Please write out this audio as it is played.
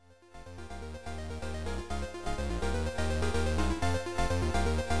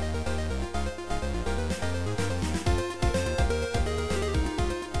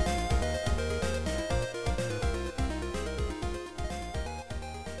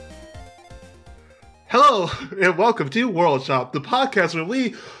Hello, and welcome to World Shop, the podcast where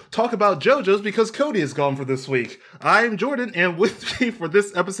we talk about JoJo's because Cody is gone for this week. I'm Jordan, and with me for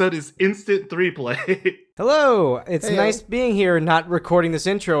this episode is Instant 3Play. Hello, it's nice being here and not recording this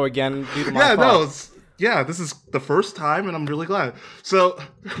intro again due to my fault. This is the first time, and I'm really glad. So,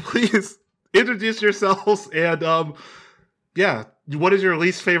 please introduce yourselves, and what is your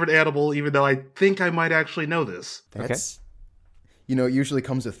least favorite animal, even though I think I might actually know this? It usually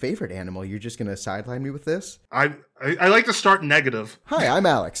comes with favorite animal. You're just going to sideline me with this? I like to start negative. Hi, I'm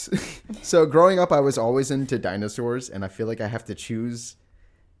Alex. So growing up, I was always into dinosaurs, and I feel like I have to choose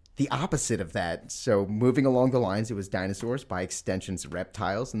the opposite of that. So moving along the lines, it was dinosaurs, by extensions,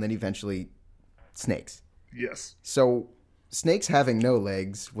 reptiles, and then eventually snakes. Yes. So snakes having no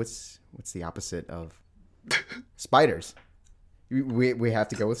legs, what's the opposite of spiders? We have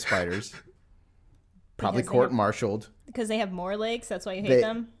to go with spiders. Probably court-martialed. Because they have more legs, that's why you hate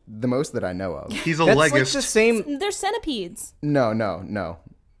them? The most that I know of. He's a That's legist. like the same. They're centipedes. No,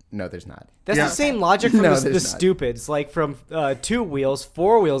 there's not. That's the same logic from No, the there's not. stupids, like from 2 wheels,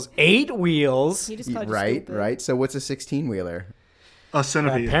 4 wheels, 8 wheels. You just called you Right, stupid. right. So what's a 16-wheeler? A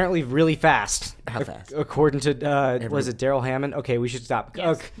centipede. Apparently, really fast. How fast? According to was it Daryl Hammond? Okay, we should stop.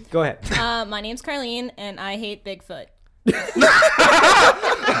 Yes. Okay, go ahead. My name's Carlene, and I hate Bigfoot.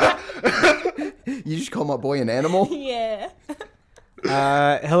 You just call my boy an animal? Yeah.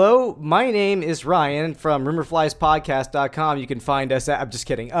 Hello, my name is Ryan from RumorFliesPodcast.com. You can find us at, I'm just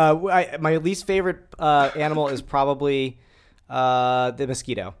kidding. My least favorite animal is probably the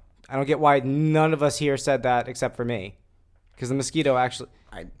mosquito. I don't get why none of us here said that except for me. Because the mosquito actually...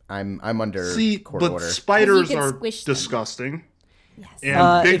 I'm under court but order. spiders You can are squish them. disgusting. Yes.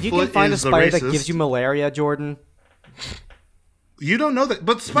 And Bigfoot if you can find a is the spider that racist. gives you malaria, Jordan... You don't know that,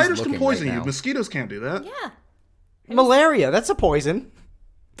 but spiders can looking poison right you. now. Mosquitoes can't do that. Yeah. Malaria, that's a poison.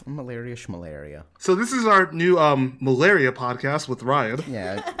 Malaria schmalaria. So this is our new malaria podcast with Ryan.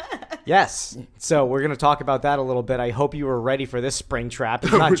 Yeah. Yes. So we're going to talk about that a little bit. I hope you were ready for this spring trap.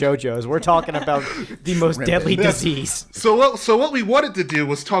 It's not JoJo's. We're talking about the most deadly disease. So what we wanted to do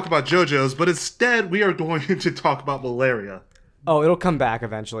was talk about JoJo's, but instead we are going to talk about malaria. Oh, it'll come back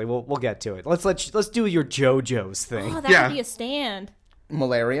eventually. We'll get to it. Let's do your JoJo's thing. Oh, that Yeah. would be a stand.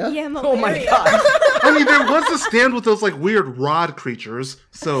 Malaria? Yeah, malaria. Oh my god. I mean, there was a stand with those like weird rod creatures.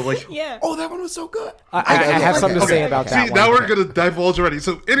 So like, Yeah. Oh, that one was so good. I have something to say Okay. about see, that now one. we're gonna divulge already.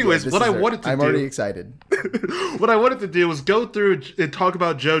 So, anyways, This what is I wanted to I'm do, already excited. what I wanted to do was go through and talk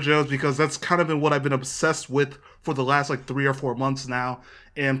about JoJo's because that's kind of been what I've been obsessed with for the last like 3 or 4 months now.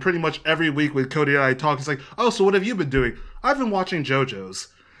 And pretty much every week when Cody and I talk, it's like, oh, so what have you been doing? I've been watching JoJo's.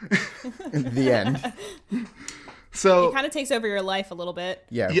 The end. So, It kind of takes over your life a little bit.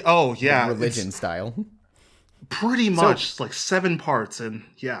 Yeah. yeah, Religion it's style. pretty much like 7 parts, and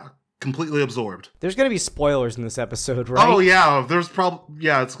yeah, completely absorbed. There's going to be spoilers in this episode, right? Oh yeah,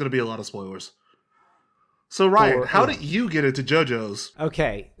 it's gonna be a lot of spoilers. So Ryan, how did you get into JoJo's?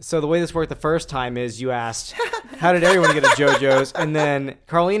 Okay, so the way this worked the first time is you asked, how did everyone get to JoJo's? And then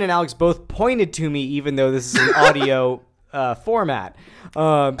Carlene and Alex both pointed to me, even though this is an audio format.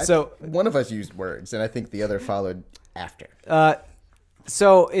 So One of us used words, and I think the other followed after.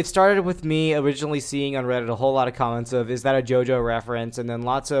 So it started with me originally seeing on Reddit a whole lot of comments of, is that a JoJo reference? And then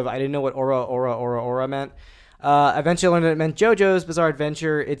lots of, I didn't know what aura meant. Eventually I learned it meant JoJo's Bizarre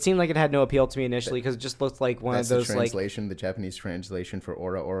Adventure. It seemed like it had no appeal to me initially because it just looked like one That's of those the like translation. The Japanese translation for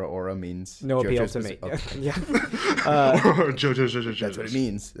aura means no appeal JoJo's to me. Okay. Yeah. JoJo. That's what it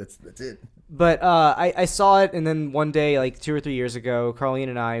means. That's it. But I saw it, and then one day, like 2 or 3 years ago, Carlene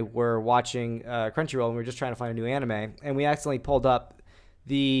and I were watching Crunchyroll, and we were just trying to find a new anime, and we accidentally pulled up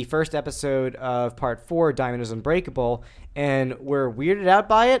the first episode of Part 4, Diamond is Unbreakable, and we're weirded out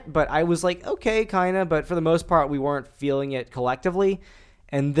by it, but I was like, okay, kind of, but for the most part, we weren't feeling it collectively.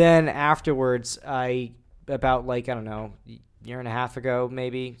 And then afterwards, about like, I don't know, year and a half ago,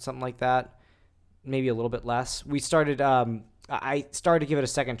 maybe, something like that, maybe a little bit less, we started... I started to give it a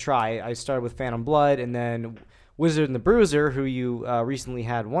second try. I started with Phantom Blood, and then Wizard and the Bruiser, who you recently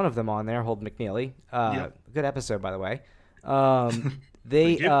had one of them on there, Holden McNeely. Good episode, by the way.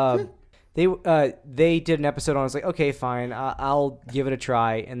 They did an episode on. I was like, okay, fine, I'll give it a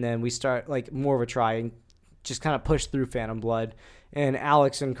try, and then we start like more of a try and just kind of push through Phantom Blood. And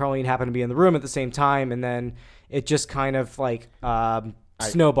Alex and Carlene happened to be in the room at the same time, and then it just kind of like.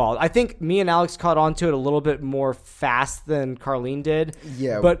 snowballed. I think me and Alex caught on to it a little bit more fast than Carlene did.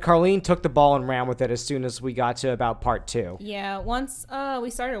 Yeah. But Carlene took the ball and ran with it as soon as we got to about part 2. Yeah, once we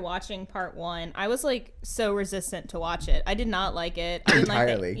started watching part 1, I was like so resistant to watch it. I did not like it. I didn't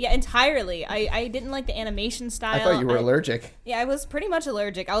Entirely. Like the, entirely. I didn't like the animation style. I thought you were allergic. Yeah, I was pretty much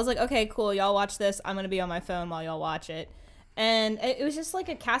allergic. I was like, okay, cool, y'all watch this. I'm gonna be on my phone while y'all watch it. And it was just like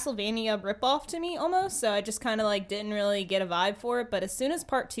a Castlevania ripoff to me almost, so I just kind of like didn't really get a vibe for it. But as soon as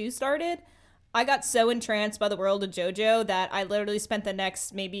part 2 started, I got so entranced by the world of JoJo that I literally spent the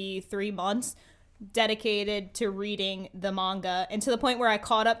next maybe 3 months dedicated to reading the manga, and to the point where I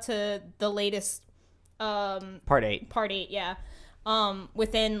caught up to the latest Part 8. Part 8, yeah,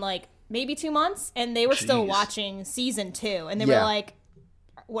 within like maybe 2 months, and they were still watching season 2, and they were like,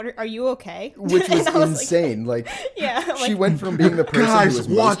 "What are you okay?" Which was I was insane. Like, yeah, like, she went from being the person Guys, who was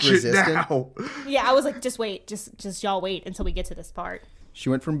watch most it resistant. now. yeah, I was like, just wait, just y'all wait until we get to this part. She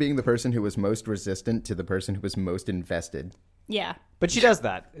went from being the person who was most resistant to the person who was most invested. Yeah. But she does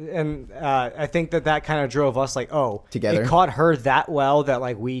that, and I think that kind of drove us like, Together. It caught her that well that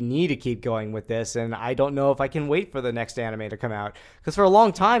like we need to keep going with this, and I don't know if I can wait for the next anime to come out, because for a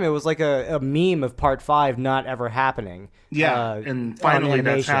long time it was like a meme of part 5 not ever happening. Yeah, and finally on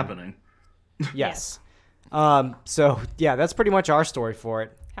that's animation. happening. Yes. So yeah, that's pretty much our story for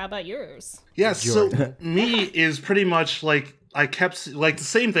it. How about yours? Yeah, so me is pretty much like I kept like the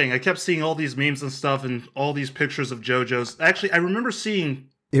same thing. I kept seeing all these memes and stuff and all these pictures of JoJo's. Actually, I remember seeing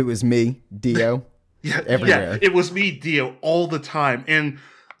It was me, Dio. Everywhere. Yeah, it was me, Dio, all the time. And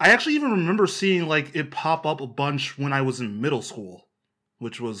I actually even remember seeing like it pop up a bunch when I was in middle school,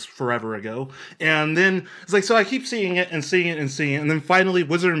 which was forever ago. And then it's like, so I keep seeing it and seeing it and seeing it. And then finally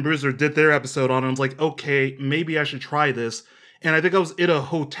Wizard and Bruiser did their episode on it. And I was like, okay, maybe I should try this. And I think I was in a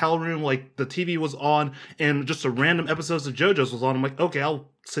hotel room, like the TV was on and just a random episodes of JoJo's was on. I'm like, okay,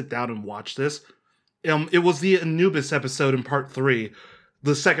 I'll sit down and watch this. It was the Anubis episode in part 3.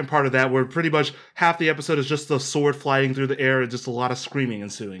 The second part of that, where pretty much half the episode is just the sword flying through the air and just a lot of screaming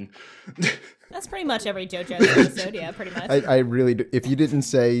ensuing. That's pretty much every JoJo episode, yeah, pretty much. I really do. If you didn't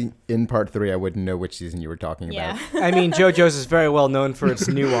say in part 3, I wouldn't know which season you were talking yeah. about. I mean, JoJo's is very well known for its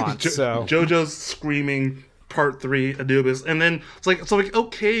nuance. So JoJo's screaming part 3 Anubis, and then it's like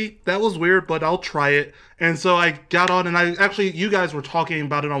okay, that was weird, but I'll try it. And so I got on, and I actually, you guys were talking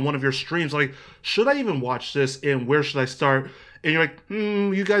about it on one of your streams, like, should I even watch this and where should I start? And you're like,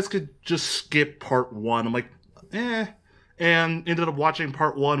 you guys could just skip part 1. I'm like, and ended up watching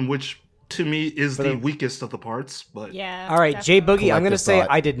part 1, which to me is the weakest of the parts. But Yeah. all right, Jay definitely. Boogie, I'm going to Collective say thought.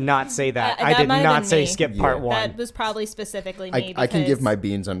 I did not say that. I that did might have not been say me. skip Yeah. part 1. That was probably specifically me. I can give because- my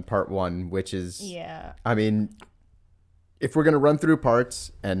beans on part 1, which is, Yeah. I mean, if we're going to run through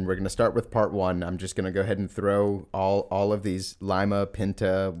parts and we're going to start with part 1, I'm just going to go ahead and throw all of these Lima,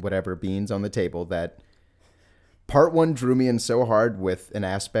 Pinta, whatever beans on the table. That part 1 drew me in so hard with an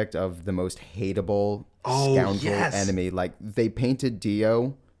aspect of the most hateable scoundrel yes. enemy. Like, they painted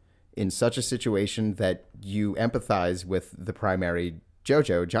Dio in such a situation that you empathize with the primary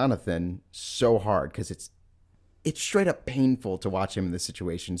JoJo, Jonathan, so hard, because it's straight up painful to watch him in the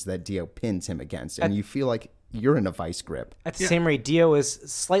situations that Dio pins him against, and you feel like you're in a vice grip. At the same rate, Dio is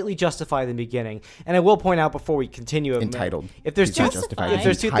slightly justified in the beginning, and I will point out before we continue. Entitled. If there's He's two, not justified. if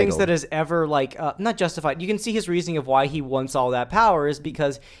there's two things Entitled. that is ever like not justified, you can see his reasoning of why he wants all that power is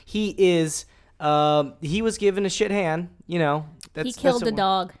because he is he was given a shit hand. You know, He killed the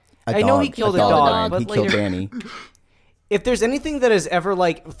dog. I know he killed a dog, Ryan. He but killed later- Danny. If there's anything that has ever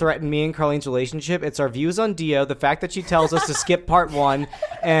like threatened me and Carlene's relationship, it's our views on Dio, the fact that she tells us to skip part 1,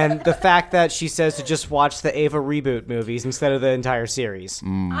 and the fact that she says to just watch the Ava reboot movies instead of the entire series.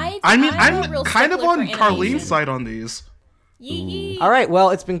 I'm a real kind of stickler on for Carlene's animation. side on these. Yee. All right, well,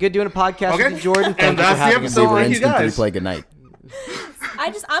 it's been good doing a podcast Okay. with you, Jordan. Thank And you for that's the having episode. me. We were Thank you, instant guys. replay. Good night.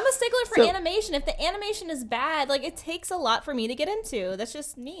 I'm a stickler for animation. If the animation is bad, like, it takes a lot for me to get into. That's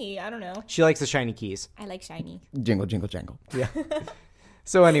just me. I don't know. She likes the shiny keys. I like shiny. Jingle, jingle, jangle.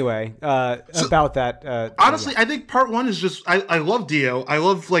 So anyway, about that. Honestly, I think part 1 is just I love Dio. I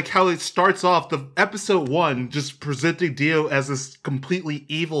love like how it starts off the episode 1 just presenting Dio as this completely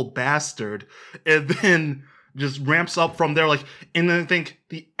evil bastard, and then just ramps up from there. Like, and then I think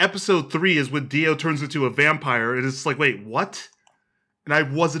the episode 3 is when Dio turns into a vampire, and it's like, wait, what? And I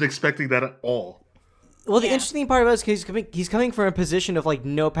wasn't expecting that at all. Well, the Yeah. interesting part about it is he's coming from a position of like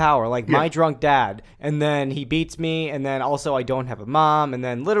no power, like my drunk dad, and then he beats me, and then also I don't have a mom, and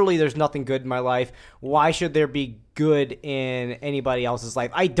then literally there's nothing good in my life. Why should there be good in anybody else's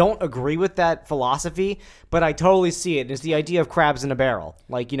life. I don't agree with that philosophy, but I totally see it. It's the idea of crabs in a barrel,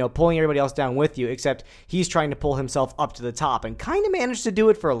 like, pulling everybody else down with you, except he's trying to pull himself up to the top and kind of managed to do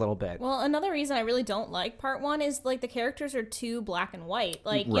it for a little bit. Well, another reason I really don't like part 1 is like the characters are too black and white.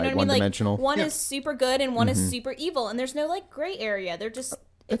 Like, you know Right, what I mean? Like one-dimensional. one is super good and one is super evil, and there's no like gray area. They're just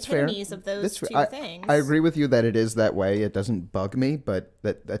That's fair. epitomes of those That's two fair. things. I agree with you that it is that way. It doesn't bug me, but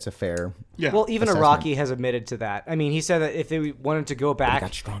that's a fair. Yeah. Well, even assessment. Araki has admitted to that. I mean, he said that if they wanted to go back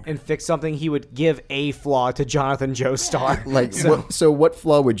got stronger. and fix something, he would give a flaw to Jonathan Joestar. Like, so what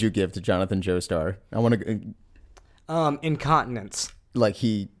flaw would you give to Jonathan Joestar? I want to, Incontinence. like,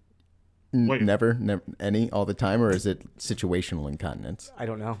 he Wait. never any all the time, or is it situational incontinence? I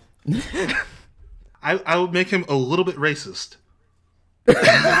don't know. I would make him a little bit racist.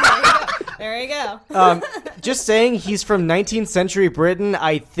 There you go. Just saying he's from 19th century Britain,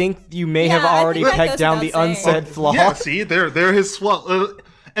 I think you may Yeah, have I already think that pegged goes down the without saying. unsaid flaw. Yeah, see, they're his flaw.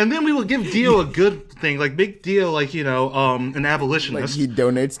 And then we will give Dio a good thing, like make Dio like an abolitionist. Like, he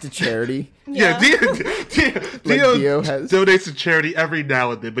donates to charity. Yeah, Dio Dio has- donates to charity every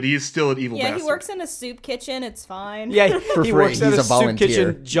now and then, but he is still an evil Yeah, bastard. he works in a soup kitchen. It's fine. Yeah, For he free. works at He's a a soup volunteer.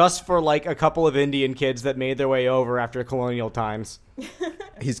 kitchen just for like a couple of Indian kids that made their way over after colonial times.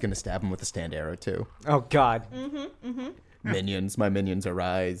 He's gonna stab him with a stand arrow too. Oh God. Minions, my minions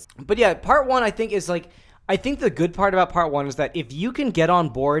arise. But yeah, part 1 I think is like, I think the good part about part 1 is that if you can get on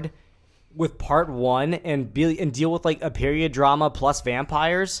board with part 1 and deal with like a period drama plus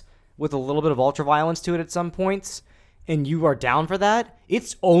vampires with a little bit of ultra violence to it at some points, and you are down for that,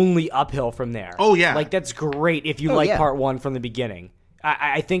 it's only uphill from there. Oh, yeah. Like that's great if you like yeah. part 1 from the beginning.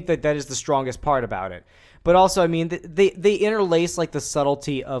 I think that is the strongest part about it. But also, I mean, they interlace like the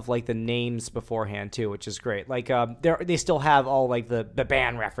subtlety of like the names beforehand too, which is great. Like they still have all like the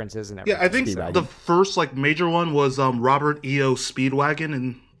band references and everything. Yeah, I think Speedwagon. the first like major one was Robert E.O. Speedwagon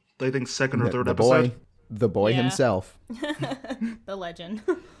in I think second or third episode. The boy Yeah. himself. The legend.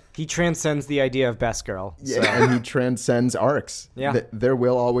 He transcends the idea of best girl. Yeah, and he transcends arcs. Yeah. There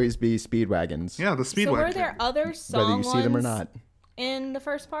will always be speedwagons. Yeah, the Speedwagon. So were there other song whether you see them or ones not. in the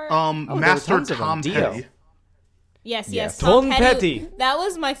first part? there were Master tons of them. Tom Dio. Petty. Yes, Yeah. yes. Tom Petty. That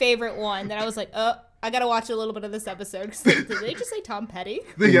was my favorite one. That I was like, I gotta watch a little bit of this episode. 'Cause did they just say Tom Petty?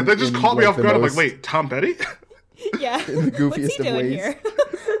 Yeah, that just in, caught me like, off the guard. I'm like, most- wait, Tom Petty? Yeah. the What's goofiest he of doing ways. here?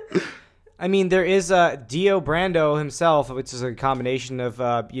 I mean, there is Dio Brando himself, which is a combination of,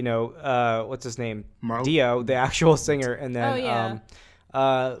 what's his name? Marlon- Dio, the actual singer, and then, Oh,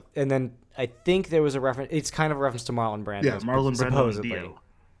 yeah. and then I think there was a reference. It's kind of a reference to Marlon Brando. Yeah, Marlon Brando and supposedly. Dio.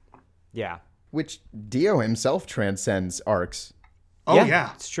 Yeah. Which Dio himself transcends arcs. Oh,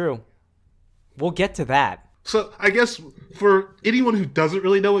 yeah. It's true. We'll get to that. So I guess for anyone who doesn't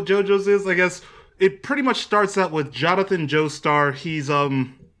really know what JoJo's is, I guess it pretty much starts out with Jonathan Joestar. He's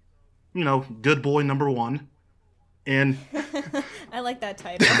good boy number 1, and I like that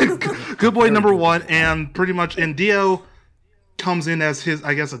title. good boy number 1, and pretty much and Dio comes in as his,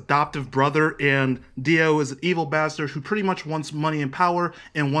 I guess, adoptive brother, and Dio is an evil bastard who pretty much wants money and power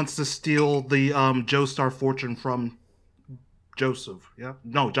and wants to steal the Joestar fortune from Joseph. Yeah,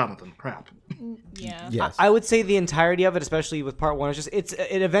 no, Jonathan. Crap. Yeah. Yes. I would say the entirety of it, especially with part 1, is just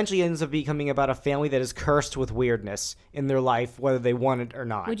it eventually ends up becoming about a family that is cursed with weirdness in their life, whether they want it or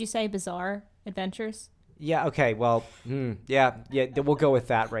not. Would you say bizarre adventures? Yeah. Okay. Well. Yeah. We'll go with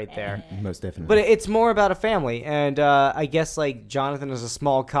that right there. Most definitely. But it's more about a family, and I guess like Jonathan is a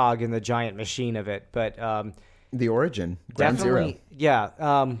small cog in the giant machine of it. But the origin. Ground definitely, Zero.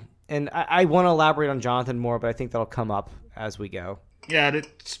 yeah. And I want to elaborate on Jonathan more, but I think that'll come up as we go. Yeah,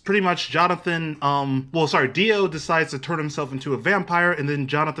 it's pretty much Jonathan, Dio decides to turn himself into a vampire, and then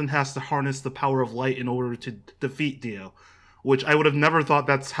Jonathan has to harness the power of light in order to defeat Dio, which I would have never thought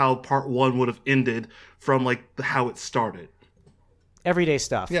that's how part 1 would have ended from, like, how it started. Everyday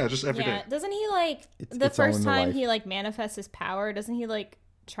stuff. Yeah, just every day. Yeah. Doesn't he like It's the all first in the time life. he like manifests his power? Doesn't he like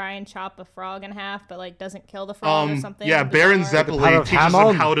try and chop a frog in half, but like doesn't kill the frog or something? Yeah, Baron bizarre? power Zeppeli of teaches him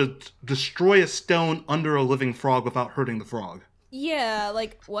Hammond. how to destroy a stone under a living frog without hurting the frog. Yeah,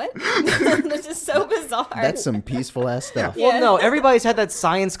 like what? That's just so bizarre. That's some peaceful ass stuff. Well, Yeah. no, everybody's had that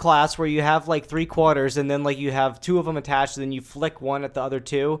science class where you have like 3 quarters, and then like you have 2 of them attached, and then you flick one at the other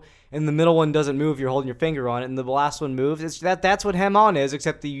 2, and the middle one doesn't move. You're holding your finger on it, and the last one moves. That's what Hem-On is,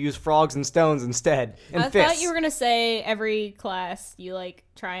 except that you use frogs and stones instead, and I fists. thought you were gonna say every class you like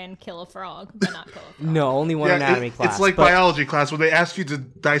try and kill a frog, but not kill a frog. No, only one anatomy class. It's like but biology class. When they ask you to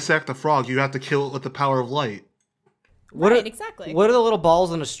dissect a frog, you have to kill it with the power of light. what Right, are, exactly. What are the little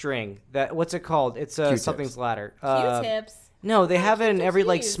balls on a string? What's it called? It's Q-tips. something's ladder. Q-tips. No, they have it in Q-tips every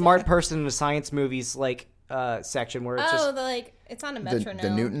like used. smart person in the science movies. Like section where it's Oh, just the like it's on a The, metronome. the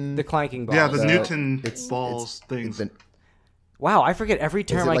Newton. the clanking balls. Yeah, the Uh, Newton it's- balls it's things. the- Wow, I forget every Is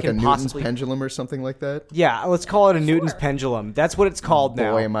term it I like a can Newton's possibly. pendulum or something like that? Yeah, let's call it a Newton's Sure. pendulum. That's what it's called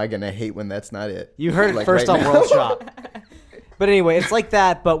now. Boy, am I gonna hate when that's not it. You heard it Like first right on now. World Shop. But anyway, it's like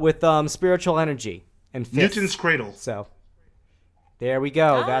that, but with spiritual energy and fists. Newton's cradle. So there we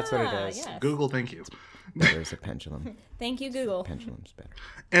go. That's what it is. Yes. Google, thank you. There's a pendulum. Thank you, Google. Pendulum's better.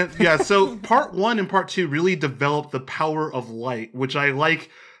 And yeah, so part 1 and part 2 really developed the power of light, which I like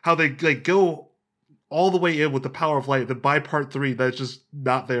how they like go all the way in with the power of light. That by part 3, that's just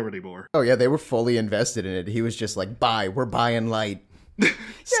not there anymore. Oh yeah, they were fully invested in it. He was just like, we're buying light.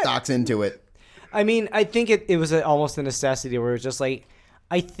 Stocks into it. I mean, I think it was almost a necessity where it was just like,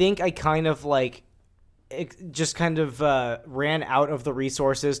 I think I kind of like, it just kind of ran out of the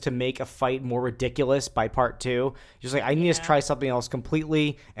resources to make a fight more ridiculous by part 2. Just like, I need to try something else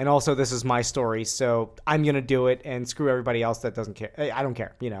completely. And also, this is my story, so I'm going to do it and screw everybody else that doesn't care. I don't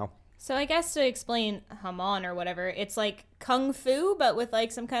care, you know. So I guess to explain Hamon or whatever, it's like kung fu, but with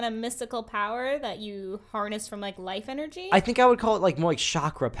like some kind of mystical power that you harness from like life energy. I think I would call it like more like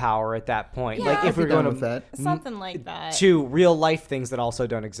chakra power at that point. Yeah. Like if I'd be we're down going with to that. Something like that. to real life things that also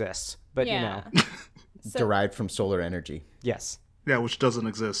don't exist. But you Yeah. know, So- Derived from solar energy. yes. Yeah, which doesn't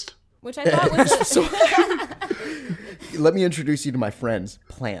exist. which I thought was Let me introduce you to my friends,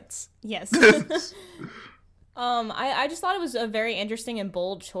 plants. yes. I just thought it was a very interesting and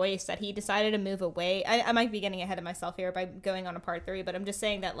bold choice that he decided to move away. I might be getting ahead of myself here by going on a part 3, but I'm just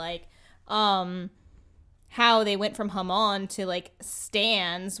saying that like how they went from Hamon to like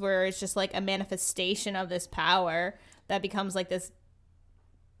stands where it's just like a manifestation of this power that becomes like this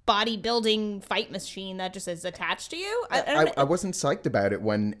bodybuilding fight machine that just is attached to you. I wasn't psyched about it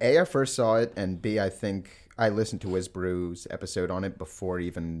when A, I first saw it, and B, I think I listened to Wiz Brew's episode on it before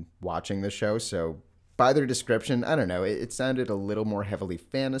even watching the show. So by their description, I don't know, it sounded a little more heavily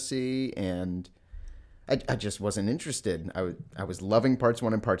fantasy, and I just wasn't interested. I was loving parts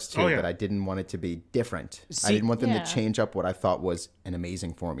 1 and parts 2, Oh, yeah. but I didn't want it to be different. I See- didn't want them Yeah. to change up what I thought was an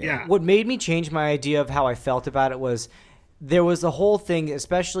amazing formula. Yeah. What made me change my idea of how I felt about it was there was the whole thing,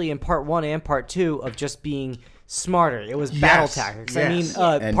 especially in part 1 and part 2, of just being smarter. It was battle Yes, tactics. yes.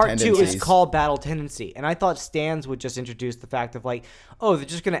 I mean, And part 2 is tendencies. called battle tendency. And I thought stands would just introduce the fact of like, oh, they're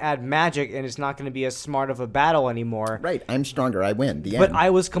just going to add magic and it's not going to be as smart of a battle anymore. Right, I'm stronger, I win. The But end.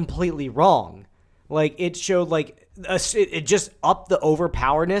 I was completely wrong. Like it showed like it just upped the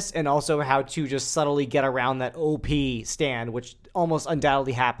overpowerness and also how to just subtly get around that OP stand, which almost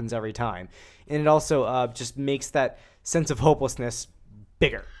undoubtedly happens every time. And it also just makes that sense of hopelessness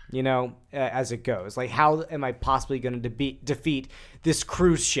bigger, you know, as it goes. Like, how am I possibly going to defeat this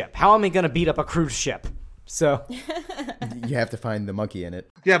cruise ship? How am I going to beat up a cruise ship? So You have to find the monkey in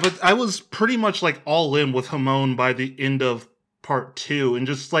it. Yeah, but I was pretty much like all in with Hamon by the end of part 2, and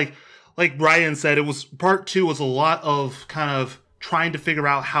just like Brian said, it was part 2 was a lot of kind of trying to figure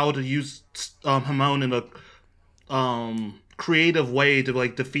out how to use Hamon in a creative way to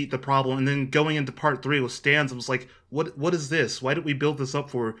like defeat the problem, and then going into part 3 with stands, I was like, what is this? Why did we build this up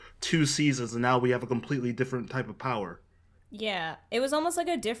for 2 seasons and now we have a completely different type of power? Yeah, it was almost like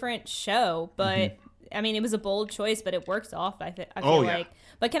a different show, but I mean, it was a bold choice, but it worked off. I feel Oh, yeah. like.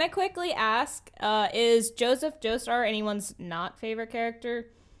 But can I quickly ask, is Joseph Joestar anyone's not favorite character?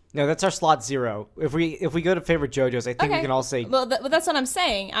 no, that's our slot 0. If we go to favorite JoJo's, I think we can all say Well, that's what I'm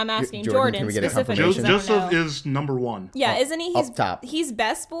saying. I'm asking Jordan, can Jordan we get a specifically. confirmation? 'cause I don't Joseph know. is number 1. Yeah, isn't he? He's up top. He's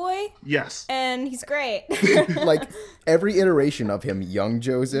best boy, Yes. and he's great. Like every iteration of him, young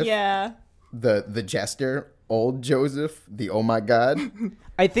Joseph, yeah. the jester, old Joseph, the oh my god,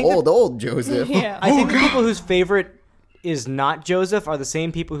 I think that- old Joseph. Yeah. I think the people whose favorite is not Joseph are the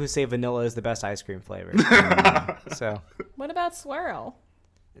same people who say vanilla is the best ice cream flavor. So What about Swirl?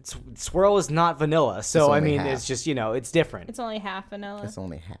 swirl is not vanilla. So It's I only mean, half. it's just, you know, it's different. It's only half vanilla. It's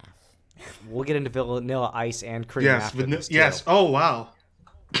only half. We'll get into vanilla ice and cream Yes. after this, too. Yes. Oh wow.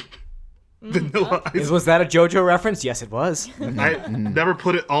 Vanilla ice. Was that a JoJo reference? Yes, it was. I never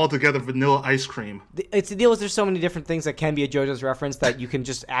put it all together. Vanilla ice cream. It's the deal is there's so many different things that can be a JoJo's reference that you can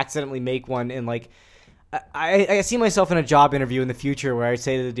just accidentally make one and like. I see myself in a job interview in the future where I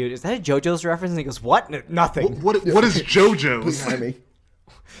say to the dude, "Is that a JoJo's reference?" And he goes, "What? Nothing." What is JoJo's? Hire me.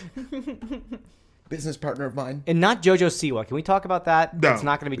 Business partner of mine. And not JoJo Siwa. Can we talk about that? No. It's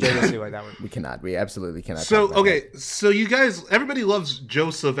not going to be JoJo Siwa. That one. We cannot. We absolutely cannot. So talk about okay, so you guys, everybody loves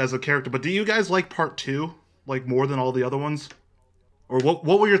Joseph as a character, but do you guys like part 2 like more than all the other ones? Or what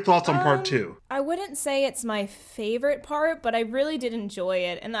were your thoughts on part 2? I wouldn't say it's my favorite part, but I really did enjoy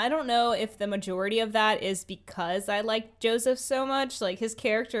it. And I don't know if the majority of that is because I liked Joseph so much. Like, his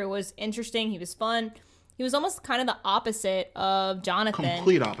character was interesting. He was fun. He he was almost kind of the opposite of Jonathan.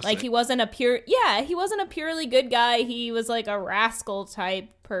 Complete opposite. Like he wasn't a purely good guy. He was like a rascal type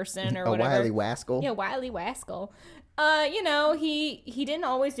person or A whatever. wily wascal. Yeah, wily wascal. He didn't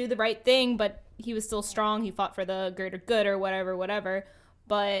always do the right thing, but he was still strong. He fought for the greater good or whatever.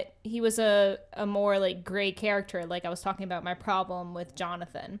 But he was a more like gray character, like I was talking about my problem with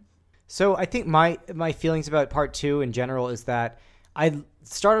Jonathan. So I think my feelings about part 2 in general is that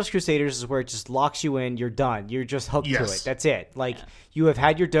Stardust Crusaders is where it just locks you in. You're done. You're just hooked to it. That's it. Like you have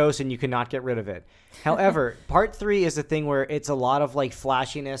had your dose and you cannot get rid of it. However, part 3 is the thing where it's a lot of like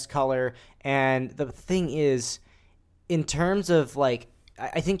flashiness, color, and the thing is, in terms of like,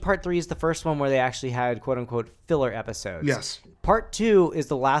 I think part 3 is the first one where they actually had quote unquote filler episodes. Yes. Part 2 is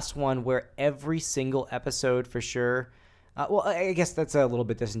the last one where every single episode for sure. Well, I guess that's a little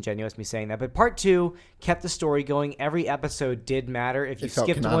bit disingenuous me saying that, but part 2 kept the story going. Every episode did matter. If you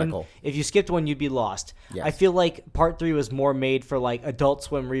skipped one, you'd be lost. Yes. I feel like part 3 was more made for like Adult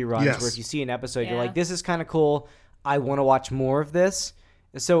Swim reruns, where if you see an episode, you're like, this is kind of cool. I want to watch more of this.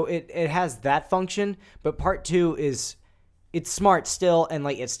 So it has that function, but part 2 it's smart still, and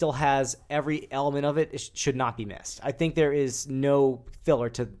like it still has every element of it. It should not be missed. I think there is no filler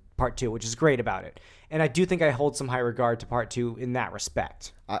to part 2, which is great about it. And I do think I hold some high regard to part 2 in that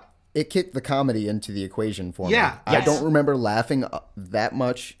respect. It kicked the comedy into the equation for me. Yeah. I don't remember laughing that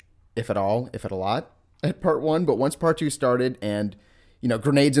much, if at all, if at a lot, at part 1. But once part 2 started and,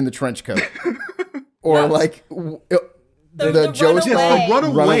 grenades in the trench coat. Or like the Joseph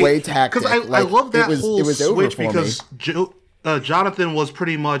runaway tactic. Because I love that whole it switch because Jonathan was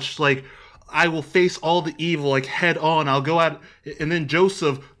pretty much like, I will face all the evil like head on. I'll go out. And then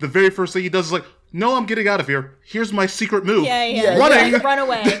Joseph, the very first thing he does is like, no, I'm getting out of here. Here's my secret move. Running. Run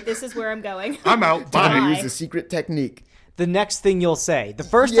away. This is where I'm going. I'm out. Time to Bye. use the secret technique. The next thing you'll say. The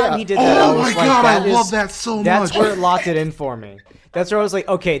first time he did that, I Oh was my like, god, I love that so much. That's where it locked it in for me. That's where I was like,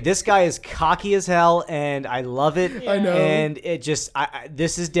 okay, this guy is cocky as hell, and I love it. I know. And it just,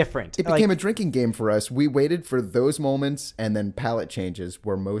 this is different. It became a drinking game for us. We waited for those moments, and then palette changes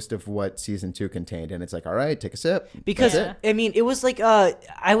were most of what season 2 contained. And it's like, all right, take a sip. Because, I mean, it was like,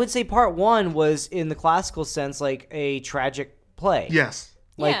 I would say part 1 was, in the classical sense, like a tragic play. Yes.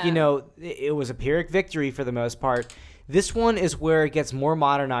 Like, it was a Pyrrhic victory for the most part. This one is where it gets more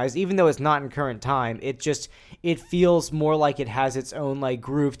modernized, even though it's not in current time. It feels more like it has its own like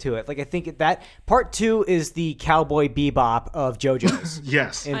groove to it. Like I think that part 2 is the Cowboy Bebop of JoJo's.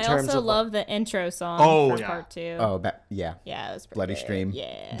 Yes. I also love the intro song for part 2. Oh, yeah. Yeah, it was pretty Bloody good. Stream.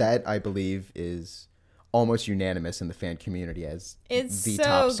 Yeah. That, I believe, is almost unanimous in the fan community as It's the so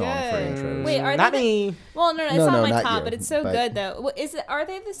top song for good. intros. Wait, are Not they me. Well, no, it's No, not my not top, you, but it's so but- good though. Are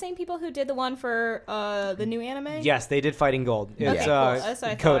they the same people who did the one for the new anime? Yes, they did Fighting Gold. It's Okay, cool. That's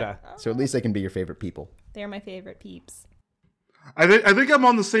what I Coda. thought. So at least they can be your favorite people. They're my favorite peeps. I think I'm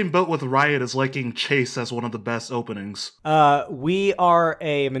on the same boat with Riot as liking Chase as one of the best openings. We are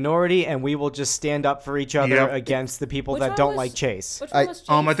a minority, and we will just stand up for each other Yep. against the people Which that one don't was- like Chase. Which one was Chase?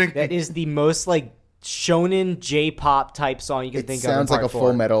 I think That is the most like shonen J-pop type song you can It think of. sounds like a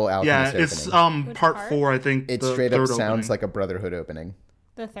Full Metal Alchemist it's opening. Which part part? 4. I think It the straight up third sounds opening. like a Brotherhood opening.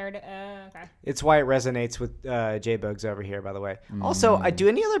 The third. Okay. It's why it resonates with J-Bugs over here, by the way. Also, do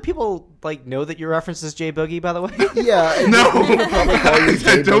any other people like know that your reference is J-Boogie, by the way? Yeah. No. Probably call you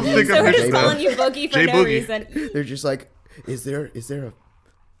I don't J-Boogie. think So I'm we're J-Boogie. just calling you Boogie for no J-Boogie. reason. They're just like, is there a 1,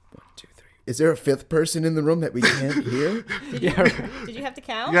 2, 3? Is there a 5th person in the room that we can't hear? Did you have to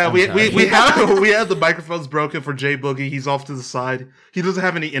count? Yeah, we sorry. have the microphones broken for J Boogie. He's off to the side. He doesn't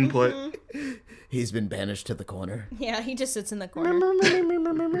have any input. Mm-hmm. He's been banished to the corner. Yeah, he just sits in the corner.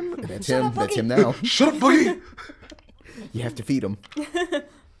 That's him. That's him now. Shut up, Boogie. You have to feed him.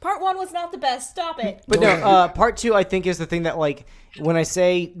 Part 1 was not the best. Stop it. But no, part 2 I think is the thing that like when I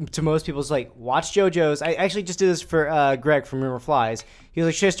say to most people it's like watch JoJo's. I actually just did this for Greg from Rumor Flies. He was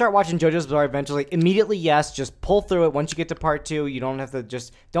like, should I start watching JoJo's Bizarre Adventure? Like immediately, yes. Just pull through it. Once you get to part 2, you don't have to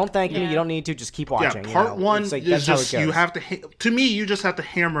just don't thank me. Yeah. You don't need to. Just keep Yeah, watching. part 1 It's like, is that's how it just you goes. have to. To me, you just have to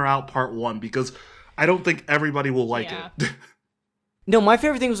hammer out part 1 because I don't think everybody will like Yeah. it. No, my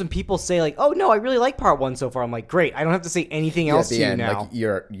favorite thing was when people say like, "Oh no, I really like part 1 so far." I'm like, "Great, I don't have to say anything Yeah, at else to the you end, now." like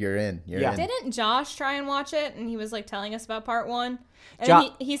you're in. You're Yeah. in. Didn't Josh try and watch it? And he was like telling us about part 1. And Jo-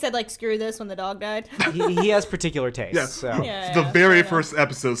 then he said like, screw this when the dog died. he has particular tastes. Yeah. So. Yeah, The very fair enough. first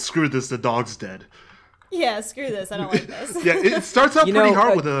episode, screw this, the dog's dead. Yeah, screw this. I don't like this. Yeah, it starts out You pretty know,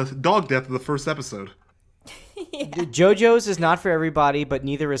 hard with a dog death in the first episode. JoJo's is not for everybody, but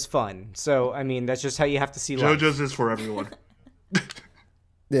neither is fun. So I mean, that's just how you have to see life. JoJo's is for everyone.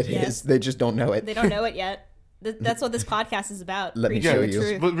 It is. They just don't know it. They don't know it yet. That's what this podcast is about. Let me preaching show the you.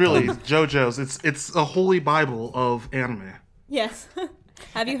 truth. But really, JoJo's it's a holy bible of anime. Yes.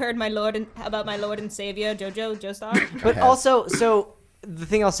 Have you heard about my Lord and Savior JoJo Joestar? But have. also, so the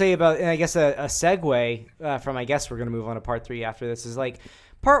thing I'll say about, and I guess a segue from, I guess we're going to move on to part 3 after this, is like,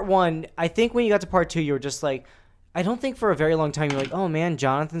 part 1, I think when you got to part 2, you were just like, I don't think for a very long time you're like, oh man,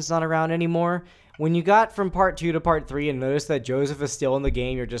 Jonathan's not around anymore. When you got from part 2 to part 3 and noticed that Joseph is still in the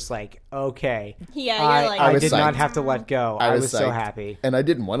game, you're just like, okay. Yeah, you're like, I was did not psyched. have to let go. I was so psyched. happy. And I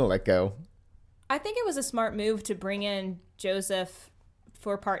didn't want to let go. I think it was a smart move to bring in Joseph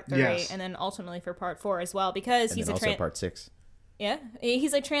for part 3 Yes. and then ultimately for part 4 as well, because And he's then a also part 6.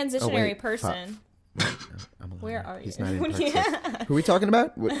 he's a transitionary wait, person. I'm a Where liar. are you? He's not in part Yeah. 6. Who are we talking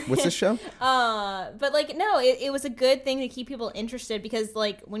about? What's this show? But like, no, it was a good thing to keep people interested, because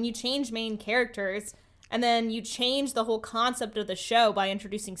like when you change main characters and then you change the whole concept of the show by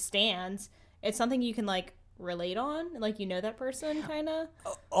introducing stands, it's something you can like relate on, like you know that person kind of.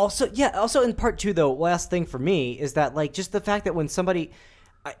 Also in part 2 though, last thing for me is that like just the fact that when somebody,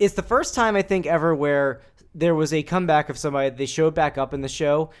 it's the first time I think ever where there was a comeback of somebody, they showed back up in the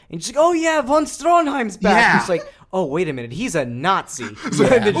show and just like, oh yeah, von Stroheim's back. Yeah. It's like, oh wait a minute, he's a Nazi. So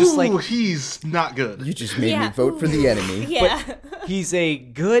they're just Ooh, like, he's not good. You just made Yeah. me vote for the enemy. Yeah. he's a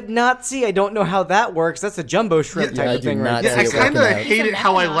good Nazi. I don't know how that works. That's a jumbo shrimp Yeah, type I of do thing right not Yeah, there. I see it kind of working out. hated He's a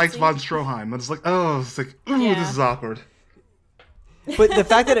how I meta liked Nazi. von Stroheim. It's like, oh, it's like, ooh, Yeah. this is awkward. But the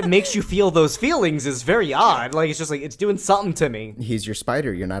fact that it makes you feel those feelings is very odd. Like it's just like it's doing something to me. He's your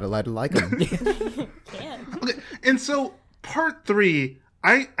spider. You're not allowed to like him. Can. Okay, and so part 3,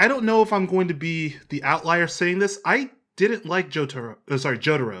 I don't know if I'm going to be the outlier saying this. I didn't like Jotaro.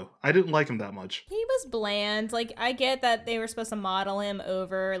 I didn't like him that much. He was bland. Like, I get that they were supposed to model him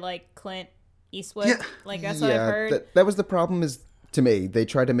over like Clint Eastwood. Yeah. Like that's what I've heard. That was the problem. Is to me, they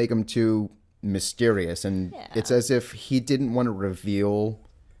tried to make him too mysterious, and Yeah. it's as if he didn't want to reveal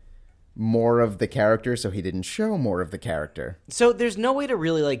more of the character, so he didn't show more of the character. So there's no way to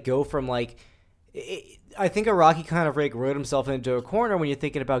really like go from like I think Araki kind of like wrote himself into a corner when you're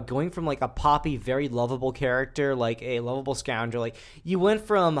thinking about going from like a poppy, very lovable character, like a lovable scoundrel. Like you went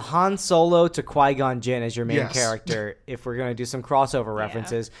from Han Solo to Qui-Gon Jinn as your main Yes. character, if we're gonna do some crossover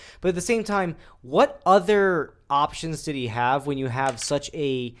references. But at the same time, what other options did he have when you have such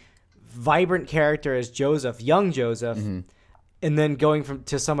a vibrant character as Joseph, young Joseph? And then going from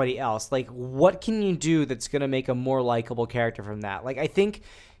to somebody else, like what can you do that's gonna make a more likable character from that? Like I think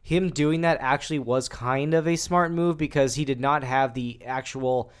him doing that actually was kind of a smart move because he did not have the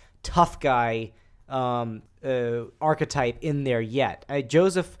actual tough guy archetype in there yet.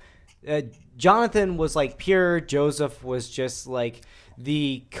 Jonathan was like pure. Joseph was just like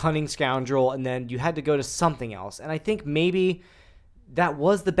the cunning scoundrel, and then you had to go to something else. And I think maybe that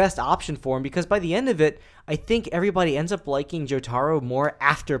was the best option for him because by the end of it, I think everybody ends up liking Jotaro more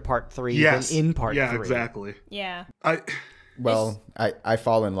after part 3 Yes. than in part 3. Yeah, exactly. Yeah. Well, I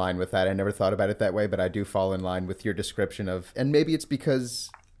fall in line with that. I never thought about it that way, but I do fall in line with your description of, and maybe it's because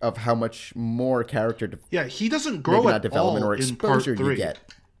of how much more character, Yeah, he doesn't grow maybe at not development all or in part exposure 3. you get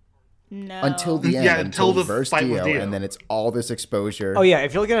No. until the end, Yeah, until until the verse fight with Dio, Dio. and then it's all this exposure. Oh yeah,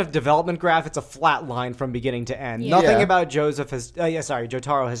 if you're looking at a development graph, it's a flat line from beginning to end. Yeah. Nothing Yeah. about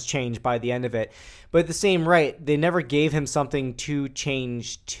Jotaro has changed by the end of it. But at the same rate, they never gave him something to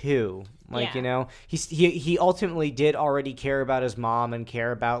change to. Like, Yeah. you know, he ultimately did already care about his mom and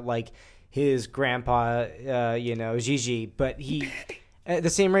care about like his grandpa, Gigi, but he at the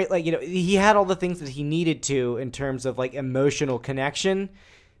same rate, like, you know, he had all the things that he needed to in terms of like emotional connection.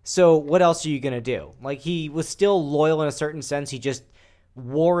 So what else are you going to do? Like, he was still loyal in a certain sense. He just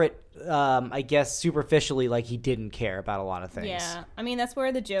wore it, I guess, superficially, like he didn't care about a lot of things. Yeah. I mean, that's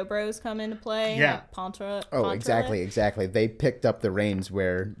where the Joe Bros come into play. Yeah. Like Pontra. Oh, Pontralet. exactly. They picked up the reins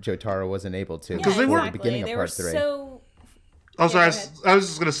where Jotaro wasn't able to. Yeah, Because they were- at the beginning they of were part 3. so. Oh, sorry, go I was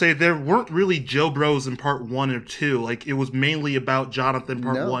just gonna say there weren't really Joe Bros in part 1 or 2. Like it was mainly about Jonathan.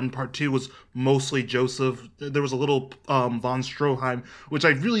 Part No. 1, part 2 was mostly Joseph. There was a little von Stroheim, which I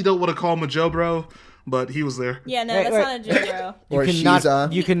really don't want to call him a Joe Bro, but he was there. Yeah, no, Wait, that's wait. not a Joe Bro. Or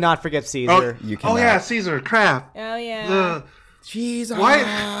You cannot forget Caesar. You Oh yeah, cannot. Caesar. Crap. Oh, yeah. Ugh. Jesus. Why?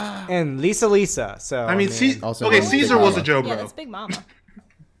 And Lisa. So I mean, Also okay, known as Caesar Big was a Mama. Joe Yeah, Bro. that's Big Mama.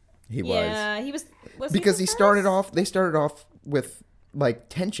 He was. Yeah, he was Because he he the started first? off, they started off with like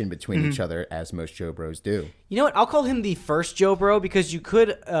tension between Mm-hmm. each other, as most Joe Bros do. You know what? I'll call him the first Joe Bro because you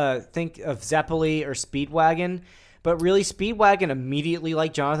could think of Zeppeli or Speedwagon, But really, Speedwagon immediately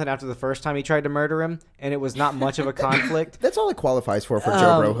liked Jonathan after the first time he tried to murder him, and it was not much of a conflict. That's all it qualifies for Joe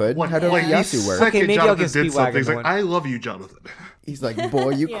Brohood. How does Yasu work? Okay, maybe I'll give did Speedwagon something. He's like, one. I love you, Jonathan. He's like,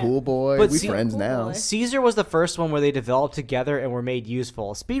 boy, you cool boy. But We see- friends Cool now. boy. Caesar was the first one where they developed together and were made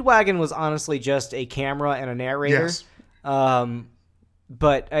useful. Speedwagon was honestly just a camera and a narrator. Yes.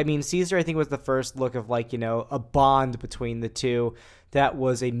 But I mean, Caesar, I think, was the first look of like, a bond between the two that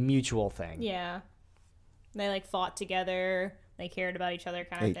was a mutual thing. Yeah. They like fought together. They cared about each other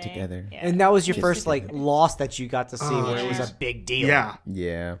kind Ate of thing. together. Yeah. And that was your first like loss that you got to see where it was yeah. a big deal. Yeah.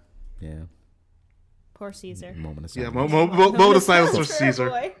 Yeah. Poor Caesar. Moment of Yeah, silence. moment of silence for Poor Caesar.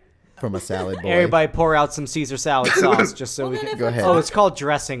 boy. From a salad boy. Everybody pour out some Caesar salad sauce just so Well, we then can. if Go we're ahead. Oh, it's called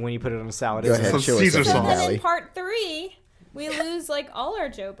dressing when you put it on a salad. Go isn't ahead. it? Some Show us Caesar something, So sauce. then Allie. in part 3, we lose like all our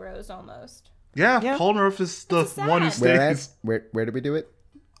Joe Bros almost. Yeah, Yeah. Polnareff is the That's one who sad. Where at? stays. Where did we do it?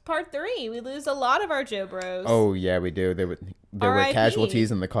 Part 3, we lose a lot of our Joe Bros. Oh yeah, we do. There were R.I.P.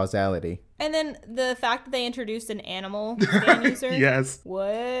 casualties in the causality. And then the fact that they introduced an animal scan user. Yes. What?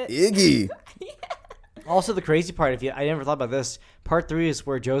 Iggy. Also, the crazy part, I never thought about this. Part 3 is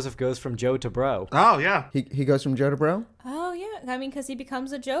where Joseph goes from Joe to Bro. Oh, yeah. He goes from Joe to Bro. Oh yeah, I mean, because he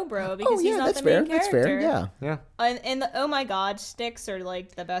becomes a Joe Bro because Oh he's yeah, not that's the main fair. That's character. fair. Yeah. Yeah. And the oh my god sticks are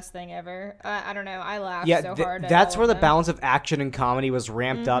like the best thing ever. I don't know. I laughed Yeah, so hard. At that's all where of the them. balance of action and comedy was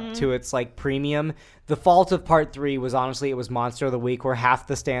ramped up to its like premium. The fault of part 3 was honestly it was Monster of the Week, where half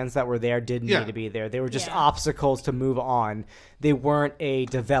the stands that were there didn't Yeah. need to be there. They were just Yeah. obstacles to move on. They weren't a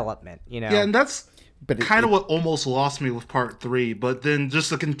development, Yeah, and that's But kind of what almost lost me with part 3. But then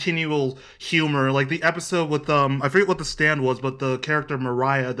just the continual humor, like the episode with I forget what the stand was, but the character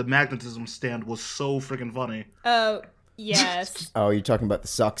Mariah, the magnetism stand, was so freaking funny. Oh yes. Oh, you're talking about the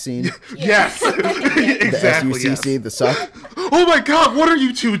suck scene? Yes, The exactly. SUCC, Yes. the suck? Oh my God, what are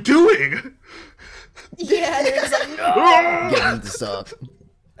you two doing? Yeah. There's like no. Get into suck.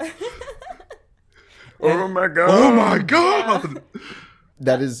 Oh my God! Oh my God!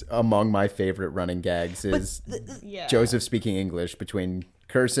 That is among my favorite running gags is Yeah. Joseph speaking English between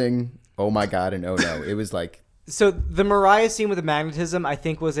cursing, oh my God, and oh no. It was like, So the Mariah scene with the magnetism, I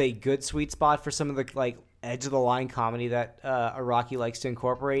think, was a good sweet spot for some of the like edge of the line comedy that Iraqi likes to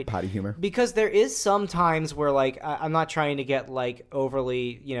incorporate. potty humor. Because there is some times where like I'm not trying to get like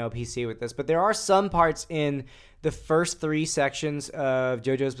overly PC with this, but there are some parts in the first 3 sections of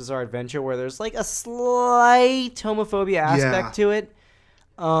JoJo's Bizarre Adventure where there's like a slight homophobia aspect to it.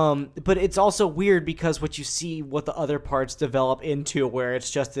 But it's also weird because what you see what the other parts develop into, where it's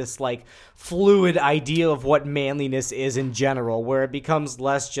just this like fluid idea of what manliness is in general, where it becomes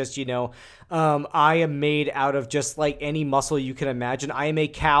less just, I am made out of just like any muscle you can imagine. I am a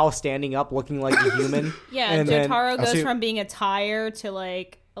cow standing up looking like a human. Yeah. And then- Jotaro goes so- from being a tire to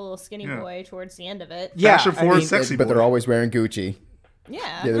like a little skinny boy towards the end of it. Yeah, Fashion I forward, mean, sexy But boy. they're always wearing Gucci.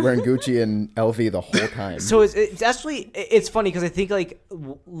 Yeah. Yeah, they're wearing Gucci and LV the whole time. So it's actually it's funny because I think like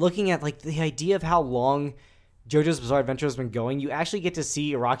looking at like the idea of how long JoJo's Bizarre Adventure has been going, you actually get to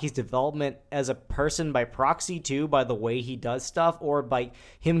see Iraqi's development as a person by proxy too, by the way he does stuff or by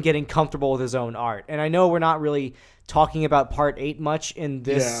him getting comfortable with his own art. And I know we're not really talking about part 8 much in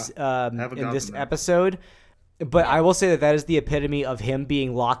this Haven't in gotten this there. episode, but I will say that is the epitome of him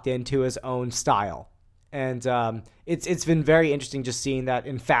being locked into his own style. And it's been very interesting just seeing that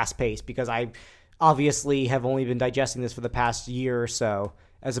in fast pace because I obviously have only been digesting this for the past year or so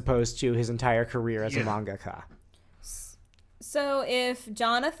as opposed to his entire career as a mangaka. So if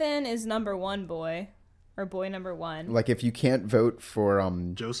Jonathan is number 1 boy, or boy number 1. like if you can't vote for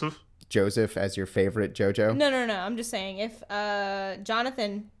Joseph? Joseph as your favorite JoJo, No. I'm just saying if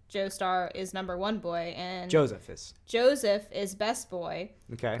Jonathan Joestar is number 1 boy and Joseph is. Joseph is best boy.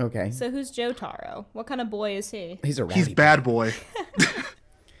 Okay. okay, So who's Jotaro? What kind of boy is he? he's a He's rowdy. bad boy.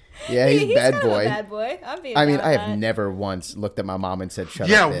 Yeah, he's bad kind of a boy. bad boy. I'm being I mean, bad I at have that. never once looked at my mom and said, "Shut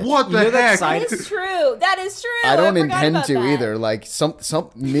Yeah, up." bitch." what You the know that heck? side- That is true. That is true. I don't forgot intend about to that. either. Like some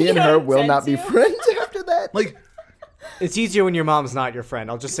me and You her don't will intend not be to? friends after that. Like, It's easier when your mom's not your friend.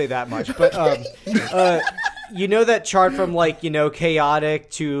 I'll just say that much. But you know that chart from like,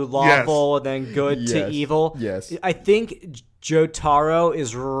 chaotic to lawful and then good to Yes. evil? Yes. I think Jotaro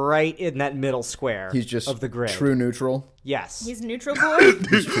is right in that middle square He's just of the grid. true neutral. Yes. He's neutral boy.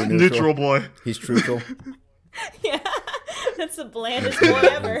 He's true neutral boy. He's truthful. Yeah, that's the blandest boy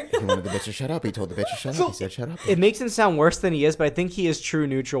ever. He wanted the bitch to shut up. He told the bitch to shut up. He said, "Shut up." It makes him sound worse than he is, but I think he is true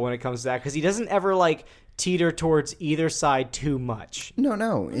neutral when it comes to that because he doesn't ever like teeter towards either side too much. No.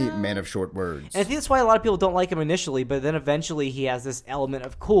 Man of short words. And I think that's why a lot of people don't like him initially, but then eventually he has this element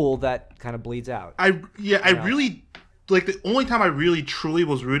of cool that kind of bleeds out. I really like the only time I really truly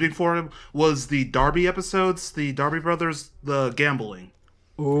was rooting for him was the Darby episodes, the Darby brothers, the gambling.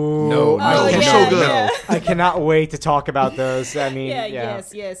 Ooh, No, Oh, those are yeah, so good. yeah. I cannot wait to talk about those. I mean, Yeah, yeah.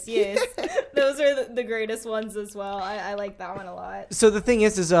 yes. Those are the greatest ones as well. I like that one a lot. So the thing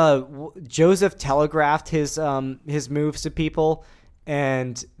is Joseph telegraphed his moves to people,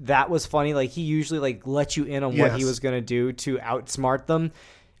 and that was funny. Like, he usually like let you in on what he Yes. was gonna do to outsmart them.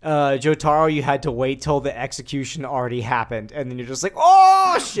 Jotaro, you had to wait till the execution already happened, and then you're just like,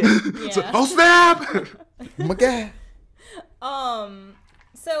 oh shit. Yeah. Oh snap! Oh my god.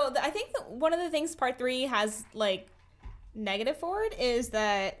 So I think that one of the things part 3 has like negative for it is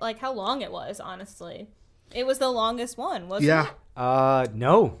that like how long it was. Honestly, it was the longest one, wasn't Yeah. it?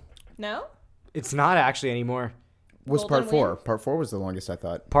 No, No. it's not actually anymore. Was Golden part 4? Wind? Part 4 was the longest, I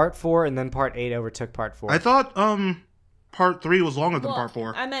thought. Part 4 and then part 8 overtook part 4. I thought part 3 was longer than Well, part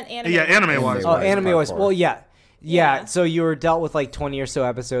 4. I meant anime. Yeah, anime wise. Oh, Part anime was 4. well, yeah. Yeah. So you were dealt with like 20 or so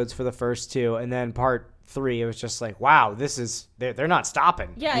episodes for the first 2, and then part 3, it was just like, wow, this is they're not stopping.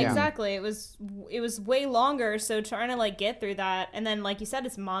 Yeah, exactly. It was way longer. So trying to like get through that, and then like you said,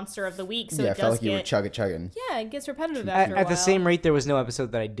 it's monster of the week. So Yeah, it I felt does like you were get chugging. yeah, it gets repetitive At, after a at the while. same rate, there was no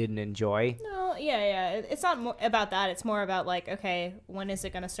episode that I didn't enjoy. No, yeah. It's not about that. It's more about like, okay, when is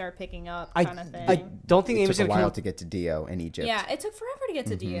it gonna start picking up, I kind of thing. I don't think It Amy's took a gonna while come. to get to Dio and Egypt. yeah, it took forever to get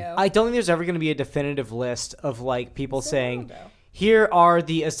to Dio. I don't think there's ever going to be a definitive list of like people So saying, long ago. here are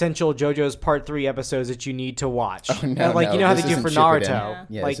the essential JoJo's Part 3 episodes that you need to watch. No, And, like, no, you know how this they do isn't for Shippuden. Naruto.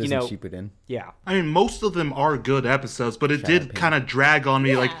 Yeah, Like, this you know, isn't Shippuden. yeah. I mean, most of them are good episodes, but it Shut did up, kind of drag on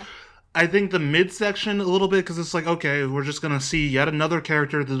me. Yeah. Like, I think the midsection a little bit, because it's like, okay, we're just going to see yet another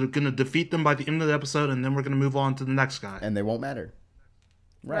character that's going to defeat them by the end of the episode, and then we're going to move on to the next guy. And they won't matter.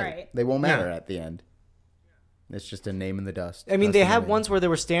 Right. They won't matter Yeah. at the end. It's just a name in the dust. I mean, Dust they in the had wind. ones where there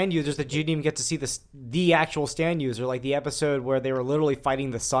were stand users that you didn't even get to see the actual stand user, like the episode where they were literally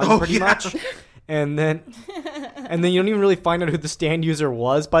fighting the sun, Oh, pretty yeah. much. And then you don't even really find out who the stand user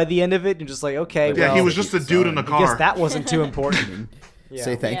was by the end of it. You're just like, okay, Yeah, well, he was just a dude in a I guess car. that wasn't too important. Yeah.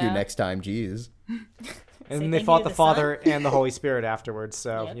 Say thank you Yeah. next time, jeez. And Say then they thank fought you the to the Father and the Holy Spirit afterwards.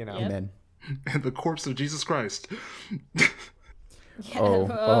 So Yep, you know, yep. Amen. And the corpse of Jesus Christ. Yeah. Oh,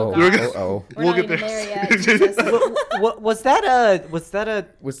 God. oh. We're We'll not get even there. there yet. Jesus. what was that a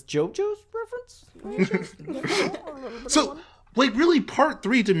Was JoJo's reference? So, like, really, part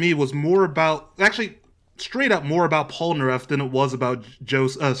 3 to me was more about, actually, straight up more about Polnareff than it was about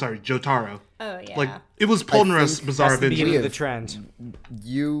Jotaro. Oh yeah. Like, it was Polnareff's think Bizarre That's the beginning Adventure. of the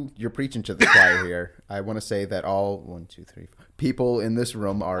trend. you're preaching to the choir here. I want to say that all 1, 2, 3 people in this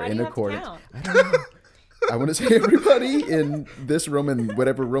room are Why do in you have to accordance. count? I want to say everybody in this room and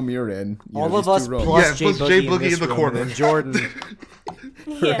whatever room you're in. All know, of these us two rooms. plus Yeah, Jay plus Jay Boogie Boogie this in the room, corner. and then Jordan.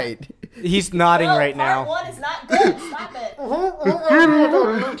 Yeah. Right. He's nodding right now. Part 1 is not good. Stop it.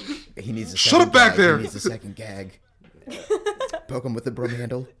 He needs a Shut second up back gag. there. He needs a second gag. Poke him with the broom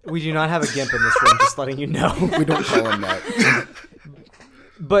handle. We do not have a gimp in this room. Just letting you know. We don't call him that.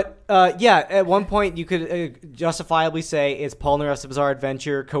 But yeah, at one point you could justifiably say it's Polnareff's Bizarre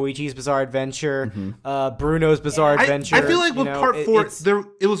Adventure, Koichi's Bizarre Adventure, Bruno's Bizarre I Adventure. feel like you with know, part 4, it's-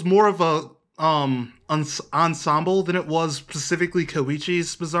 it was more of a ensemble than it was specifically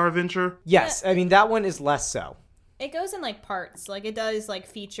Koichi's Bizarre Adventure. yes, I mean that one is less so. It goes in like parts. Like it does like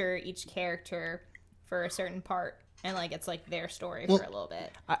feature each character for a certain part, and like it's like their story for a little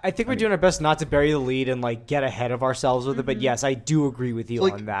bit. I think we're doing our best not to bury the lead and like get ahead of ourselves with it. But yes, I do agree with you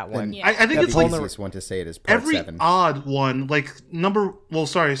Like, on that one. Yeah. I think The it's like easiest one to say it is part every 7. odd one, like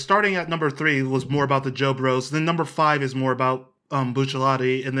starting at number 3 was more about the Joe Bros. Then number 5 is more about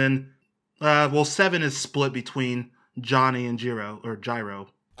Bucciolati, and then 7 is split between Johnny and Gyro.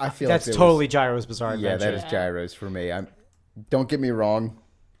 I feel That's like totally Gyro's Bizarre Yeah, Adventure. that is Gyros for me. Don't get me wrong,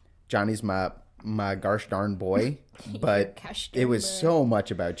 Johnny's my gosh darn boy, but Gosh it darn was boy. so much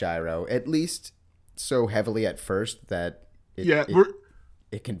about Gyro. At least so heavily at first that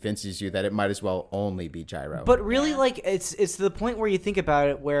it convinces you that it might as well only be Gyro. But really, like it's to the point where you think about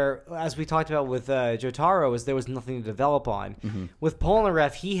it, where as we talked about with Jotaro, is there was nothing to develop on. With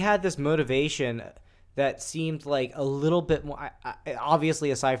Polnareff, he had this motivation that seemed like a little bit more.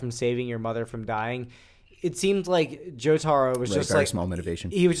 Obviously, aside from saving your mother from dying, it seemed like Jotaro was just very like small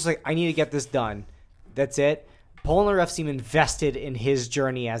motivation. He was just like, I need to get this done. That's it. Polnareff seemed invested in his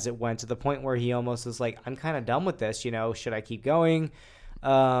journey as it went to the point where he almost was like, I'm kind of done with this. Should I keep going?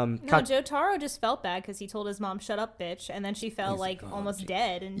 No, Jotaro just felt bad because he told his mom, "Shut up, bitch," and then she fell like almost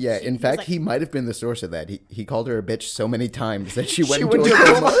dead. And Yeah, she, in he was fact, like, he might have been the source of that. He called her a bitch so many times that she went went into a to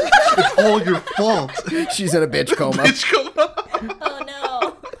a coma. It's all your fault. She's in a bitch coma. Bitch, come on. "Oh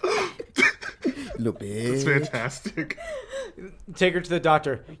no." Little It's bit. fantastic. Take her to the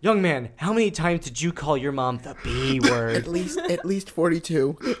doctor. Young man, how many times did you call your mom the B word? At least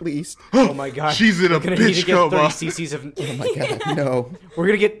 42. At least. Oh my god. She's in a We're gonna need bitch to get coma. 30 cc's of. Oh my god, no. We're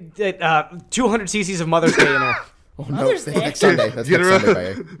gonna get 200 cc's of Mother's Day in her. Oh no, Mother's that's Day. next Sunday. That's Get next her,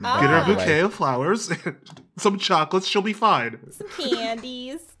 Sunday, a, by get her a by the bouquet way. of flowers, some chocolates. She'll be fine. Some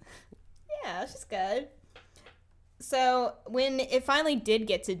candies. Yeah, it's just good. So when it finally did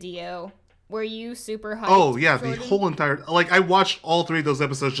get to Dio, were you super hyped? Oh yeah, the Jordan? whole entire I watched all 3 of those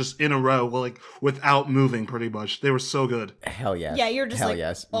episodes just in a row, without moving, pretty much. They were so good. Hell yes. Yeah, you're just Hell like,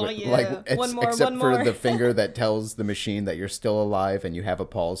 yes. oh, Wi- yeah. One more, except one for more. the finger that tells the machine that you're still alive and you have a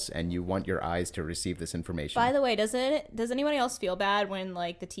pulse and you want your eyes to receive this information. By the way, does anybody else feel bad when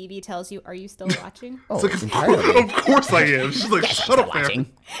like the TV tells you, "Are you still watching?" oh, It's like, entirely. of course I am. She's like, shut up, man.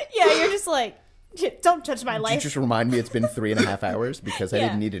 Yeah, you're just like, don't judge my Did you life. just remind me it's been 3.5 hours because I Yeah.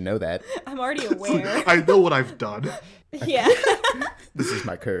 didn't need to know that. I'm already aware. I know what I've done. Yeah. This is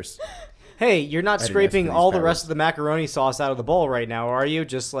my curse. Hey, you're not didn't ask scraping for these all the powers. rest of the macaroni sauce out of the bowl right now, are you?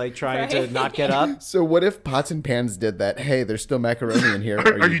 Just like trying to Right. not get up? So what if pots and pans did that? Hey, there's still macaroni in here.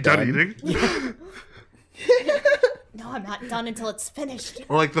 Are you done eating? No, I'm not done until it's finished.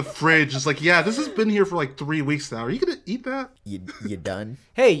 Or like the fridge is like, yeah, this has been here for like 3 weeks now. Are you gonna eat that? You done?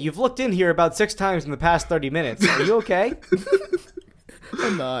 Hey, you've looked in here about 6 times in the past 30 minutes. Are you okay?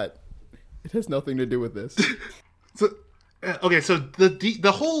 I'm not. It has nothing to do with this. So, okay, so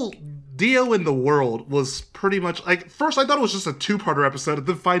the whole Dio in the world was pretty much like, first I thought it was just a 2-parter episode, and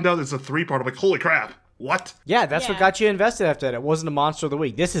then find out it's a 3-part. I'm like, holy crap, what? Yeah, that's what Yeah. got you invested after that. It wasn't a monster of the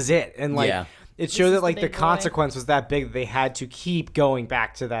week. This is it. And like Yeah. it showed is that the like the big boy. consequence was that big that they had to keep going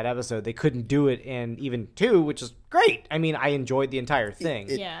back to that episode. They couldn't do it in even 2, which is great. I mean, I enjoyed the entire thing.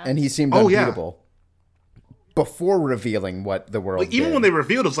 Yeah. And he seemed Oh, yeah. unbeatable. Before revealing what the world Like, even did. when they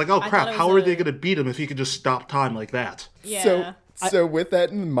revealed it, it's like, oh thought crap, it was how are a- they gonna beat him if he could just stop time like that? Yeah. So with that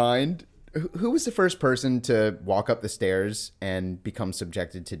in mind, who was the first person to walk up the stairs and become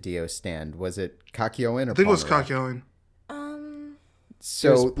subjected to Dio's stand? Was it Kakyoin or I think it was Polnareff? Kakyoin.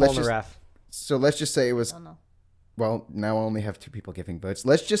 So let's just say it was. don't know. Well, now I only have 2 people giving votes.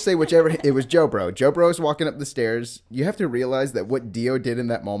 Let's just say whichever it was Jobro. Jobro's walking up the stairs. You have to realize that what Dio did in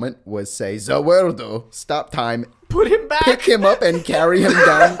that moment was say Zawerdo, stop time, Put him back. pick him up and carry him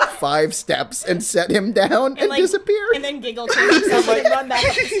down 5 steps and set him down and like, disappear. And then giggle to himself and run back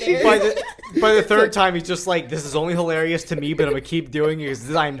up the stairs. By the 3rd time, he's just like, this is only hilarious to me, but I'm going to keep doing it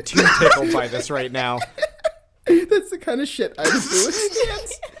because I'm too tickled by this right now. That's the kind of shit I would do with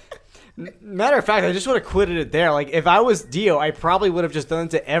stands. Matter of fact, I just would have quitted it there. Like, if I was Dio, I probably would have just done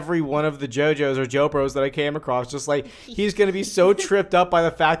it to every one of the JoJos or Jobros that I came across. Just like, he's going to be so tripped up by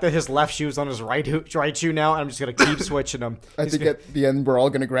the fact that his left shoe's on his right shoe now, and I'm just going to keep switching them. I think at the end we're all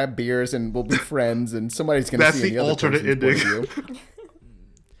gonna grab beers and we'll be friends and somebody's gonna That's see the the other alternate person's point ending. of view.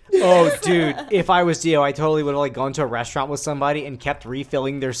 Oh, dude, if I was Dio, I totally would have like gone to a restaurant with somebody and kept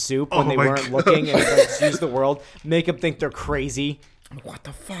refilling their soup when Oh they my weren't God. looking and like, just use the world, make them think they're crazy. What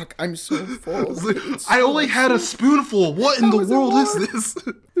the fuck? I'm so full. I only had a spoonful. What in the was it world is more? this?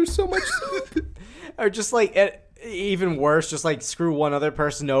 There's so much soup. Or just like even worse, just like screw one other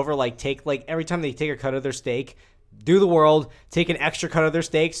person over. Like take like every time they take a cut of their steak, do the world, take an extra cut of their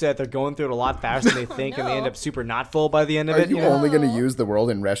steak so that they're going through it a lot faster than they think, and they end no. up super not full by the end of Are it. you You know? only gonna use the world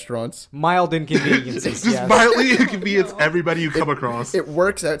in restaurants? Mild inconveniences. Just Yes. mildly inconvenience everybody you come across. It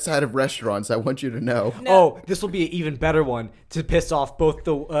works outside of restaurants. I want you to know. Oh, this will be an even better one to piss off both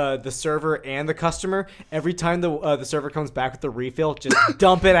the server and the customer. Every time the server comes back with the refill, just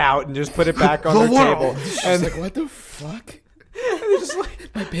dump it out and just put it back on The their world. table. It's And like, what the fuck?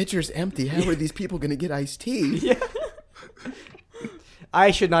 My pitcher's empty. How are these people gonna get iced tea?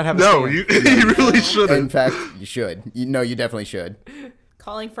 I should not have a No, stand. you really In shouldn't. fact, you should. You definitely should.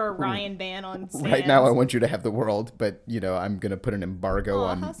 Calling for a Ryan ban on stands. Right now, I want you to have the world, but I'm gonna put an embargo Aw,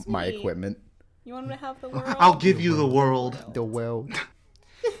 on how my sweet. equipment. You want him to have the world? I'll give you the world. The world.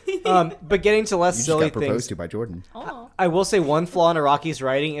 But getting to less You just silly got proposed things. to by Jordan. Oh. I will say one flaw in Araki's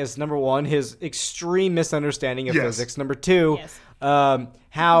writing is number 1, his extreme misunderstanding of Yes. physics. Number 2, Yes.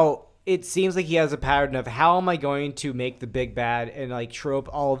 how it seems like he has a pattern of how am I going to make the big bad and like trope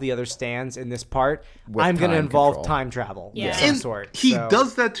all of the other stands in this part? With I'm going to time involve control. time travel Yeah. of some And sort. he So-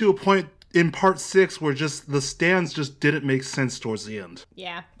 does that to a point in part 6 where just the stands just didn't make sense towards the end.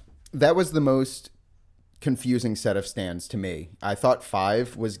 Yeah. That was the most confusing set of stands to me. I thought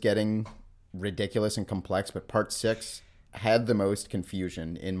 5 was getting ridiculous and complex, but part 6 had the most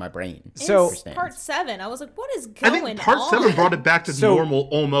confusion in my brain. So- It's part 7. I was like, what is I going on? think part 7 brought it back to So- normal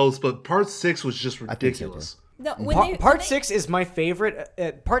almost, but part 6 was just think so, ridiculous. No, Part 6 is my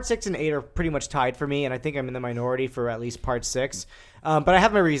favorite. Part 6 and 8 are pretty much tied for me, and I think I'm in the minority for at least part 6. But I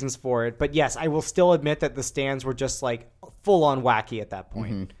have my reasons for it. But yes, I will still admit that the stands were just like full on wacky at that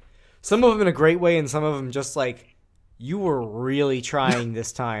point. Some of them in a great way, and some of them just like, you were really trying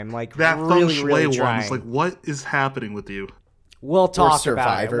this time. Like, that really, feng really shui trying. one's like, what is happening with you? We'll talk about it.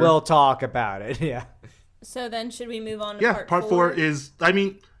 Survivor. We'll talk about it. Yeah. So then should we move on to Yeah, part 4 is. I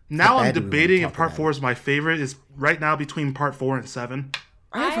mean, now I'm debating if part 4 is my favorite. Is right now between part 4 and 7.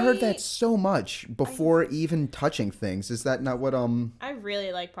 I've heard that so much before even touching things. Is that not what I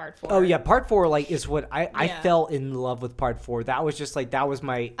really like part 4. Oh yeah, part 4 like is what I Yeah. fell in love with part 4. That was just like that was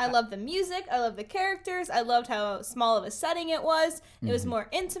my. I love the music. I love the characters. I loved how small of a setting it was. It was more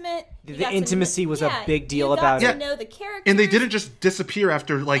intimate. You The got to intimacy was a big deal you got about to it. know the characters. And they didn't just disappear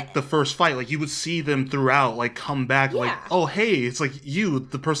after like the first fight. Like you would see them throughout, like come back, like, Yeah. oh hey, it's like you,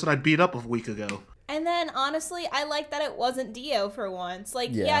 the person I beat up a week ago. And then honestly, I like that it wasn't Dio for once. Like,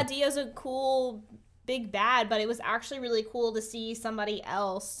 yeah, Dio's a cool big bad, but it was actually really cool to see somebody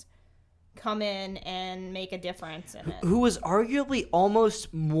else come in and make a difference in it. Who was arguably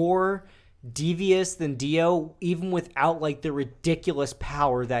almost more devious than Dio, even without like the ridiculous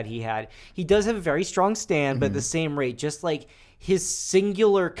power that he had. He does have a very strong stand, but at the same rate, just like his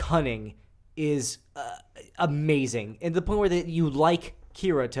singular cunning is amazing, and the point where that you like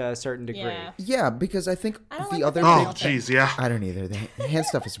Kira to a certain degree. Yeah. Yeah, because I think I don't the like other the Oh big... Well, jeez, yeah. I don't either. The hand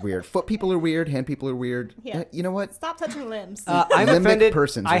stuff is weird. Foot people are weird. Hand people are weird. Yeah. You know what? Stop touching limbs. I'm Limbic offended.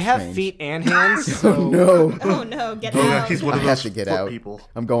 persons I are have strange. feet and hands. So No. oh no, get Oh, yeah, out. he's one I of have those to get foot out. people.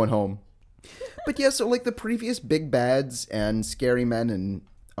 I'm going home. But yeah, so like the previous big bads and scary men and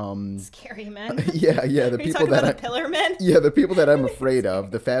Scary men. yeah, the Are you people talking that about the pillar men? the people that I'm afraid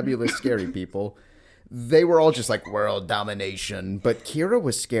of, the fabulous scary people, they were all just like world domination. But Kira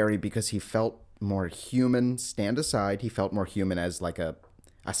was scary because he felt more human. Stand aside, he felt more human as like a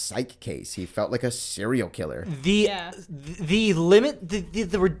psych case. He felt like a serial killer. the limit,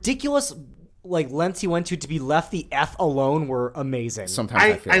 the ridiculous like lengths he went to be left the F alone were amazing. Sometimes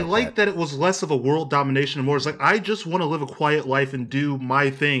I feel I like like that it was less of a world domination and more it's like I just want to live a quiet life and do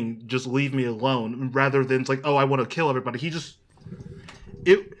my thing, just leave me alone, rather than it's like, oh, I want to kill everybody. He just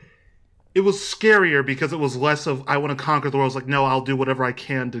it was scarier because it was less of I want to conquer the world. It's like, no, I'll do whatever I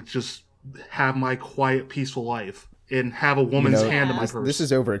can to just have my quiet, peaceful life and have a woman's hand in my purse. This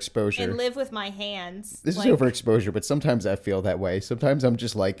is overexposure. And live with my hands. This Like, is overexposure, but sometimes I feel that way. Sometimes I'm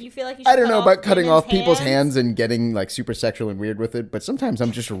just like, You feel like you I should don't cut know off about cutting women's off people's hands? hands and getting like super sexual and weird with it, but sometimes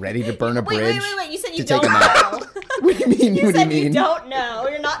I'm just ready to burn a Wait, bridge. wait. You said to you take don't a nap. know. What do you mean? You What do you said you mean? don't know.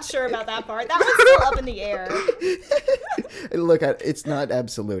 You're not sure about that part. That one's still up in the air. Look, it's not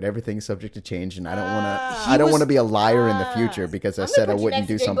absolute. Everything's subject to change, and I don't want to. I don't want to be a liar in the future because I said I wouldn't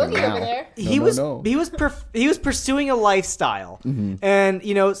do something now. He was pursuing a lifestyle, and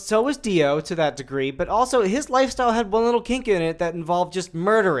so was Dio to that degree. But also, his lifestyle had one little kink in it that involved just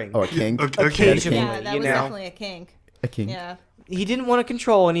murdering. Oh, a king. Occasionally, Yeah, that was know. definitely a kink. A king. Yeah. He didn't want to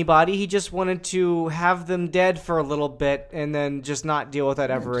control anybody. He just wanted to have them dead for a little bit and then just not deal with that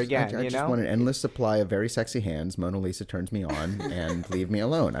ever again. I just want an endless supply of very sexy hands. Mona Lisa turns me on, and leave me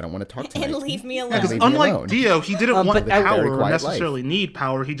alone. I don't want to talk tonight. And leave me alone. Because Leave me unlike alone. Dio, he didn't want but I- power Very or quiet necessarily need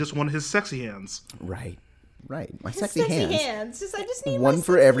power. He just wanted his sexy hands. Right. My His sexy hands. I just need One my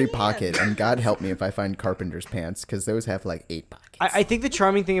for sexy every hands. pocket, and God help me if I find Carpenter's pants, because those have like 8 pockets. I think the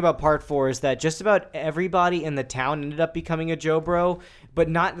charming thing about part 4 is that just about everybody in the town ended up becoming a Joe Bro, but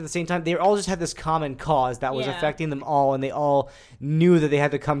not at the same time. They all just had this common cause that was Yeah. affecting them all, and they all knew that they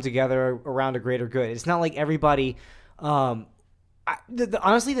had to come together around a greater good. It's not like everybody.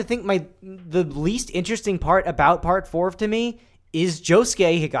 Honestly, the least interesting part about part 4 to me is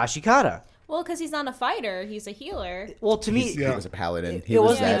Josuke Higashikata. Well, because he's not a fighter. He's a healer. Well, to me, He was a paladin. it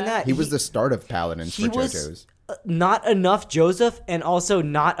wasn't even that. He was the start of paladins he for was JoJo's. not enough Joseph and also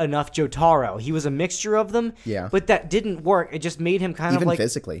not enough Jotaro. He was a mixture of them. Yeah. But that didn't work. It just made him kind Even of like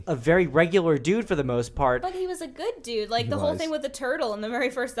physically. a very regular dude for the most part. But he was a good dude. Like the whole was. thing with the turtle in the very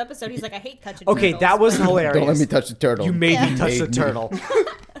first episode, he's like, I hate touching Okay, turtles. that was hilarious. Don't let me touch the turtle. You made me touch the Made me. turtle.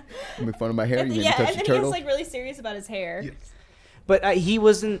 Make fun of my hair. You made me Yeah, touch and the then he turtle. was like really serious about his hair. But he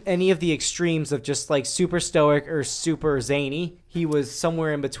wasn't any of the extremes of just like super stoic or super zany. He was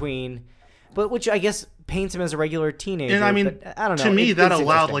somewhere in between. But which I guess paints him as a regular teenager. And I mean, but I don't know. to me, that it's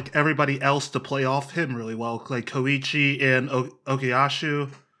allowed interesting. like everybody else to play off him really well, like Koichi and Okuyashu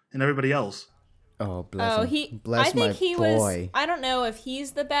and everybody else. Oh, bless him. I Bless my think he boy. was. I don't know if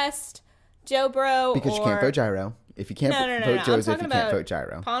he's the best Joe Bro Because or you can't vote Gyro. If you can't No. vote I'm Joseph, talking you can't about vote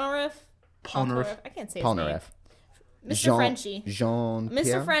Gyro. Polnareff. Polnareff. I can't say his name. Polnareff. Mr. Frenchie. Jean.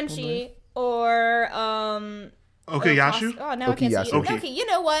 Mr. Frenchie or Okay, Yashu? Oh, now I can't see. Okiyashu. Okay, you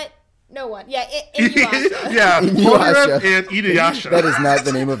know what? No one. Yeah, Inuyasha. Yeah, Inuyasha. Polnareff and Inuyasha. That is not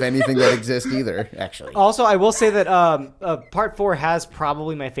the name of anything that exists either, actually. Also, I will say that part 4 has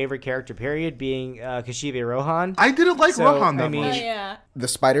probably my favorite character, period, being Kashibe Rohan. I didn't like So, Rohan that I mean- Oh much. yeah. The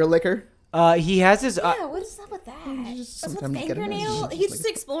spider licker? He has his... Yeah, what is up with that? What's with sometimes get a fingernail? message. He's just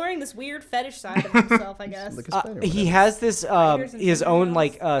exploring this weird fetish side of himself, I guess. Like a spider. he whatever. has this Spiders and his own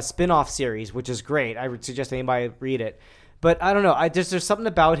fingernails. spin-off series, which is great. I would suggest anybody read it. But I don't know. There's something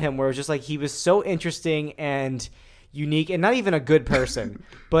about him where it's just like he was so interesting and unique, and not even a good person.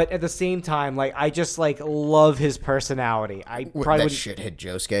 But at the same time, like I just like love his personality. I What, probably that would, shithead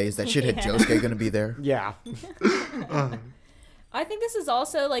Josuke? Is that shithead Yeah. Josuke going to be there? yeah. I think this is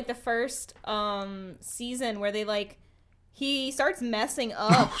also like the first season where they like he starts messing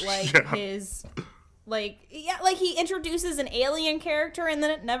up his like he introduces an alien character and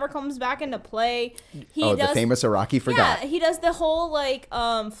then it never comes back into play. He The famous Araki forgot. Yeah, he does the whole like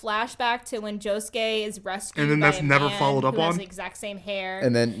flashback to when Josuke is rescued, And then by that's a never man followed up who has on? the exact same hair.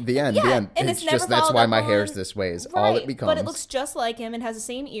 And then the end. Yeah, and It's it's never just that's followed why up my hair's on- this way is right, all it becomes. but it looks just like him and has the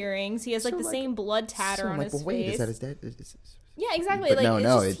same earrings. He has like So, the like- same blood tatter So on I'm like, his well, wait, face. is that his dad? Yeah, exactly. But like,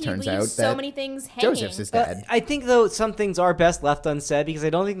 no, it's just, it turns he out leaves so that many things hanging. Joseph's his dad. I think though some things are best left unsaid because I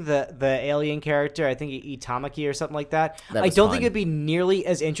don't think the alien character, I think Itamaki or something like that. That I was don't fine. think it'd be nearly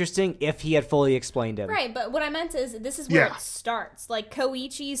as interesting if he had fully explained him. Right, but what I meant is this is where Yeah. it starts. Like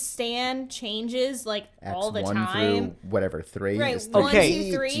Koichi's stand changes like Acts all the 1 time. through whatever 3. Right, is 1, Okay.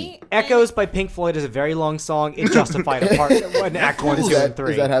 2, 3. Echoes by Pink Floyd is a very long song. It justified a part in Act 1, 2, and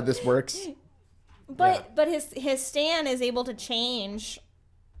 3. Is that how this works? But his stand is able to change,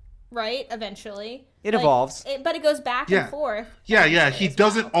 right? Eventually, It Like, evolves. but it goes back Yeah. and forth. Yeah. He as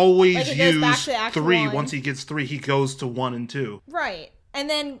doesn't well. always Like, it goes back use to Act 3. 1. Once he gets 3, he goes to 1 and 2. Right. And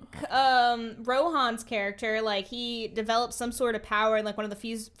then Rohan's character, like, he develops some sort of power in, like, one of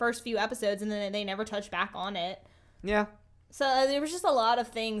the first few episodes, and then they never touch back on it. Yeah. So there was just a lot of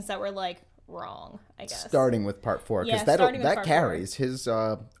things that were, like, wrong, I guess. Starting with part 4. Because Yeah, starting with that part carries. His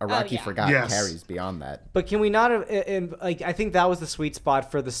Araki yeah. forgot Yes. carries beyond that. But can we not have, and like, I think that was the sweet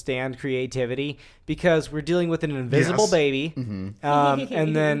spot for the stand creativity because we're dealing with an invisible Yes. baby.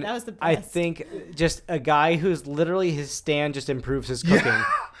 And then That was the I best. think just a guy who's literally his stand just improves his cooking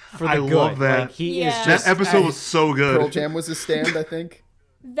for the I good. love that. Like, he Yeah. is That just, episode was so Pearl good. Jam was his stand, I think.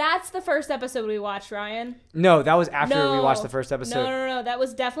 That's the first episode we watched, Ryan. No, that was after No. we watched the first episode. No. That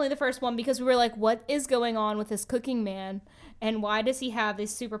was definitely the first one because we were like, what is going on with this cooking man? And why does he have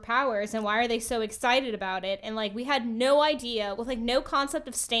these superpowers? And why are they so excited about it? And like, we had no idea with like no concept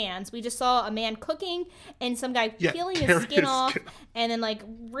of stands. We just saw a man cooking and some guy Yeah, peeling his tearing skin his off skin. and then like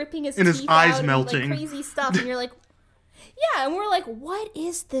ripping his And his teeth eyes out and, melting. like, crazy stuff. And you're like, yeah. And we're like, what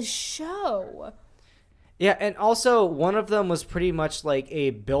is this show? Yeah, and also one of them was pretty much like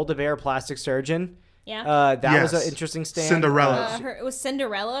a Build-A-Bear plastic surgeon. Yeah. That was Yes. an interesting stand. Cinderella. It was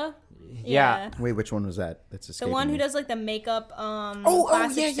Cinderella. Yeah. Wait, which one was that? That's The escaping one who me. does like the makeup oh,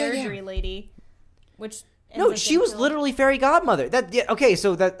 plastic yeah. surgery lady. Which No, ends up she getting was killed. literally fairy godmother. That yeah, okay,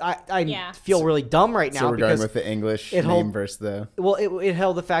 so that I Yeah. feel really dumb right now So we're going because with the English it name hold- versus the... well, it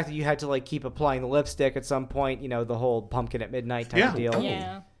held the fact that you had to like keep applying the lipstick at some point. You know, the whole pumpkin at midnight type Yeah. deal.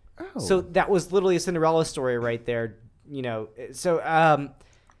 Yeah. Oh. So that was literally a Cinderella story right there. You know, so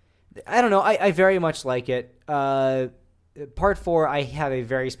I don't know. I very much like it. Part 4, I have a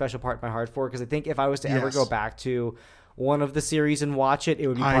very special part in my heart for because I think if I was to ever Yes. go back to one of the series and watch it, it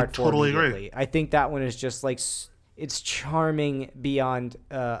would be I part 4 totally agree. immediately. I think that one is just like it's charming beyond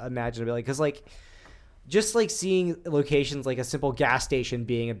imaginability because like just like seeing locations like a simple gas station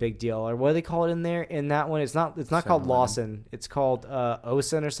being a big deal or what do they call it in there in that one it's not called 7-Eleven. Lawson, it's called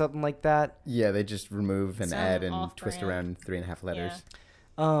Osen or something like that. Yeah, they just remove and Some add and off-brand. twist around 3.5 letters.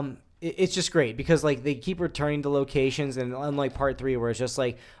 It's just great because like they keep returning to locations and unlike part 3 where it's just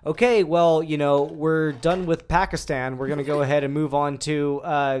like, okay, well, you know, we're done with Pakistan, we're gonna go ahead and move on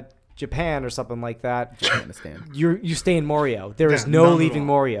to Japan or something like that. I understand. You stay in Morio. There is Yeah, no none at leaving all.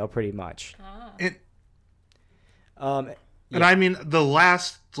 Morio, pretty much. And, Um, and I mean, the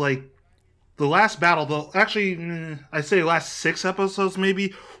last battle, though, actually, I say last 6 episodes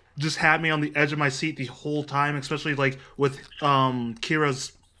maybe, just had me on the edge of my seat the whole time, especially like with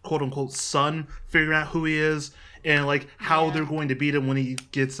Kira's quote unquote son figuring out who he is and like how they're going to beat him when he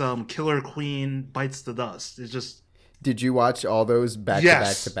gets Killer Queen bites the dust. It's just Did you watch all those back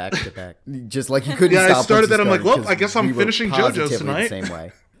Yes. to back to back to back? Just like you couldn't Yeah, I stop. started once you that, I'm like, started, well, I 'cause guess I'm we were finishing JoJo's positively tonight. The same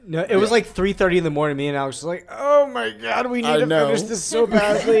way. No, it was like 3:30 in the morning. Me and Alex was like, "Oh my god, we need to finish this so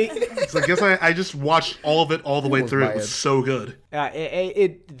badly." So I guess I just watched all of it all the way through. It was so good.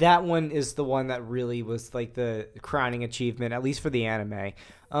 That one is the one that really was like the crowning achievement, at least for the anime.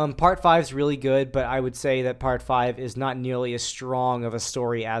 Part 5 is really good, but I would say that Part 5 is not nearly as strong of a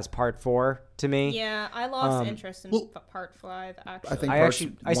story as Part 4 to me. Yeah, I lost interest in Part 5, actually. I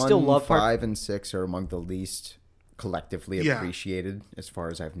think I still love 5 and 6 are among the least collectively Yeah. appreciated as far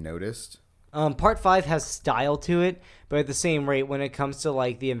as I've noticed. Part 5 has style to it, but at the same rate, when it comes to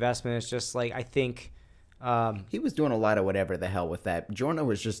like the investment, it's just like I think. He was doing a lot of whatever the hell with that. Giorno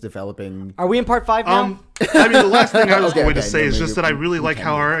was just developing. Are we in Part 5 now? I mean, the last thing I was going to okay, say no, is no, just that I really like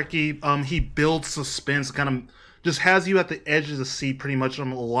how Araki, he builds suspense, kind of just has you at the edge of the seat pretty much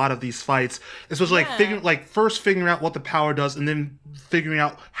on a lot of these fights, especially first figuring out what the power does and then figuring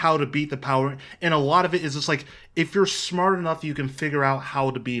out how to beat the power. And a lot of it is just like, if you're smart enough, you can figure out how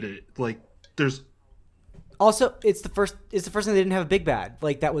to beat it. Like, there's... Also, it's the first time they didn't have a big bad.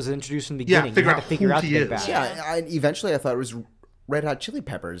 Like, that was introduced in the beginning. figure you had to out figure who out the he big is. bad. Yeah, eventually I thought it was Red Hot Chili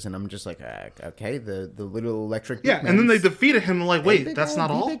Peppers, and I'm just like, okay, the little electric. Yeah, and then they defeated him, and like, wait, that's not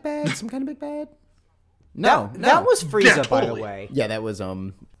all? Big bad, some kind of big bad. No, That was Frieza, Yeah, by the totally. way. Yeah, that was Yeah.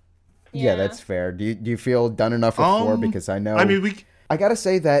 Yeah, that's fair. Do you feel done enough with 4? Because I know. I mean, I gotta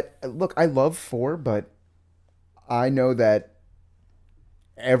say that, look, I love 4, but I know that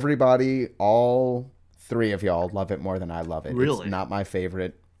everybody, all 3 of y'all, love it more than I love it. Really? It's not my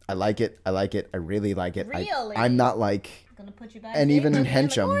favorite. I like it. I really like it. Really? I'm not like... I'm gonna put you back And there, even put you in the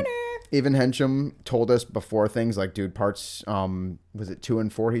Henchum, corner. even Henchum told us before things like, dude, parts, was it 2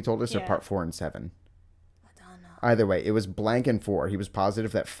 and 4 he told us, or Yeah. part 4 and 7? I don't know. Either way, it was blank and 4. He was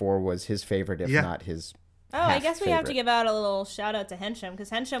positive that 4 was his favorite, if not his Oh, I half guess we have to favorite. give out a little shout out to Henchum, because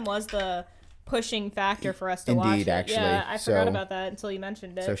Henchum was the pushing factor for us to watch Indeed, it. actually. Yeah, I forgot So- about that until you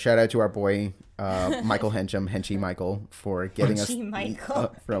mentioned it. So shout out to our boy Michael Henchum, Henchy Michael, for getting us Henchy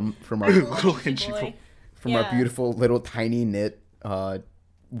Michael. from our little Lucky Henchy boy. from our Yeah. beautiful little tiny knit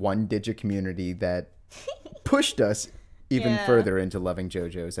one digit community that pushed us even Yeah. further into loving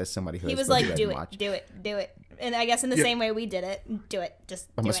JoJo's as somebody who He has was both like, read do and it, watched. do it, do it. And I guess in the same way we did it, do it, just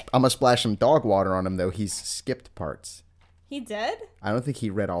do it. I'm gonna splash some dog water on him though. He's skipped parts. He did? I don't think he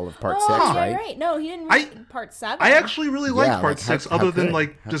read all of part Oh, 6, yeah, right? No, he didn't read part 7. I actually really liked Yeah, Part like, how- 6, how other than could?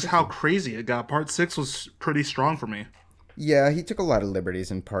 like How just could how you? crazy it got. Part 6 was pretty strong for me. Yeah, he took a lot of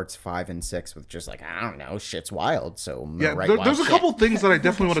liberties in parts 5 and 6 with just like, I don't know, shit's wild. So I'm gonna Yeah, write there's wild a shit. couple things that I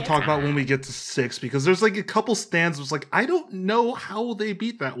definitely want to talk about when we get to 6, because there's like a couple stands was like, I don't know how they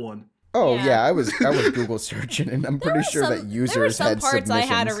beat that one. Oh Yeah. yeah, I was Google searching, and I'm pretty sure that users there were some had parts submissions.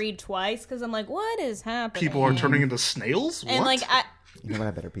 I had to read twice because I'm like, what is happening? People are turning into snails? and What? like, You know what?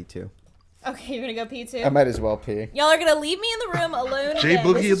 I better pee too. okay, you're gonna go pee too. I might as well pee. Y'all are gonna leave me in the room alone. Jay again.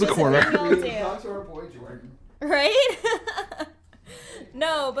 Boogie This in is the just a corner. thing y'all do. to our boy Jordan. Right?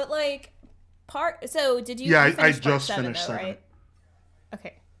 No, but like So did you? Yeah, you I finished part just 7, finished though, 7. right?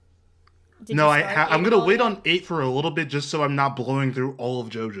 Okay. Did No, you start I'm 8 gonna at all wait yet? on 8 for a little bit just so I'm not blowing through all of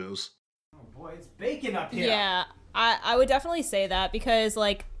JoJo's. Boy, it's bacon up here. Yeah, I would definitely say that because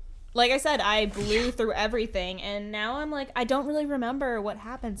like I said, I blew through everything, and now I'm like, I don't really remember what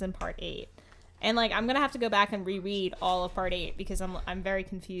happens in part 8. And like I'm gonna have to go back and reread all of part 8 because I'm very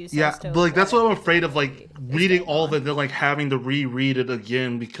confused. Yeah, as to but like that's what I'm is afraid of, like reading going all of on. it, then like having to reread it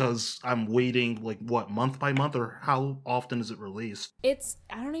again because I'm waiting like what, month by month, or how often is it released? I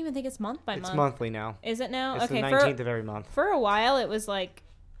don't even think it's month by It's month. monthly now. Is it now? It's okay, the 19th of every month. for a while it was like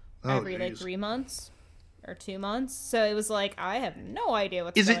Oh, every like geez. 3 months or 2 months. So it was like I have no idea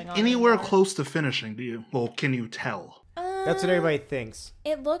what's Is it going on. anywhere anymore. close to finishing? Do you? Well, can you tell? That's what everybody thinks.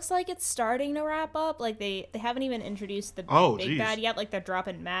 It looks like it's starting to wrap up. Like they haven't even introduced the Oh, big geez. bad yet. Like they're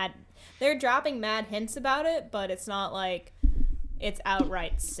dropping mad hints about it, but it's not like it's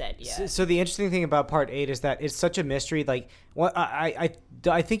outright said yet. So the interesting thing about Part 8 is that it's such a mystery. Like, what I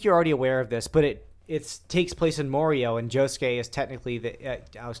think you're already aware of this, but it takes place in Morio, and Josuke is technically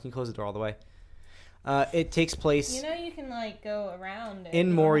the. Alex, can you close the door all the way? It takes place You know, you can like go around and in you don't have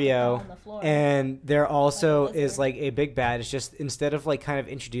to Morio, fall on the floor. and there also Like a is lizard. like a big bad. It's just instead of like kind of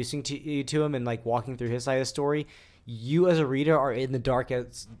introducing you to him and like walking through his side of the story, you as a reader are in the dark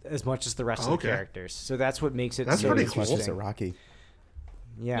as much as the rest of the Okay. characters. So that's what makes it That's so pretty interesting. cool. So Rocky.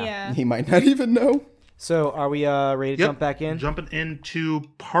 Yeah. yeah. He might not even know. So are we ready to Yep. jump back in? Jumping into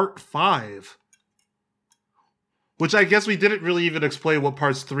Part 5. Which I guess we didn't really even explain what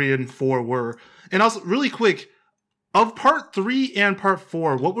parts 3 and 4 were. And also, really quick, of Part 3 and Part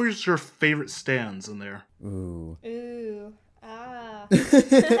 4, what was your favorite stands in there? Ooh. Ooh. Ah.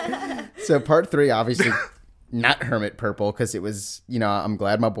 So part 3, obviously, not Hermit Purple because it was, I'm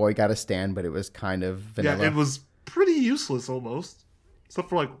glad my boy got a stand, but it was kind of vanilla. Yeah, it was pretty useless almost. Except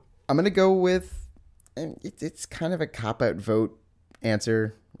for like... I'm going to go with, it's kind of a cop-out vote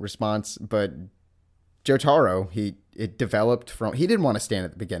answer response, but Jotaro, it developed from, he didn't want to stand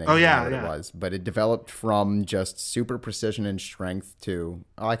at the beginning. Oh, yeah, It was, but it developed from just super precision and strength to,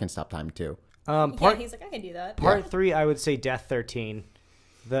 I can stop time too. Yeah, he's like, I can do that. Part 3, I would say Death 13.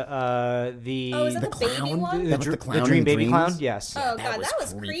 The Oh, is that the baby one? That was the clown Dream in Baby Dreams? Clown? Yes. Oh, God, That was that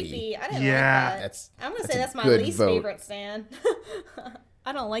was creepy. creepy. I didn't Yeah. like that. I'm going to That's say a that's my good least vote. favorite stand.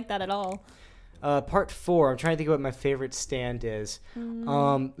 I don't like that at all. Part 4, I'm trying to think of what my favorite stand is.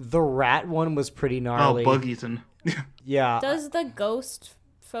 The rat one was pretty Oh, gnarly. Bug Eaton. Yeah. Does the ghost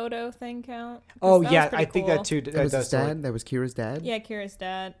photo thing count? 'Cause Oh, that was yeah, pretty I think cool. that too. That was his does look- dad? That was Kira's dad? Yeah, Kira's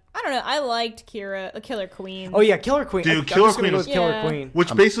dad. I don't know. I liked Kira, the Killer Queen. Oh, yeah, Killer Queen. Dude, I'm Killer just gonna Queen go was- with Killer Yeah. Queen.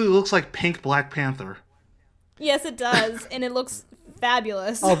 Which basically looks like pink Black Panther. Yes, it does, and it looks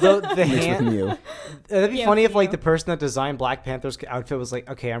fabulous. Although the Mixed with hand, Mew. that'd be Yeah, funny if like Mew. the person that designed Black Panther's outfit was like,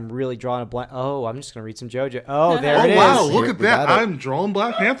 okay, I'm really drawing a blank. Oh, I'm just gonna read some JoJo. Oh, there Oh, it is. wow, look Here, at we that. got it. I'm drawing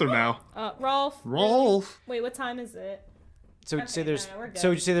Black Panther now. Rolf. Rolf. Wait, what time is it? So would you say Okay, there's no, we're good. so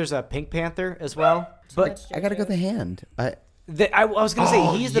would you say there's a Pink Panther as well? But I gotta go the hand. I was gonna say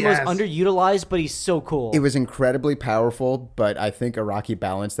Oh, he's the yes. most underutilized, but he's so cool. It was incredibly powerful, but I think Araki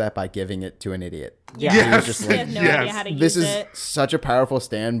balanced that by giving it to an idiot. Yeah. Yes. He was just He like, has no Yes. idea how to this use is it. such a powerful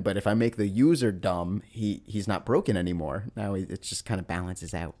stand, but if I make the user dumb, he's not broken anymore. Now it just kind of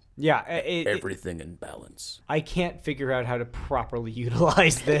balances out. yeah, Everything in balance. I can't figure out how to properly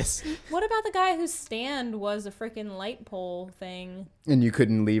utilize this. What about the guy whose stand was a freaking light pole thing? And you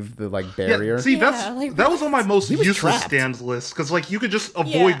couldn't leave the barrier. Yeah, see, Yeah, like, that was on my most was useless trapped. stands list because you could just avoid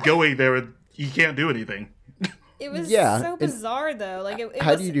Yeah. going there and you can't do anything. It was Yeah, so and- bizarre though. Like, it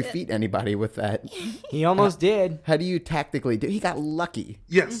How was, do you defeat anybody with that? He almost did. How do you tactically do? He got lucky,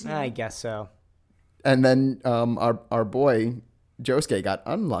 Yes. I guess so. and then our boy Josuke got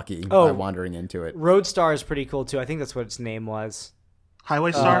unlucky Oh. by wandering into it. Roadstar is pretty cool too. I think that's what its name was.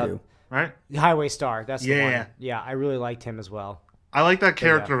 Highway Star, Uh, right? Highway Star. That's the Yeah. one. Yeah, I really liked him as well. I like that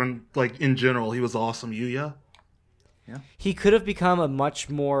character and in general. He was awesome. Yuya. He could have become a much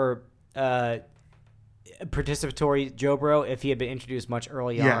more participatory Jobro if he had been introduced much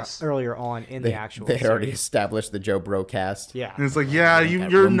Yes. earlier on in the actual. They already series. established the Joe Bro cast. Yeah. And it's like, got you're room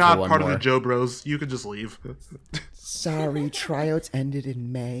for not one part of more. the Joe Bros. You could just leave. Sorry, tryouts ended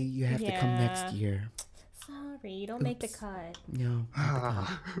in May. You have to come Yeah. next year. Sorry, don't make the cut. No,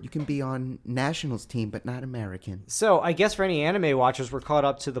 you can be on Nationals team, but not American. So I guess for any anime watchers, we're caught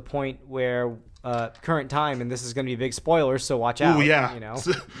up to the point where current time, and this is going to be a big spoiler, so watch out. Oh yeah. You know.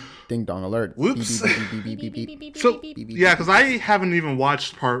 Ding dong alert. Whoops. Beep, beep, beep, beep, beep, beep. So yeah, because I haven't even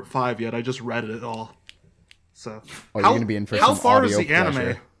watched part 5 yet. I just read it all. So Oh, you're gonna be in for how some far is audio the anime?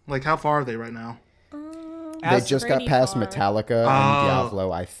 pleasure. Like how far are they right now? They As just got pretty past far. Metallica Oh. and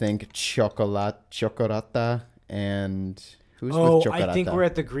Diablo. I think Chocolata and who's Oh, with Chocolata? I think we're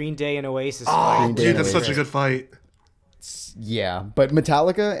at the Green Day and Oasis Oh, fight. Green Day dude, that's Oasis. such a good fight. Yeah, but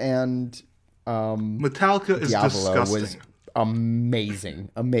Metallica and Metallica is Diablo disgusting. was amazing.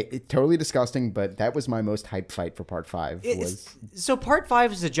 Totally disgusting, but that was my most hype fight for part 5. So part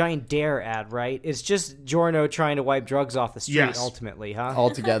 5 is a giant dare ad, right? It's just Giorno trying to wipe drugs off the street Yes. ultimately, huh? all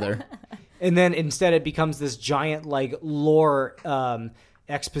together. And then instead it becomes this giant lore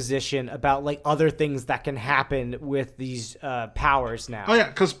exposition about other things that can happen with these powers now. Oh yeah,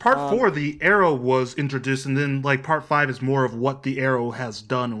 because part 4 the arrow was introduced, and then part 5 is more of what the arrow has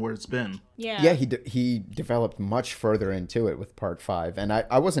done and where it's been. Yeah. Yeah, he developed much further into it with part 5, and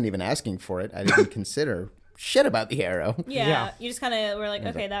I wasn't even asking for it. I didn't consider shit about the arrow. Yeah. Yeah. You just kind of were like,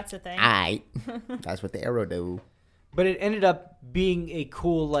 okay, that's a thing. That's what the arrow do. But it ended up being a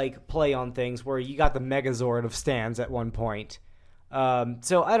cool play on things where you got the Megazord of stands at one point.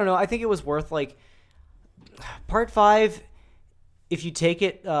 So I don't know. I think it was worth part 5. If you take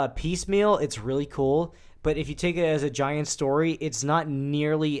it piecemeal, it's really cool. But if you take it as a giant story, it's not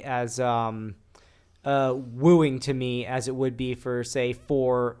nearly as wooing to me as it would be for say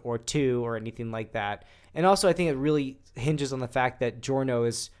 4 or 2 or anything like that. And also, I think it really hinges on the fact that Giorno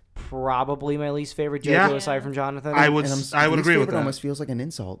is probably my least favorite JoJo Yeah. aside from Jonathan. I would And I would least agree with favorite that. almost feels like an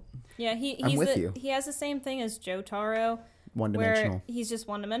insult. Yeah, I'm with you. he has the same thing as Jotaro, One where dimensional. he's just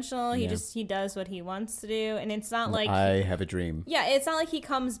one dimensional. Yeah. He does what he wants to do, and it's not like I have a dream. yeah, it's not like he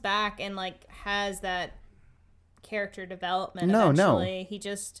comes back and has that character development. No, no. eventually. He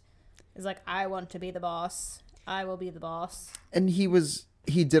just is like, I want to be the boss. I will be the boss. And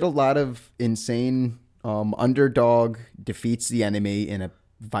he did a lot of insane underdog defeats the enemy in a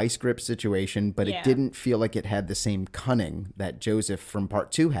vice grip situation, but Yeah. it didn't feel like it had the same cunning that Joseph from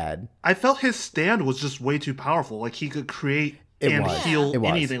part 2 had. I felt his stand was just way too powerful. Like he could create It and was. heal It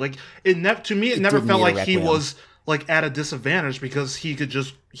was. anything. Like to me, it never didn't felt need a like he Requiem. was like at a disadvantage because he could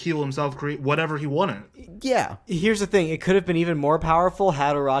just heal himself, create whatever he wanted. Yeah. Here's the thing: it could have been even more powerful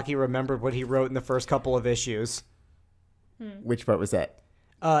had Araki remembered what he wrote in the first couple of issues. Which part was that?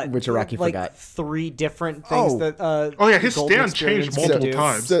 Which Araki like forgot? 3 different things Oh. that. Oh yeah, his Golden stand Experience changed could multiple do.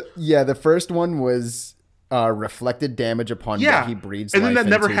 times. So, yeah, the first one was reflected damage upon Yeah, what he breathes and then life that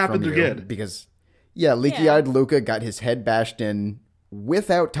never into happened from you, again. because leaky-eyed Luca got his head bashed in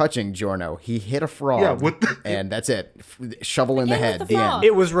without touching Giorno. He hit a frog, Yeah, with the- and that's it. Shovel in the Again with head. the The frog. end.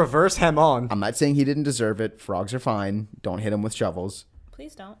 It was reverse hem on. I'm not saying he didn't deserve it. Frogs are fine. Don't hit him with shovels.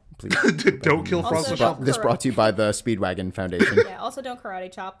 Please don't. Please. Don't kill frogs Also, with don't- shovels. This brought to you by the Speedwagon Foundation. Yeah. Also, don't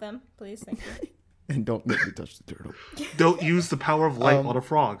karate chop them, please. Thank you. And don't make me touch the turtle. Don't use the power of light on a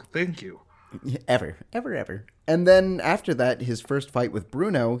frog. Thank you. Ever. And then after that, his first fight with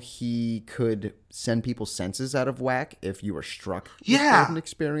Bruno, he could send people's senses out of whack if you were struck with Yeah. Golden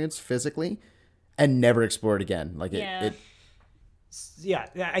Experience physically, and never explore it again. Like Yeah. Yeah,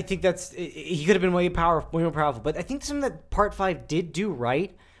 I think he could have been way more powerful. But I think something that Part 5 did do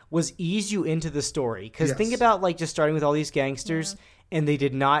right was ease you into the story. Because think Yes. about like just starting with all these gangsters, and they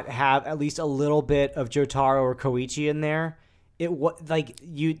did not have at least a little bit of Jotaro or Koichi in there. It was like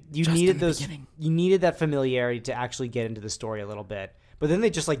you needed those. You needed that familiarity to actually get into the story a little bit. But then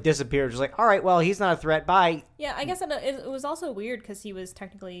they just like disappeared. Just like, all right, well, he's not a threat. Bye. Yeah, I guess it was also weird because he was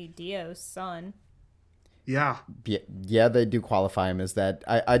technically Dio's son. Yeah. Yeah, they do qualify him as that.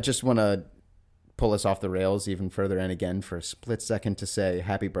 I just want to pull us off the rails even further, and again for a split second to say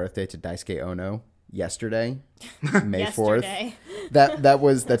happy birthday to Daisuke Ono yesterday, May 4th. Yesterday.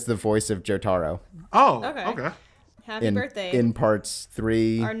 That's the voice of Jotaro Oh. Okay. Okay. Happy birthday. in parts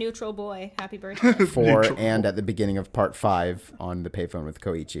 3, Our neutral boy. Happy birthday. 4, Neutral. and at the beginning of part 5 on the payphone with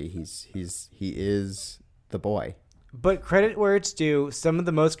Koichi. He is the boy. But credit where it's due, some of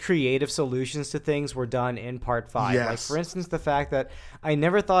the most creative solutions to things were done in Part 5. Like, Yes. for instance, the fact that I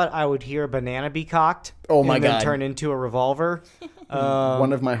never thought I would hear a banana be cocked Oh my and then God. turn into a revolver.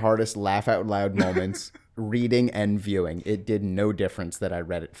 One of my hardest laugh out loud moments, reading and viewing. It did no difference that I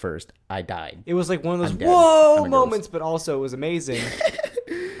read it first. I died. It was like one of those I'm dead. whoa I'm a moments, but also it was amazing.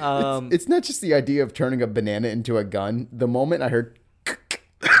 It's not just the idea of turning a banana into a gun. The moment I heard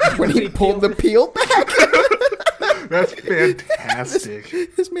when he pulled the peel back, That's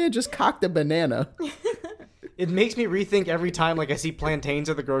fantastic. this man just cocked a banana. It makes me rethink every time like I see plantains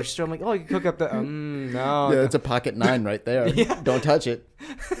at the grocery store. I'm like, oh, you can cook up the no. Yeah, it's a pocket 9 right there. Don't touch it.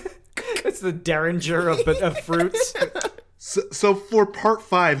 It's the derringer of fruits. So for Part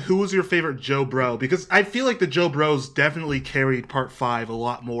 5, who was your favorite Joe Bro? Because I feel like the Joe Bros definitely carried Part 5 a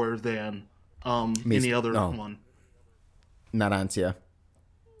lot more than any other no. one. Not Ansia.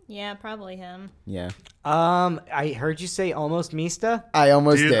 Yeah, probably him. Yeah. I heard you say almost Mista. I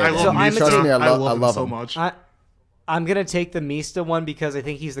almost Dude, did. I love So I'm Mista. Trust me, I I love love him so him. much. I'm gonna take the Mista one because I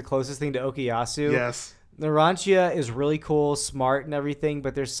think he's the closest thing to Okuyasu. Yes. Narantia is really cool, smart, and everything,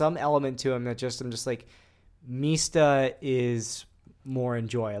 but there's some element to him that I'm just like, Mista is more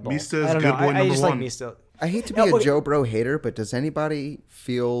enjoyable. Mista is I don't good know. boy I number just one. like Mista. I hate to be No, a wait. Joe Bro hater, but does anybody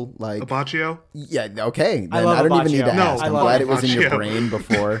feel like... Abaccio? Yeah, okay. Then love I don't even need to Abaccio. No, ask. I I'm love glad it was in your Abaccio. brain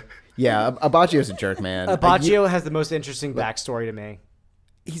before. Yeah, Abaccio's a jerk, man. Abaccio has the most interesting backstory to me.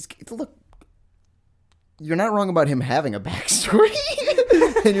 Look, you're not wrong about him having a backstory,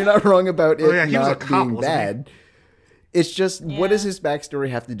 and you're not wrong about it yeah, he was a not cop, being wasn't he? bad. It's just, what does Yeah. his backstory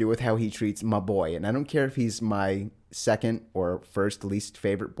have to do with how he treats my boy? And I don't care if he's my second or first least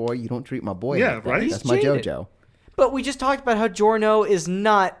favorite boy. You don't treat my boy Yeah, like that. right? That's my He's jaded. JoJo. But we just talked about how Giorno is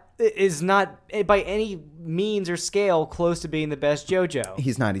not by any means or scale close to being the best JoJo.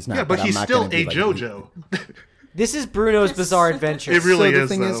 He's not. Yeah, but I'm he's not still gonna be a like- JoJo. This is Bruno's Bizarre Adventure. It really so the is,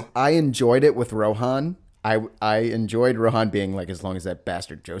 thing though. is, I enjoyed it with Rohan. I enjoyed Rohan being like, as long as that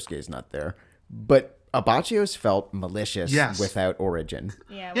bastard Josuke is not there. But Abaccio's felt malicious Yes. without origin.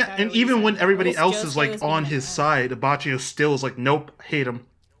 Yeah, Yeah, without and a even reason. when everybody Almost else Josuke is like was on being his mad. side, Abaccio still is like, nope, hate him.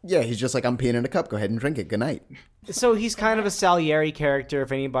 Yeah, he's just like, I'm peeing in a cup. Go ahead and drink it. Good night. So he's kind of a Salieri character,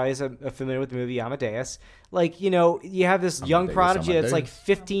 if anybody's familiar with the movie Amadeus. Like, you know, you have this young Amadeus, prodigy that's like Amadeus.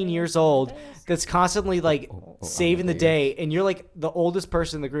 15 years old that's constantly like saving the Amadeus. day, and you're like the oldest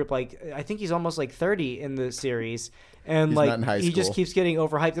person in the group. Like, I think he's almost like 30 in the series. And He's like not in high he just school. keeps getting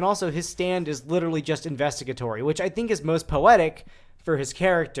overhyped. And also his stand is literally just investigatory, which I think is most poetic for his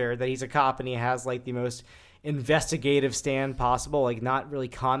character, that he's a cop and he has like the most investigative stand possible, like not really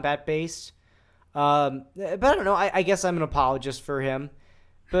combat based. But I don't know. I guess I'm an apologist for him.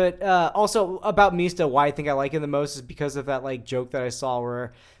 But also about Mista, why I think I like him the most is because of that like joke that I saw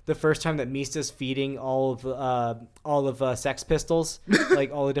where the first time that Mista's feeding all of Sex Pistols,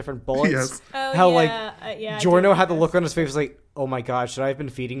 like all the different bullets. Yes. Oh, How yeah. Yeah, I do Giorno had the remember. look on his face like, oh my god, should I have been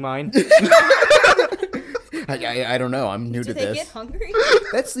feeding mine? I don't know. I'm new Do to they this. get hungry?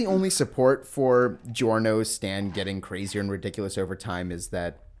 That's the only support for Giorno's stand getting crazier and ridiculous over time is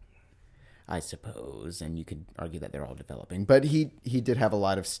that, I suppose, and you could argue that they're all developing, but he did have a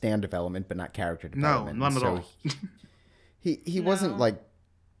lot of stand development, but not character No, development. none at all. He wasn't like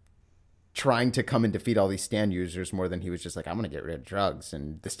trying to come and defeat all these stand users more than he was just like, I'm going to get rid of drugs.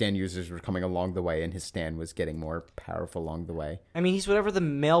 And the stand users were coming along the way, and his stand was getting more powerful along the way. I mean, he's whatever the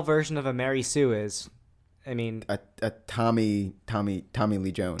male version of a Mary Sue is. I mean, A Tommy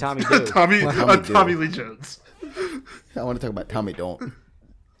Lee Jones. Tommy Dude. Tommy Lee Jones. I want to talk about Tommy Don't.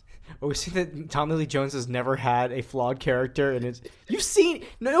 But we see that Tommy Lee Jones has never had a flawed character, and you've seen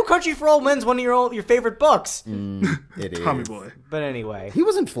No Country for Old Men's one of your favorite books. It is. Tommy Boy. But anyway, He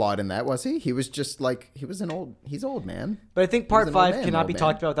wasn't flawed in that, was he? He was just like he's old, man. but I think part an old 5 man, cannot old be man.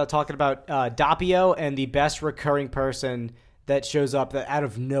 talked about without talking about Doppio and the best recurring person that shows up out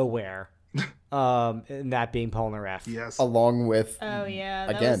of nowhere, and that being Polnareff. Yes. Along with Oh yeah,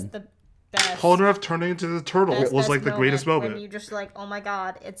 that Again. was the best. Polnareff turning into the turtle best, was best like the greatest When moment. you just like, oh my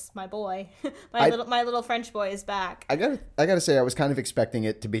god, it's my boy, I- my little French boy is back. I gotta say, I was kind of expecting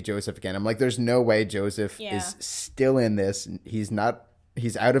it to be Joseph again. I'm like, there's no way Joseph Yeah. is still in this. He's not.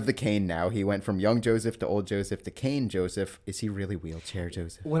 He's out of the cane now. He went from young Joseph to old Joseph to cane Joseph. Is he really wheelchair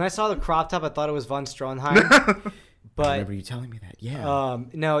Joseph? When I saw the crop top, I thought it was Von Stronheim, I but remember you telling me that. Yeah.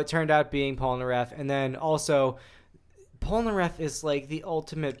 no, it turned out being Polnareff, and then also Polnareff is like the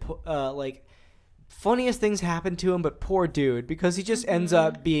ultimate like funniest things happen to him, but poor dude because he just ends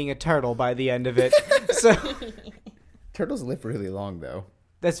up being a turtle by the end of it. So Turtles live really long though,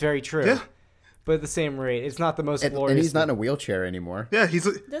 that's very true. Yeah. But at the same rate, it's not the most and glorious. he's not in a wheelchair anymore. Yeah, he's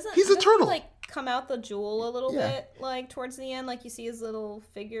a Doesn't he's a doesn't turtle. He, like come out the jewel a little Yeah. bit, like towards the end, like you see his little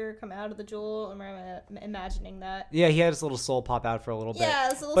figure come out of the jewel. I'm imagining that. Yeah, he had his little soul pop out for a little bit.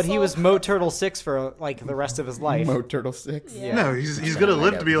 Yeah, his little but he soul was Mo Turtle 6 for like the rest of his life. Mo Turtle 6. Yeah. No, he's That's gonna right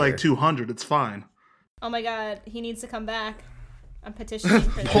live out to be like there. 200. It's fine. Oh my god, he needs to come back. I'm petitioning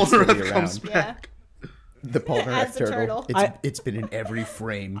for this. Polnareff Polnareff around. comes Yeah. back. The Polnareff As the turtle. It's been in every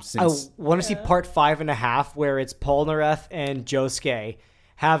frame I since. want to see part 5.5 where it's Polnareff and Josuke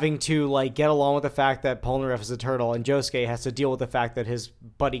having to like get along with the fact that Polnareff is a turtle and Josuke has to deal with the fact that his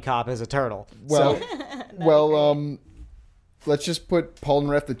buddy cop is a turtle. Well, let's just put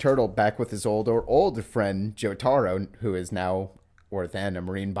Polnareff the turtle back with his old friend Jotaro, who is now or then a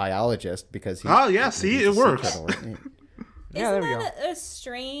marine biologist because he. Oh, yeah, see, he's it a sea works. turtle. Yeah, there Isn't we that a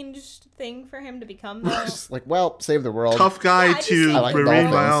strange thing for him to become though? Just like, well, save the world. Tough guy Yeah, I just to think- I like marine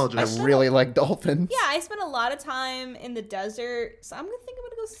dolphins. biologist. I really like dolphins. Yeah, I spent a lot of time in the desert, so I'm gonna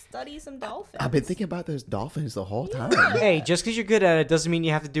go study some dolphins. I've been thinking about those dolphins the whole time. Hey, just because you're good at it doesn't mean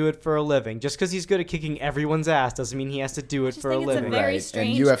you have to do it for a living. Just because he's good at kicking everyone's ass doesn't mean he has to do it I just for a think it's a living. very Right, and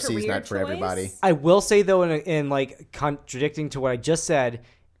strange UFC is career not for choice. everybody. I will say though, in like contradicting to what I just said,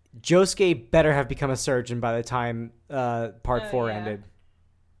 Josuke better have become a surgeon by the time part 4 yeah. ended.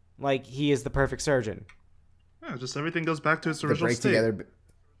 Like he is the perfect surgeon. Yeah, just everything goes back to its The original break state. together.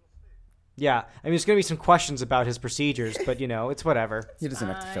 Yeah, I mean, there's gonna be some questions about his procedures, but you know, it's whatever. He doesn't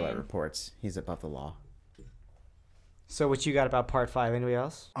have to fill out fine. reports. He's above the law. So, what you got about part 5? Anybody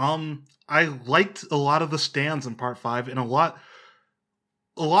else? I liked a lot of the stands in part 5, and a lot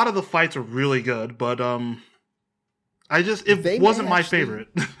of the fights are really good, but They may wasn't my actually- favorite.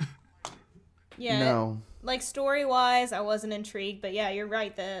 Yeah, No. like story wise, I wasn't intrigued, but yeah, you're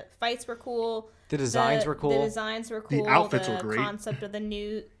right. The fights were cool. The designs were cool. The designs were cool. outfits the were great. concept of the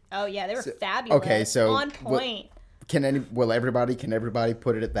new. Oh yeah, they were fabulous. okay, so on what- point. Can everybody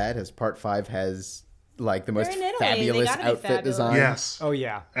put it at that? As part 5 has like the most in Italy, they fabulous gotta be outfit fabulous. design. Yes, Oh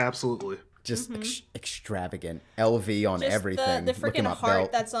yeah, absolutely. Just extravagant. LV on Just everything. the Look him freaking up, heart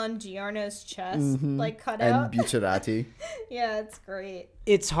belt. that's on Giorno's chest, like cut And out. Bucciarati. Yeah, it's great.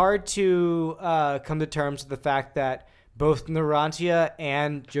 it's hard to come to terms with the fact that both Narantia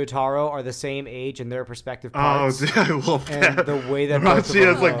and Jotaro are the same age in their respective Oh, parts. I love And that. the way that both of Narantia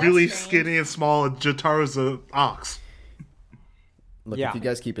them is like look. really That's strange. skinny and small, and Jotaro's a ox. Look, Yeah. if you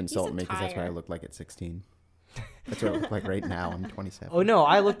guys keep insulting a me because that's what I tire. look like at 16. That's what I look like right now. I'm 27. Oh no,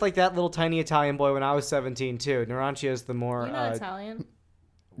 I looked like that little tiny Italian boy when I was 17 too. Narantia is the more. You're not Italian.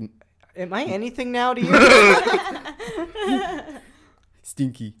 Am I anything now to you?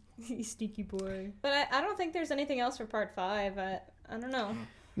 Stinky. You sneaky boy. But I don't think there's anything else for part 5. I don't know.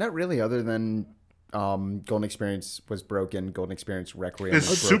 Not really, other than Golden Experience was broken. Golden Experience Requiem It's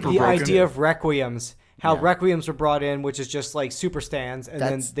was super broken. The broken. idea of requiems, how Yeah. requiems were brought in, which is just like super stands, and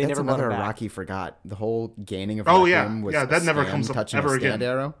then they never brought another them back. Rocky forgot. The whole gaining of Oh, yeah. Requiem was Yeah, that a never stand comes up touching ever a stand again.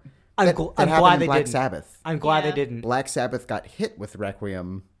 arrow. I'm That glad happened in they Black didn't. Sabbath. I'm glad Yeah. they didn't. Black Sabbath got hit with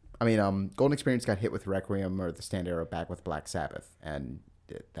Requiem. I mean, Golden Experience got hit with Requiem or the stand arrow back with Black Sabbath, and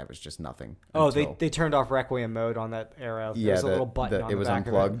that was just nothing. Oh, until- they turned off requiem mode on that arrow. Yeah, There's a little button on it the was back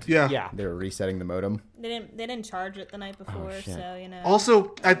unplugged. Of it. Yeah. Yeah. They were resetting the modem. They didn't charge it the night before, shit. so you know.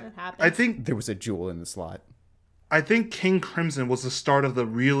 Also, I happens. think There was a jewel in the slot. King Crimson was the start of the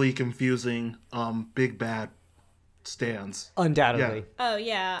really confusing big bad stands. Undoubtedly. Oh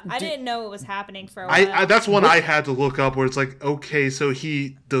yeah, I didn't know what was happening for a while. I that's one I had to look up where it's like, okay, so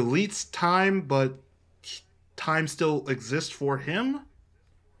he deletes time, but time still exists for him.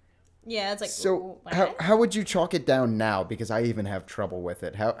 Yeah, it's like So what? how would you chalk it down now? Because I even have trouble with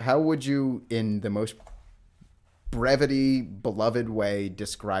it. How would you, in the most brevity, beloved way,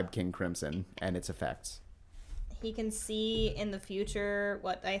 describe King Crimson and its effects? He can see in the future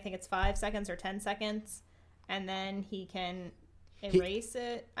what I think it's 5 seconds or 10 seconds, and then he can erase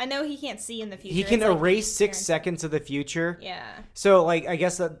it. I know he can't see in the future. He can It's like erase 6 guaranteed. seconds of the future. Yeah. So, like, I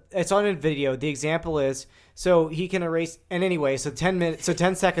guess it's on a video. The example is, so he can erase, and anyway, so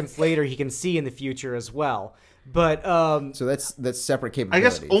 10 seconds later, he can see in the future as well. But, So that's separate I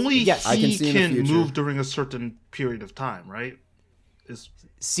capabilities. guess only Yes. I can he see in the can future. move during a certain period of time, right? Is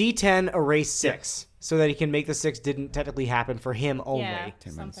C10 erase 6, so that he can make the 6 didn't technically happen for him only. Yeah,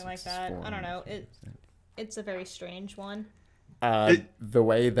 10 minutes, something like 6 is that. 4 I don't know. minutes. It's a very strange one. The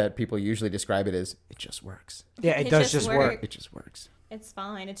way that people usually describe it is, it just works. Yeah, it It does just just work. It just works. It's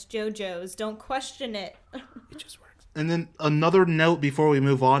fine. It's JoJo's. Don't question it. It just works. And then another note before we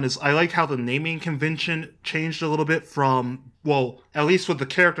move on is I like how the naming convention changed a little bit from, well, at least with the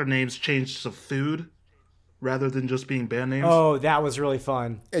character names, changed to food rather than just being band names. Oh, that was really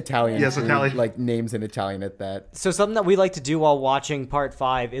fun. Italian. Yes, food, Italian. Like names in Italian at that. So something that we like to do while watching part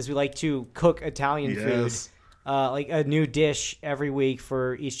 5 is we like to cook Italian food. Yes. Like a new dish every week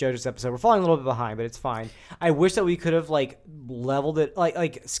for each JoJo's episode. We're falling a little bit behind, but it's fine. I wish that we could have like leveled it,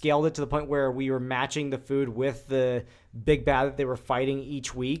 like scaled it to the point where we were matching the food with the big bad that they were fighting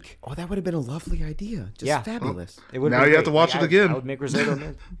each week. Oh, that would have been a lovely idea. Just Yeah. fabulous. It would Now be you have great. to watch Like, it again. I would make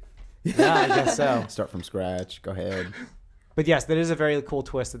risotto. Yeah, I guess so. Start from scratch. Go ahead. But yes, that is a very cool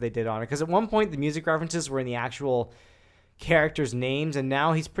twist that they did on it. Because at one point, the music references were in the actual characters' names, and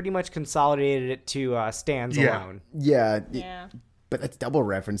now he's pretty much consolidated it to stands Yeah. alone. Yeah. Yeah. But that's double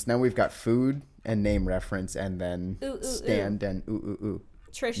reference. Now we've got food and name reference, and then Ooh, ooh, stand and ooh, ooh, ooh.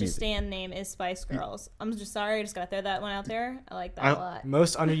 Trisha's stand name is Spice Girls. I'm just sorry. I just gotta throw that one out there. I like that a lot.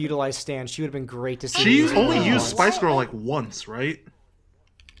 Most underutilized stand. She would have been great to see. She in only the used season. Spice Girl like once, right?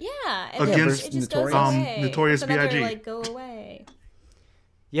 Yeah. And Against it just goes Notorious- away. Notorious It's another, B.I.G.. like, go away.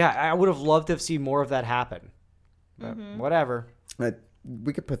 Yeah, I would have loved to see more of that happen. But whatever.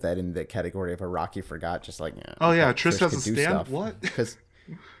 We could put that in the category of a Rocky forgot. Just like, yeah, Oh, yeah, like, Trish has could a do stand? stuff. What? Because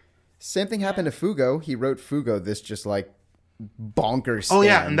same thing happened to Fugo. He wrote Fugo this just like bonkers. Oh,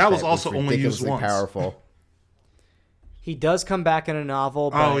 yeah, stand and that was also only used ridiculously once. Powerful. He does come back in a novel.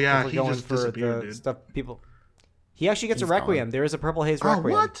 But Oh, yeah, if we're he going just for disappeared, the dude. stuff people. He actually gets He's a requiem. gone. There is a Purple Haze Oh,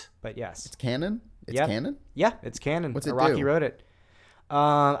 requiem. what? But yes, It's canon. It's Yep. canon. yeah, it's canon. What's it Rocky do? wrote it.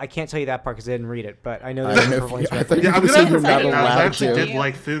 I can't tell you that part because I didn't read it, but I know I there's don't a know Purple if Haze you- I requiem. thought Yeah, I'm you gonna said have to you're not say it now. I allowed actually to. did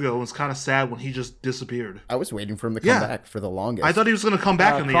like Fugo. It was kind of sad when he just disappeared. I was waiting for him to come Yeah. back for the longest. I thought he was gonna come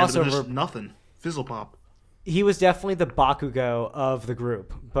back in the end, but crossover. just nothing. Fizzle pop. He was definitely the Bakugo of the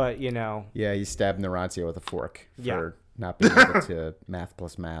group, but you know, Yeah, he stabbed Narantia with a fork for Yeah. not being able to math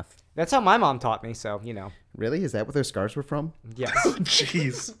plus math. that's how my mom taught me. So you know, Really? Is that what those scars were from? yes.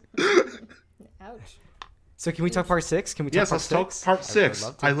 Jeez. Ouch. So can we talk part 6? Can we talk Yes, part let's talk 6? part 6.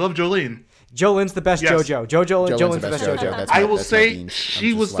 love to. I love Jolene. Jolene's the best Yes. JoJo. Jolene's the best JoJo. That's I my- will that's my say beans.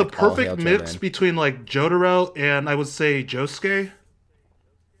 she I'm was just the like, all perfect hail mix Jolene. between like Jotaro and I would say Josuke.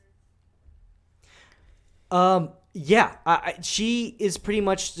 Yeah, she is pretty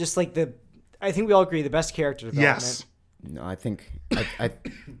much just like the. I think we all agree the best character development. Yes. No, I think I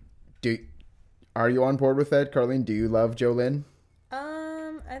do. Are you on board with that, Carlene? Do you love Jolene?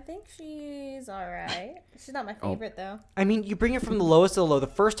 I think she's alright. She's not my favorite though. I mean, you bring her from the lowest to the low. The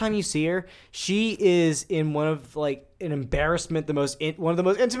first time you see her, she is in one of like an embarrassment, one of the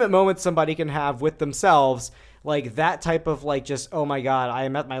most intimate moments somebody can have with themselves. Like that type of like just, oh my god, I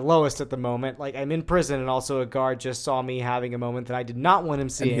am at my lowest at the moment. Like I'm in prison, and also a guard just saw me having a moment that I did not want him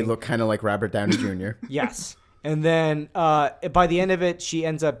And seeing. he looked kind of like Robert Downey Jr. Yes. And then by the end of it, she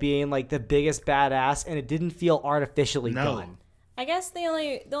ends up being like the biggest badass, and it didn't feel artificially No. done. I guess the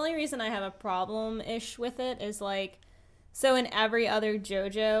only reason I have a problem-ish with it is, like, so in every other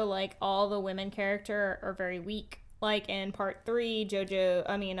JoJo, like, all the women character are very weak. Like, in part 3,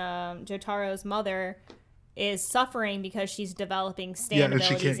 Jotaro's mother is suffering because she's developing stand and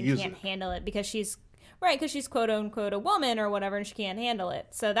she abilities can't and use can't it. handle it because she's quote-unquote a woman or whatever, and she can't handle it.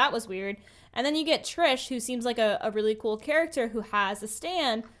 So that was weird. And then you get Trish, who seems like a really cool character who has a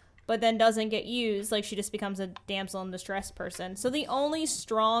stand, but then doesn't get used. Like, she just becomes a damsel in distress person. So the only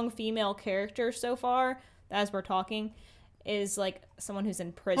strong female character so far, as we're talking, is, like, someone who's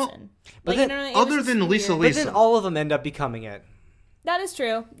in prison. but Like, then it was other just than Lisa weird. But then all of them end up becoming it. That is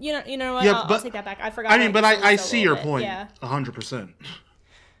true. You know what? Yeah, I'll but- take that back. I forgot. I mean, about but Lisa I a see little your bit. point. Yeah. 100%.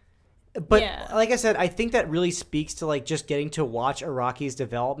 But Yeah. like I said, I think that really speaks to like just getting to watch Araki's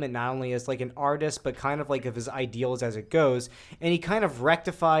development, not only as like an artist, but kind of like of his ideals as it goes. And he kind of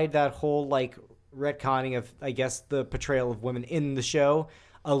rectified that whole like retconning of, I guess, the portrayal of women in the show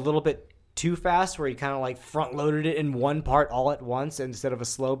a little bit too fast, where he kind of like front loaded it in one part all at once instead of a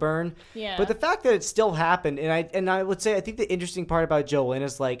slow burn. Yeah. But the fact that it still happened, and I would say I think the interesting part about Jolene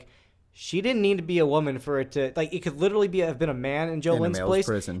is like, she didn't need to be a woman for it to, like, it could literally have been a man in Jolene's male's place,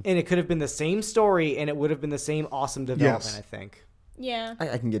 prison. and it could have been the same story, and it would have been the same awesome development, Yes. I think. Yeah.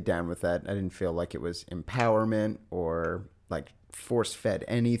 I can get down with that. I didn't feel like it was empowerment or like force fed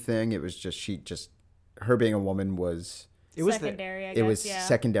anything. It was just her being a woman was It was secondary, I guess. it was yeah.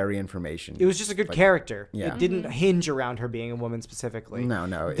 secondary information. It was just a good character. yeah. It didn't hinge around her being a woman specifically. no,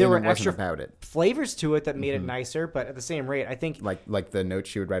 There were it wasn't extra about it. flavors to it that made it nicer, but at the same rate, I think Like the note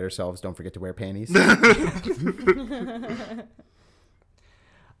she would write herself: "Don't forget to wear panties."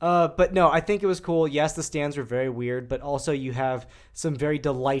 but no, I think it was cool. Yes, the stands were very weird, but also you have some very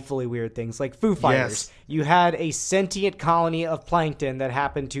delightfully weird things like Foo Fighters. Yes. You had a sentient colony of plankton that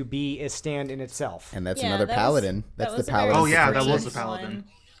happened to be a stand in itself. And that's Yeah, another that paladin. that That's was the a very paladin. Oh, yeah, that strange was the paladin. one.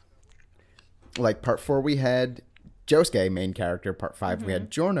 Like part 4 we had Josuke main character, part 5 we had Mm-hmm.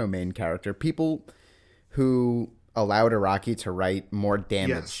 Giorno main character, people who allowed Araki to write more damage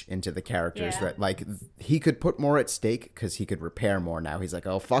Yes. into the characters. Yeah. That like he could put more at stake because he could repair more. Now he's like,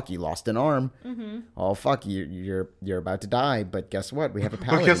 oh fuck, you lost an arm. Mm-hmm. Oh fuck, you're about to die. But guess what? We have a But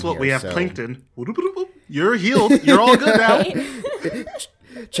paladin. guess what? here, We have so Plankton. You're healed. You're all good now.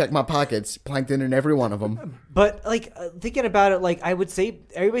 check my pockets, plankton in every one of them. But like thinking about it, like I would say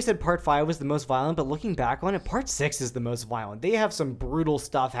everybody said part 5 was the most violent, but looking back on it, part 6 is the most violent. They have some brutal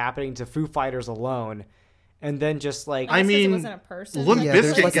stuff happening to Foo Fighters alone, and then just like I Just 'cause mean, it wasn't a person. Limp Yeah, Bizkit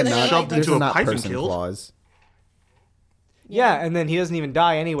there's like a gets not, shoved there's into a not pipe and person killed. clause. yeah, and then he doesn't even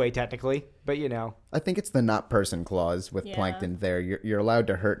die anyway, technically. But you know, I think it's the not person clause with Yeah. plankton. There, you're allowed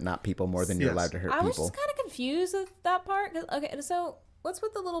to hurt not people more than you're Yes. allowed to hurt I was people. just kind of confused with that part. 'Cause- Okay, so what's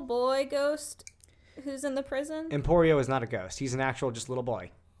with the little boy ghost who's in the prison? Emporio is not a ghost. He's an actual just little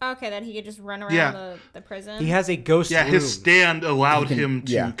boy. Okay, that he could just run around Yeah. the prison. He has a ghost Yeah, room. his stand allowed him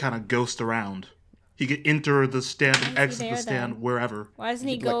to yeah. kind of ghost around. He could enter the stand and he exit there, the stand then? wherever. Why doesn't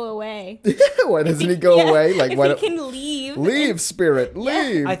he go away? Why doesn't he go Yeah, away? Like if why he don't can leave. leave, spirit,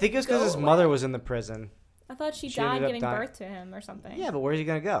 leave? I think it was because his mother was in the prison. I thought she She died ended up giving dying. birth to him or something. Yeah, but where's he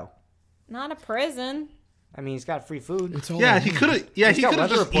gonna go? Not a prison. I mean, he's got free food. It's all Yeah, on he him. could have. Yeah, He's he got could have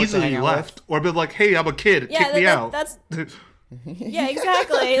weather just reports to hang easily out left, or been like, "Hey, I'm a kid. Yeah, Kick me out." that's yeah,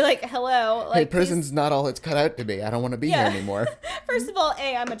 exactly. Like, hello. Like, Hey, prison's not all it's cut out to be. I don't want to be Yeah. here anymore. First of all,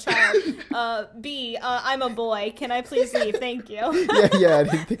 A, I'm a child. B, I'm a boy. Can I please leave? Thank you. yeah, I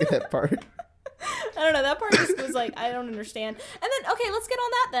didn't think of that part. I don't know. That part just was like, I don't understand. And then, okay, let's get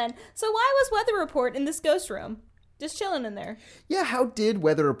on that then. So why was Weather Report in this ghost room? Just chilling in there. Yeah, how did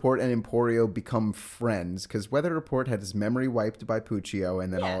Weather Report and Emporio become friends? Because Weather Report had his memory wiped by Puccio,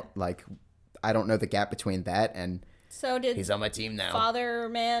 and then Yeah. all like, I don't know the gap between that and So did he's on my team now. Father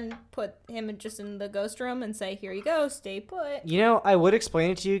Man put him just in the ghost room and say, here you go, stay put? You know, I would explain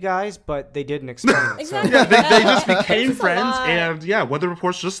it to you guys, but they didn't explain it. So. Exactly. Yeah, they just It's became just a friends, lot. and yeah, Weather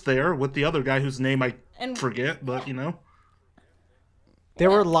Report's just there with the other guy whose name I And- forget, but you know. There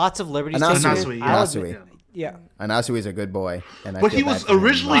were lots of liberties Anasui. taken. Anasui, I'll Anasui. admit- Yeah. Anasui's a good boy, and I But feel he bad was for him.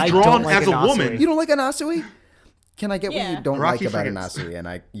 originally I drawn don't like as a Anasui. woman. You don't like Anasui? Can I get what Yeah. you don't Rocky like about forgets. Anasui?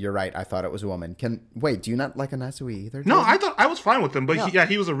 And you're right. I thought it was a woman. Do you not like Anasui either? No, Jordan? I thought I was fine with him, but No.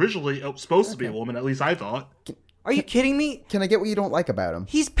 he was originally supposed to be a woman. At least I thought. Are you kidding me? Can I get what you don't like about him?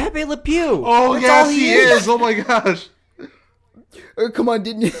 He's Pepe Le Pew. Oh That's yes, all he is. Oh my gosh. Come on,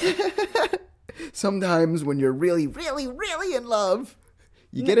 didn't you? Sometimes when you're really, really, really in love,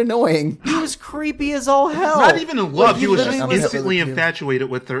 you get annoying. He was creepy as all hell. Not even in love. Like, he was literally just was- instantly Pepe Le Pew. infatuated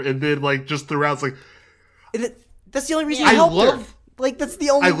with her, and then like just throughout, it's like That's the only reason I he helped her. love- Like that's the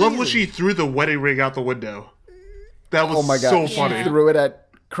only. I love when reason. she threw the wedding ring out the window. That was Oh my god, so she funny. threw it at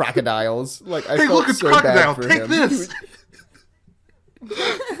crocodiles. Like I Hey, felt look, it's so crocodile. bad for Take him. this.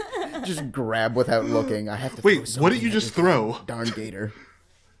 Just grab without looking. I have to. Wait, throw what did something you at just this throw? Darn gator.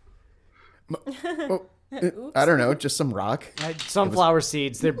 I don't know, just some rock. Sunflower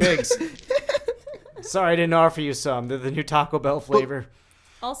seeds. They're big. Sorry, I didn't offer you some. They're the new Taco Bell flavor.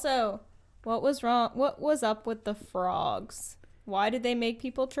 Also, what was wrong? What was up with the frogs? Why did they make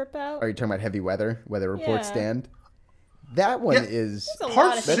people trip out? Are you talking about heavy weather report Yeah. stand? That one Yeah. is. There's a Part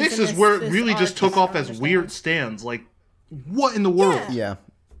lot of things 6 in is this- where it this really just arc took I off don't as understand. weird stands. Like, what in the world? Yeah.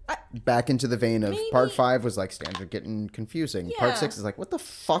 Back into the vein of Maybe- part 5 was like stands are getting confusing. Yeah. Part 6 is like, what the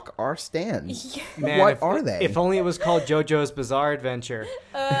fuck are stands? Man, What if, are they? If only it was called JoJo's Bizarre Adventure.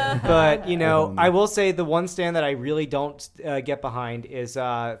 But I will say the one stand that I really don't get behind is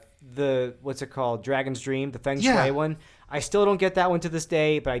the what's it called, Dragon's Dream, the Feng Shui Yeah. one. I still don't get that one to this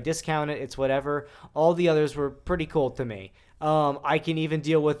day, but I discount it. It's whatever. All the others were pretty cool to me. I can even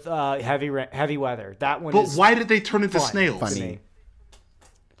deal with heavy weather. That one But is why did they turn into fun snails? to Funny. me.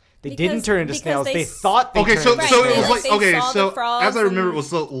 They Because- didn't turn into because snails. they They s- thought they Okay, turned so into Right, so they, it was like, like they okay, saw so the frogs as I remember, it and was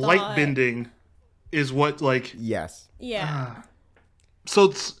the light thought- bending is what like Yes. Yeah. so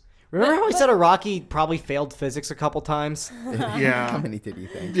it's Remember how I said Araki probably failed physics a couple times? How yeah many did you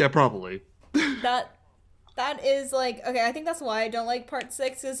think? yeah probably. That is like, okay, I think that's why I don't like part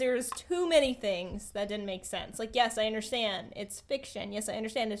 6, because there's too many things that didn't make sense. Like, yes, I understand it's fiction. Yes, I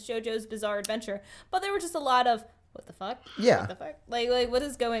understand it's JoJo's Bizarre Adventure, but there were just a lot of what the fuck? Yeah. What the fuck? Like what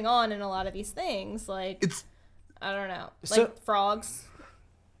is going on in a lot of these things? Like, It's I don't know. Like So- frogs.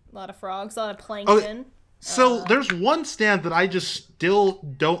 A lot of frogs, a lot of plankton. so there's one stand that I just still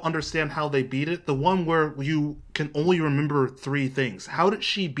don't understand how they beat it. The one where you can only remember 3 things. How did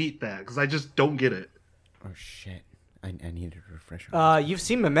she beat that? Because I just don't get it. Oh shit! I needed a refresher. You've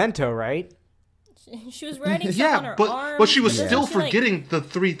seen Memento, right? She was writing stuff on Yeah, her but arm. she was Yeah. still She, like- forgetting the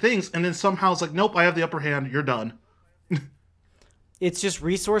 3 things, and then somehow it's like, nope, I have the upper hand. You're done. It's just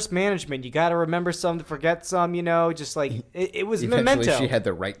resource management. You got to remember some to forget some, just like it was Eventually, Memento. she had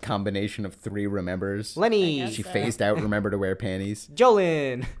the right combination of 3 remembers. Lenny, guess. She So. phased out. Remember to wear panties.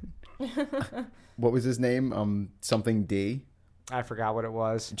 Jolin. What was his name? Something D. I forgot what it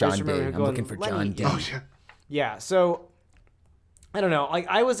was. I John just D. remember her I'm going, looking for John "Lenny." D. Oh yeah. Yeah, so I don't know. Like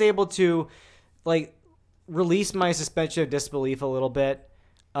I was able to like release my suspension of disbelief a little bit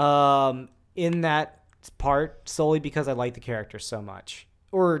in that part solely because I like the character so much.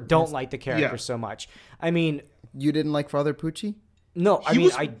 Or don't like the character Yeah. so much. I mean, You didn't like Father Pucci? no, I He mean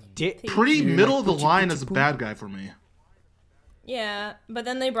was I did Pretty You're middle like, of the poochie, line poochie, as a poo. bad guy for me. Yeah, but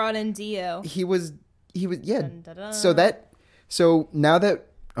then they brought in Dio. He was. Yeah. Dun, dun, dun. So now that.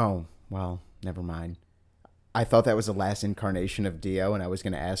 Oh well, never mind. I thought that was the last incarnation of Dio, and I was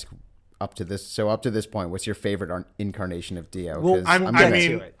going to ask up to this. So up to this point, what's your favorite incarnation of Dio? Well, 'Cause I gonna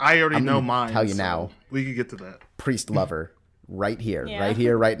mean, to it. I already I'm know gonna mine. tell you so now. We could get to that. priest lover, right here, Yeah. right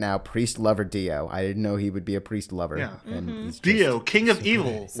here, right now. Priest lover Dio. I didn't know he would be a priest lover. Yeah. And he's just- Dio, king of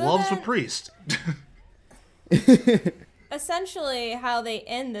evil, So loves then- a priest. Essentially, how they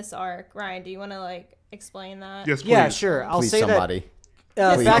end this arc. Ryan, do you want to like explain that? Yes, please. Yeah, sure. I'll Please, say somebody.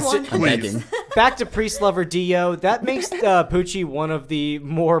 that Please. back Someone- to I'm Please. begging. back to priest lover Dio. That makes Pucci one of the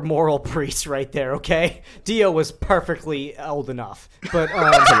more moral priests right there. Okay, Dio was perfectly old enough, but To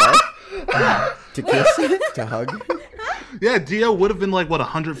love? To kiss? To hug? Yeah, Dio would have been like, what,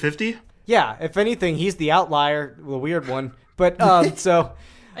 150? yeah. If anything, he's the outlier, the weird one. But so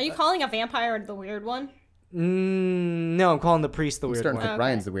Are you calling a vampire the weird one? no, I'm calling the priest the weird Starting one. to think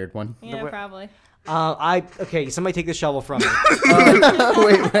Ryan's the weird one. Yeah, probably. Okay, somebody take the shovel from me.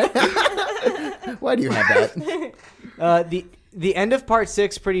 Why do you have that? The end of part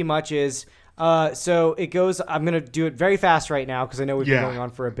 6 pretty much is so it goes. I'm gonna do it very fast right now because I know we've been Yeah. going on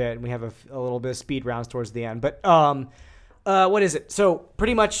for a bit and we have a little bit of speed rounds towards the end. But what is it? So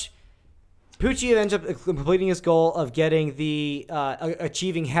pretty much, Pucci ends up completing his goal of getting the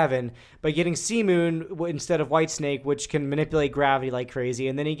achieving heaven by getting Sea Moon instead of Whitesnake, which can manipulate gravity like crazy,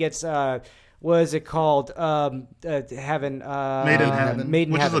 and then he gets. What is it called? Heaven. Made in Heaven. Made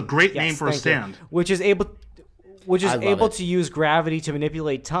in Which Heaven. is a great Yes, name for a thank you. stand. Which is able I love it. to use gravity to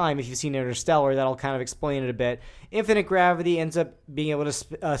manipulate time. If you've seen Interstellar, that'll kind of explain it a bit. Infinite gravity ends up being able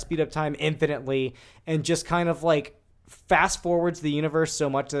to speed up time infinitely and just kind of like fast forwards the universe so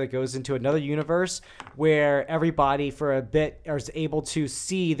much that it goes into another universe where everybody for a bit is able to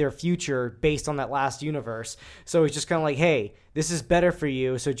see their future based on that last universe. So it's just kind of like, hey, this is better for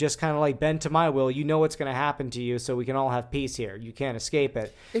you. So just kind of like bend to my will. You know what's going to happen to you, so we can all have peace here. You can't escape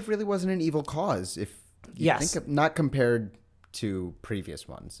it. It really wasn't an evil cause. If you Yes. think of, not compared to previous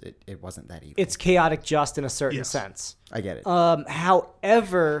ones. It wasn't that evil. It's chaotic just in a certain Yes. sense. I get it.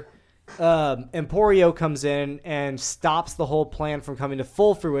 However, Emporio comes in and stops the whole plan from coming to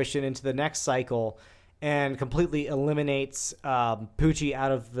full fruition into the next cycle, and completely eliminates Poochie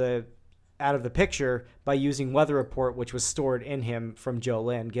out of the picture by using Weather Report, which was stored in him from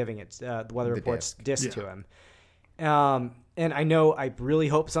Jolene, giving it the Weather Report's disc to him. And I really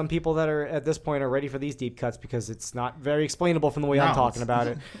hope some people that are at this point are ready for these deep cuts, because it's not very explainable from the way I'm talking about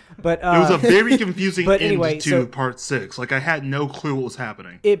it. But It was a very confusing but end anyway, to so- part 6. Like, I had no clue what was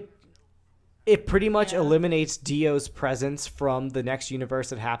happening. It pretty much eliminates Dio's presence from the next universe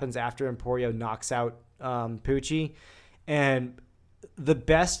that happens after Emporio knocks out Poochie. And the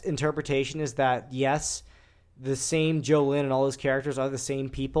best interpretation is that, yes, the same Jolene and all those characters are the same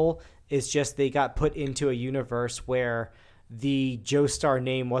people. It's just they got put into a universe where the Joestar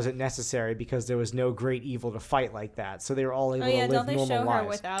name wasn't necessary because there was no great evil to fight like that. So they were all able to live don't they normal show lives. her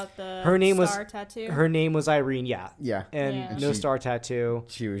without the Her name star tattoo? Her name was Irene, yeah. Yeah. And Yeah. no She- star tattoo.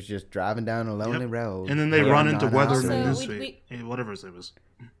 She was just driving down a lonely Yep. road. And then they Yeah. run into Not Weather outside. in the Also, newsfeed. Whatever his name is.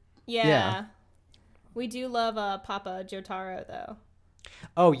 Yeah. Yeah. We do love Papa Jotaro, though.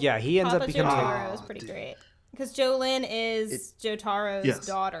 Oh, yeah, he ends Papa up becoming... Jotaro is pretty great. Because Jolene is Jotaro's Yes.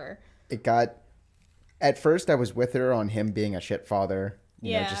 daughter. It got. At first, I was with her on him being a shit father.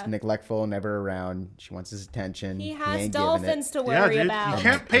 You know, Yeah. just neglectful, never around. She wants his attention. He He has ain't dolphins to Yeah, worry dude. about. You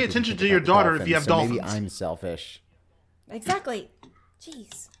can't pay I didn't attention think to your about the daughter if you have so maybe dolphins. I'm selfish. Exactly.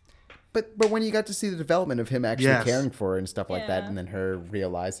 Jeez. But when you got to see the development of him actually Yes. caring for her and stuff like that, Yeah. and then her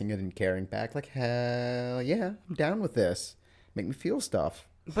realizing it and caring back, like, hell yeah, I'm down with this. Make me feel stuff.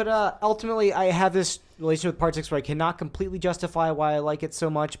 But ultimately, I have this relation with Part 6 where I cannot completely justify why I like it so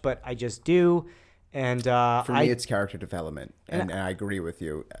much, but I just do. And For me, it's character development, and I agree with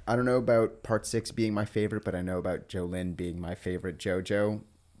you. I don't know about Part 6 being my favorite, but I know about Jolene being my favorite JoJo,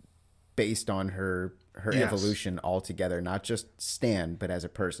 based on her Yes. evolution altogether, not just Stan, but as a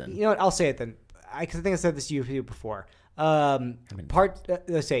person. You know what? I'll say it then. I think I said this to you before.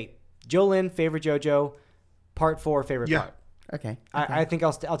 Let's say Jolene, favorite JoJo. Part 4, favorite Yeah. part. Okay. I think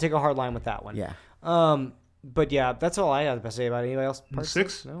I'll take a hard line with that one. Yeah. But yeah, that's all I have to say about it. Anybody else? Part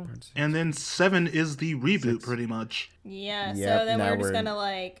 6? No. And then 7 is the reboot, pretty much. Yeah, Yep, so then now we're just we're-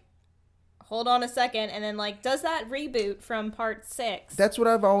 gonna hold on a second, and then does that reboot from Part 6? That's what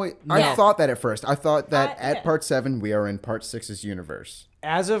I've always. No. I thought that at first. I thought that Yeah. at Part 7 we are in Part 6's universe.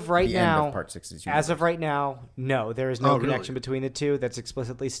 As of right The now, end of Part 6's universe. as of right now, no, there is no Oh, really? connection between the two. That's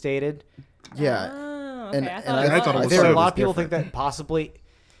explicitly stated. Yeah. Oh, okay. And- I and thought, I it thought it was. was There are a so lot was of people think different. that possibly.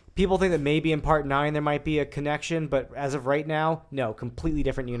 People think that maybe in Part 9 there might be a connection, but as of right now, no, completely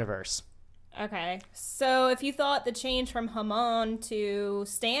different universe. Okay, so if you thought the change from Hamon to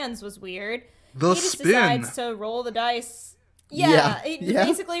Stans was weird, The he just spin. decides to roll the dice. Yeah, he Yeah.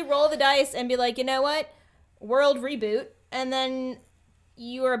 basically roll the dice and be like, you know what, world reboot, and then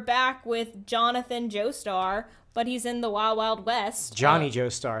you are back with Jonathan Joestar, but he's in the Wild Wild West. Johnny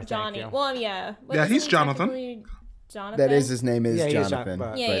Joestar, thank Johnny. you. Well, yeah. But Yeah, isn't he's he Jonathan. technically Jonathan. That is his name is Yeah, he is Jonathan.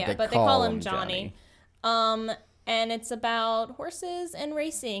 Jonathan, but they call him Johnny. And it's about horses and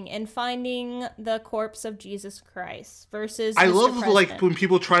racing and finding the corpse of Jesus Christ versus I Mr. love President. when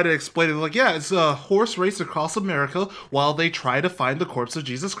people try to explain it, like, yeah, it's a horse race across America while they try to find the corpse of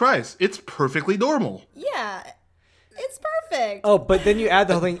Jesus Christ. It's perfectly normal. Yeah, it's perfect. Oh, but then you add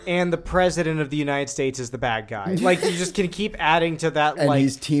the whole thing, and the president of the United States is the bad guy. Like, you just can keep adding to that, And like,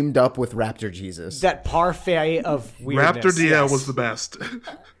 he's teamed up with Raptor Jesus. that parfait of weirdness. Raptor Dio Yes. was the best.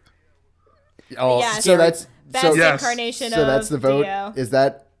 Oh, Yeah, so that's Best so, Yes. incarnation so of that's the vote. Dio. Is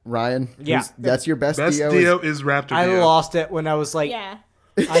that Ryan? Yeah. That's your best, Best Dio? Dio is Raptor I Dio. lost it when I was like, Yeah.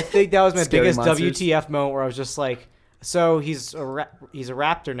 I think that was my Scary biggest monsters. WTF moment where I was just like, so he's a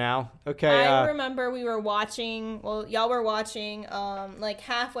raptor now. Okay. I remember we were watching, well, y'all were watching like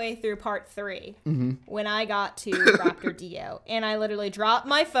halfway through part 3 when I got to Raptor Dio. And I literally dropped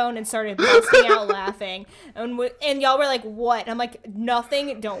my phone and started busting out laughing. And y'all were like, what? I'm like,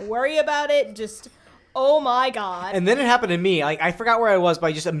 nothing. Don't worry about it. Just, oh my God. And then it happened to me. Like, I forgot where I was, but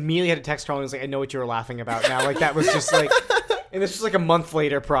I just immediately had a text Carl and was like, I know what you were laughing about now. Like, that was just like, and this was like a month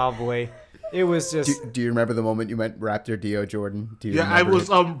later, probably. It was just. Do you remember the moment you met Raptor Dio, Jordan? Do you Yeah, I remember was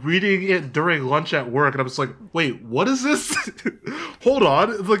it? reading it during lunch at work, and I was like, "Wait, what is this? Hold on!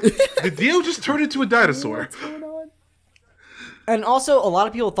 It's like, did Dio just turn into a dinosaur?" And also, a lot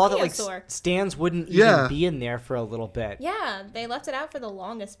of people thought that, like, Dinosaur. Stans wouldn't even Yeah. be in there for a little bit. Yeah, they left it out for the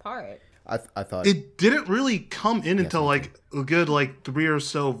longest part. I thought It didn't really come in until like a good 3 or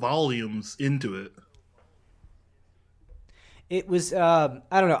so volumes into it. It was, I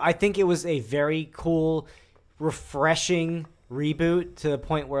don't know. I think it was a very cool, refreshing reboot to the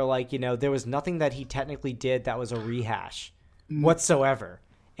point where, like, you know, there was nothing that he technically did that was a rehash whatsoever.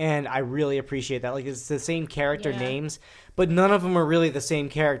 And I really appreciate that. Like, it's the same character names, but none of them are really the same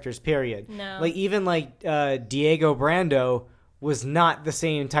characters, period. No. Like, even, like, Diego Brando was not the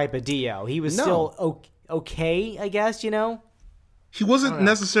same type of Dio. He was still okay, I guess, you know? He wasn't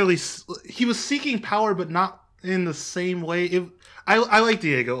necessarily... He was seeking power, but not in the same way. I like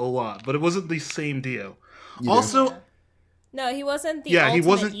Diego a lot, but it wasn't the same Dio. Also... No, he wasn't the Yeah, he ultimate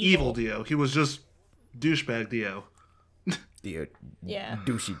wasn't evil Dio. He was just douchebag Dio. Dio. Yeah.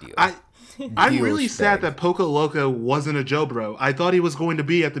 Douchey Dio. I'm really sad that Poco Loco wasn't a Joe Bro. I thought he was going to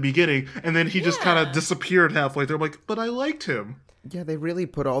be at the beginning, and then he just kind of disappeared halfway through. I'm like, but I liked him. Yeah, they really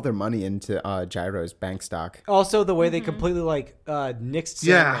put all their money into Gyro's bank stock. Also, the way they completely, like, nixed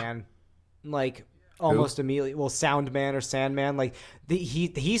Sandman, like, almost immediately. Well, Soundman or Sandman, like,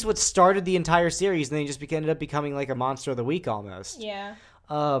 he's what started the entire series, and then he just ended up becoming, like, a monster of the week almost. Yeah.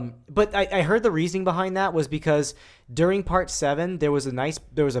 But I heard the reasoning behind that was because during part 7 there was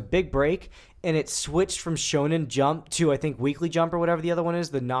a big break, and it switched from Shonen Jump to, I think, Weekly Jump or whatever the other one is,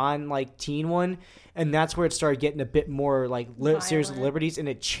 the non, like, teen one, and that's where it started getting a bit more like Series of Liberties, and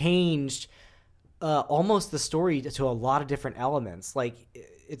it changed almost the story to a lot of different elements. Like,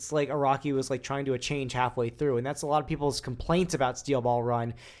 it's like Araki was like trying to change halfway through, and that's a lot of people's complaints about Steel Ball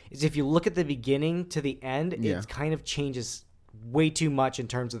Run is if you look at the beginning to the end, it kind of changes way too much in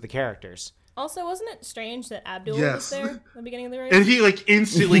terms of the characters. Also, wasn't it strange that Abdul was there at the beginning of the race? And he, like,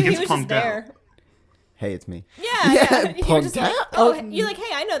 instantly gets he was punked just there. out. Hey, it's me. Yeah. You're punked just like, out? you're like,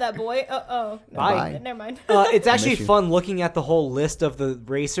 hey, I know that boy. Bye. Never mind. It's actually miss you. fun looking at the whole list of the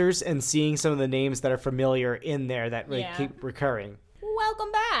racers and seeing some of the names that are familiar in there that keep recurring.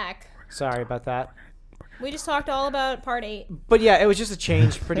 Welcome back. Sorry about that. We just talked all about part 8. But yeah, it was just a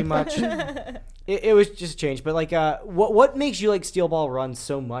change, pretty much. It was just a change. But like, what makes you like Steel Ball Run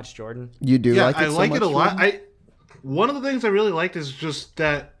so much, Jordan? You do Yeah, like it I so like much, it a lot. Jordan? One of the things I really liked is just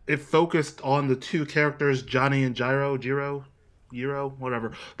that it focused on the two characters, Johnny and Jiro,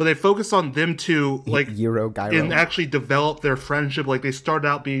 whatever. But they focused on them two, like, Gyro. and actually develop their friendship. Like, they started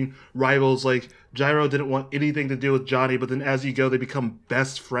out being rivals. Like, Jiro didn't want anything to do with Johnny, but then as you go, they become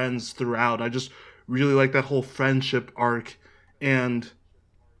best friends throughout. I just really like that whole friendship arc, and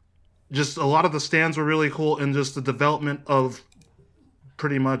just a lot of the stands were really cool, and just the development of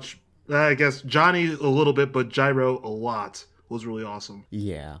pretty much, I guess, Johnny a little bit, but Jiro a lot was really awesome.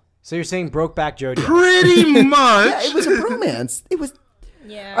 Yeah. So you're saying Brokeback Jojo? Pretty much. Yeah, it was a bromance. It was.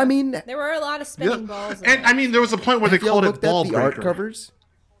 Yeah. I mean, there were a lot of spinning balls. And I mean, there was a point where they have y'all called it looked at Ball the art Breaker. covers?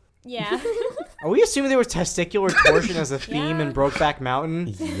 Yeah. Are we assuming there was testicular torsion as a theme in Brokeback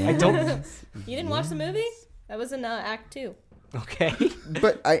Mountain? I don't. You didn't watch the movie? That was in Act 2. Okay.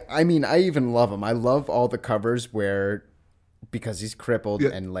 But I mean, I even love them. I love all the covers where, because he's crippled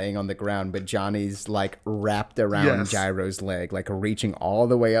and laying on the ground, but Johnny's like wrapped around Gyro's leg, like reaching all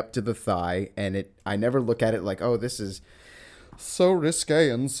the way up to the thigh. And I never look at it like, oh, this is so risque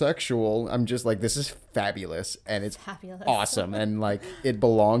and sexual. I'm just like, this is fabulous. And it's Fabulous. awesome. And like, it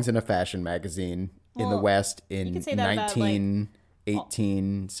belongs in a fashion magazine in the West in could say that about, 19,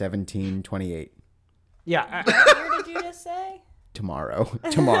 18, 17, 28. Yeah. What year did you just say? Tomorrow.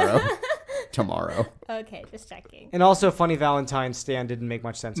 Okay, just checking. And also, Funny Valentine Stan didn't make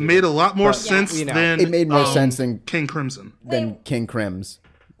much sense. Made a lot more sense you know. than It made more sense than King Crimson. King Crims.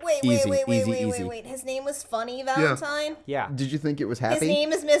 Wait, Easy. wait. His name was Funny Valentine? Yeah. Did you think it was His happy?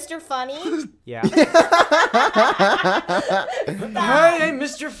 name is Mr. Funny? Yeah. Hi, I'm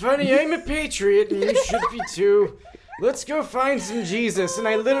Mr. Funny. I'm a patriot, and you should be too. Let's go find some Jesus, and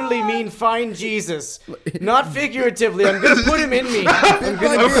I literally mean find Jesus, not figuratively. I'm gonna put him in me.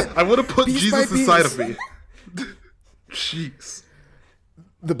 I would have put Piece Jesus by piece. inside of me. Jeez.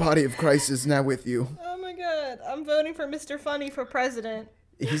 The body of Christ is now with you. Oh my god, I'm voting for Mr. Funny for president.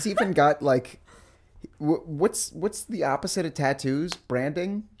 He's even got like, what's the opposite of tattoos?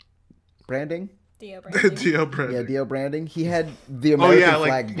 Branding. Dio Branding. Dio Branding. Yeah, Dio branding. He had the American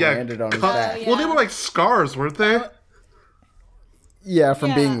flag branded on his back. yeah. Well, they were like scars, weren't they? Yeah, from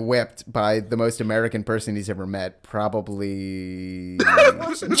Yeah. being whipped by the most American person he's ever met, probably.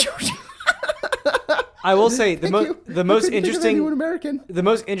 I will say the most Anyone interesting American. the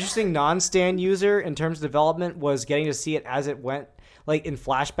most interesting non-Stan user in terms of development was getting to see it as it went, like in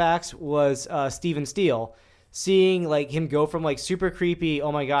flashbacks, was Steven Steele. Seeing like him go from like super creepy,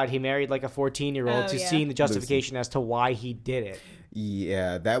 oh my god, he married like a 14-year-old, to seeing the justification as to why he did it.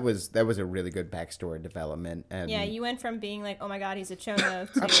 Yeah, that was a really good backstory development. And Yeah, you went from being like, oh my god, he's a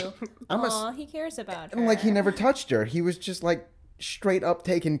chono, to, aw, he cares about her. and like he never touched her. He was just like straight up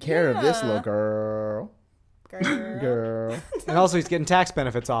taking care of this little girl. Girl. And also, he's getting tax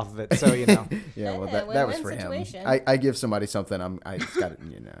benefits off of it, so you know. Yeah, well, Yeah, that was win-win for situation. him. I give somebody something. I just got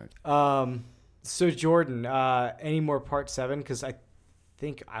it. So Jordan, any more part 7? Because I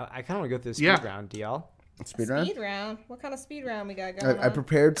think I kind of want to go through the speed round, DL. Speed round. Speed round? What kind of speed round we got going I on?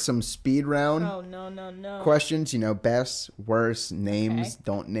 prepared some speed round Oh, no. questions. Best, worst, names, Okay.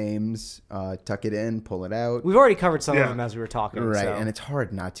 don't names. Tuck it in, pull it out. We've already covered some of Yeah. them as we were talking. Right, so. and it's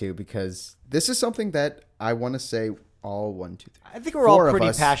hard not to because this is something that I want to say all 1, 2, 3. I think we're all four of pretty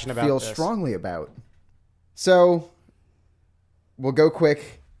us passionate about feel this. strongly about. So we'll go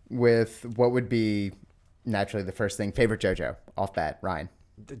quick with what would be naturally the first thing. Favorite JoJo off bat, Ryan.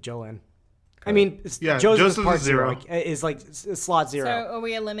 Jolene. I mean, Yeah, Joseph's Joseph's part is 0. like, is like slot 0. So are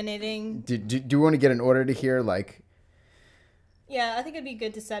we eliminating? Do you want to get an order to hear? Like Yeah, I think it'd be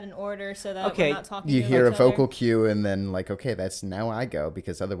good to set an order so that Okay, we're not talking you to hear a each other. vocal cue and then like, okay, that's now I go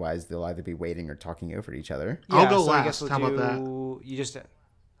because otherwise they'll either be waiting or talking over each other. I'll go so I guess last. we'll How about do, You just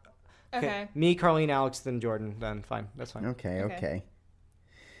Okay. Me, Carlene, Alex, then Jordan. Then fine, that's fine. Okay. Okay.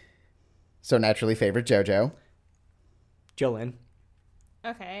 So naturally, favorite JoJo. Jolene.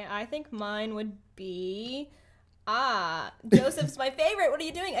 Okay, I think mine would be Joseph's my favorite. What are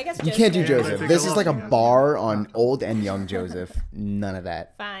you doing? I guess You can't do Josuke. Joseph. think This I is like a love- bar on old and young Joseph. None of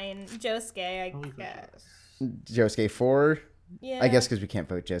that. Fine, Josuke, I guess. Josuke 4. Yeah. I guess because we can't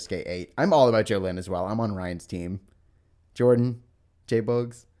vote Josuke 8. I'm all about Jolene as well. I'm on Ryan's team. Jordan,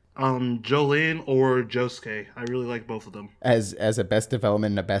 J-Bugs. Jolene or Josuke. I really like both of them. As a best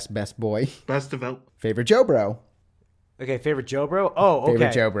development and a best boy. Best develop. Favorite Joe Bro. Okay, favorite Joe Bro. Oh, okay.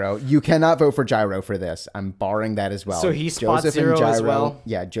 Favorite Joe Bro. You cannot vote for Gyro for this. I'm barring that as well. So he's spot Joseph 0 and as Gyro. well?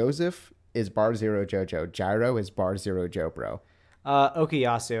 Yeah, Joseph is bar 0 JoJo. Gyro is bar 0 Joe Bro.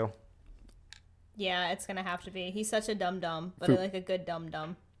 Okuyasu. Yeah, it's gonna have to be. He's such a dum-dum, but I like a good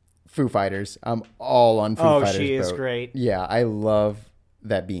dum-dum. Foo Fighters. I'm all on Foo Oh, Fighters. she is boat. great. Yeah, I love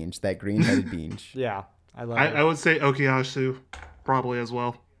that beach, that green-headed beach. Yeah, I love I it. would say Okuyasu probably as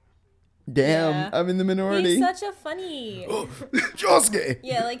well. Damn, Yeah. I'm in the minority. He's such a funny. Josuke.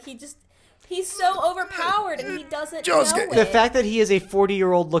 Yeah, like he's so overpowered and he doesn't Josuke. know it. The fact that he is a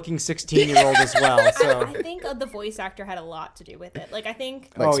 40-year-old looking 16-year-old as well. So I think the voice actor had a lot to do with it. Like I think.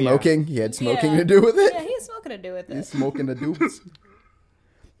 Like Oh, yeah. smoking. He had smoking Yeah. to do with it. Yeah, he has smoking to do with He's it. smoking the dupes.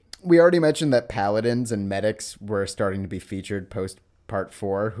 We already mentioned that paladins and medics were starting to be featured post part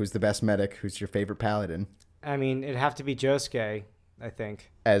 4. Who's the best medic? Who's your favorite paladin? I mean, it'd have to be Josuke, I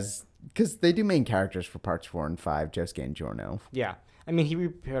think. Because they do main characters for parts 4 and 5, Josuke and Giorno. Yeah. I mean, he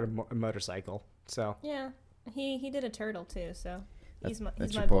repaired a motorcycle, so. Yeah, he did a turtle too, so he's my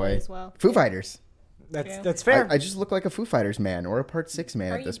That's your boy boy. as well. Foo Fighters. That's Yeah. that's fair. I just look like a Foo Fighters man or a part 6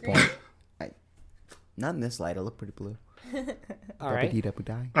 man Are at you this green? point. Not in this light. I look pretty blue. All right.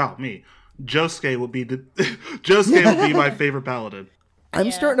 Dappy-dee-dappy-die. Oh, me. Josuke would be Josuke would be my favorite paladin. I'm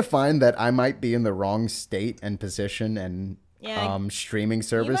Yeah. starting to find that I might be in the wrong state and position and Yeah. Streaming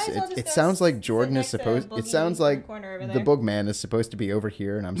service. might as well just It go sounds like sit Jordan is next to supposed. Boogie It sounds in the like corner over the there. Boogman is supposed to be over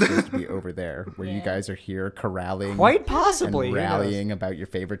here and I'm supposed to be over there, where you Yeah. guys are here corralling, Quite possibly. and who knows? rallying about your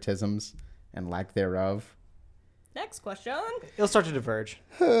favoritisms and lack thereof. Next question. It'll start to diverge.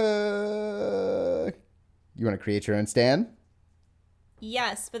 You want to create your own stand?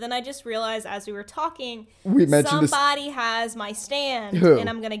 Yes, but then I just realized as we were talking, We mentioned this. somebody has my stand, Who? and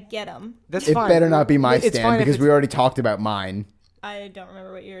I'm gonna get them. That's It fine. better not be my It's stand fine if because it's- we already talked about mine. I don't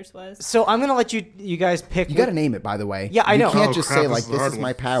remember what yours was. So I'm gonna let you guys pick. You got to name it, by the way. Yeah, I know. You can't Oh, just crap, say this like is a this hard is my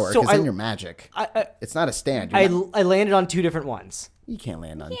one. power So because then I- you're magic. I, It's not a stand. You're I, not- I landed on 2 different ones. you can't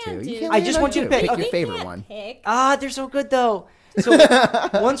land on Can't two. do You can't that. I land just on want you two. to pick. Pick Okay. your favorite Can't one. pick. They're so good though. So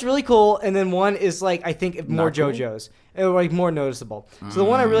one's really cool, and then one is like I think more Not cool? JoJo's, like more noticeable. So the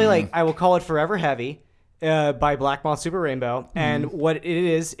one I really like, I will call it Forever Heavy, by Black Moth Super Rainbow. And what it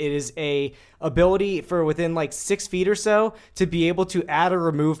is a ability for within like 6 feet or so to be able to add or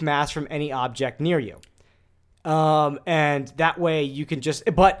remove mass from any object near you. And that way you can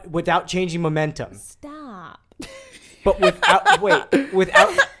but without changing momentum. Stop. But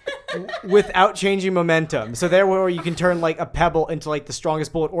without changing momentum. So there where you can turn like a pebble into like the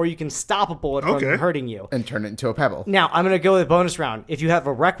strongest bullet, or you can stop a bullet from Okay. hurting you. And turn it into a pebble. Now I'm gonna go with the bonus round. If you have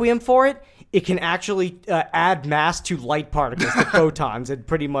a Requiem for it, it can actually add mass to light particles, to photons, and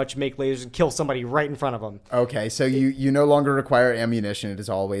pretty much make lasers and kill somebody right in front of them. Okay, so you no longer require ammunition. It is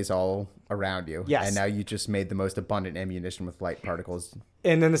always all around you. Yes. And now you just made the most abundant ammunition with light particles.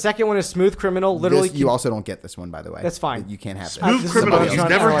 And then the second one is Smooth Criminal. Literally, You also don't get this one, by the way. That's fine. You can't have this. Smooth this is criminal. about You trying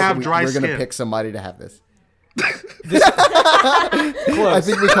never to- have dry We're skin. going to pick somebody to have this. close. I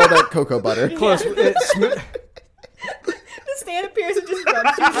think we call that cocoa butter. Close. The man appears and just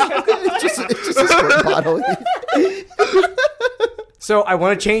runs through the cocoa butter. It's just a squirt bottle. So I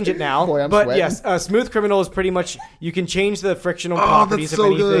want to change it now. Boy, I'm but sweating. yes, Smooth Criminal is pretty much, you can change the frictional that's properties of so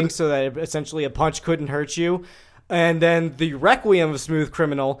anything good. so that essentially a punch couldn't hurt you. And then the Requiem of Smooth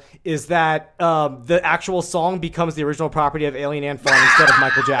Criminal is that the actual song becomes the original property of Alien Ant Farm instead of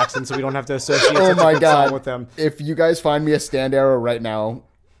Michael Jackson, so we don't have to associate Oh such a my good song god! with them. If you guys find me a stand arrow right now,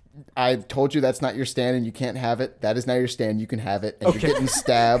 I told you that's not your stand and you can't have it. That is now your stand. You can have it, and Okay. you're getting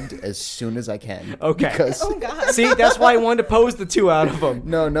stabbed as soon as I can. Okay. Because Oh god. See, that's why I wanted to pose the two out of them.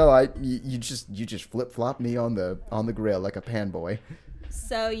 no, you just flip flop me on the grill like a pan boy.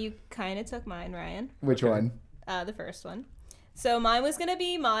 So you kind of took mine, Ryan. Which one? The first one. So mine was gonna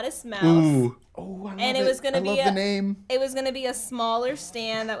be Modest Mouse. Ooh. Oh, I love And it was gonna I be love the name. It was gonna be a smaller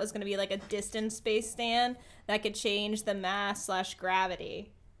stand that was gonna be like a distance space stand that could change the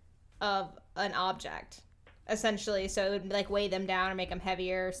mass/gravity of an object, essentially. So it would like weigh them down or make them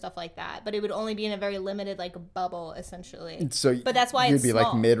heavier, stuff like that. But it would only be in a very limited like bubble, essentially. So, But that's why you'd it's be small.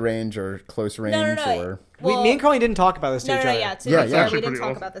 like mid range or close range, No. or Me and Carly didn't talk about this to No, each no, other. yeah, to Yeah, be yeah. fair, Actually we didn't pretty talk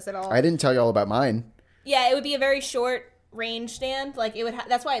awesome. about this at all. I didn't tell you all about mine. Yeah, it would be a very short range stand. Like it would.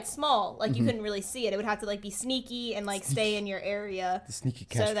 That's why it's small. Like Mm-hmm. you couldn't really see it. It would have to like be sneaky and like stay in your area, The sneaky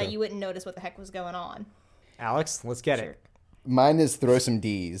so Castro. that you wouldn't notice what the heck was going on. Alex, let's get it. Mine is throw some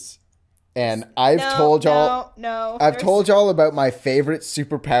D's, and I've No, told y'all. No. I've There's- told y'all about my favorite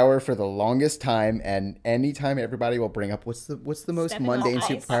superpower for the longest time, and anytime everybody will bring up what's the most Stepping on mundane ice.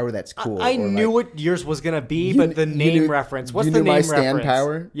 superpower that's cool. I or knew like, what yours was gonna be, you- but the you name knew- reference. What's you the knew name my stand reference?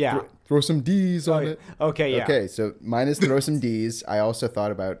 power. Yeah. Throw some D's on it. Okay. Yeah. Okay, so mine is throw some D's. I also thought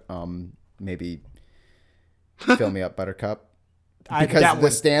about maybe fill me up, Buttercup. Because that the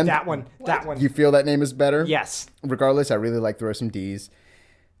one, stand- That one. You feel that name is better? Yes. Regardless, I really like throw some D's.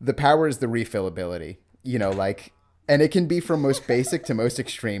 The power is the refillability. You know, like, and it can be from most basic to most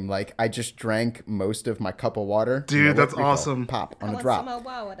extreme. Like, I just drank most of my cup of water. Dude, You know what? that's Refill. awesome. Pop I on a want drop. some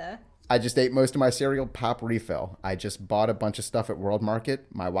water. I just ate most of my cereal. Pop, refill. I just bought a bunch of stuff at World Market.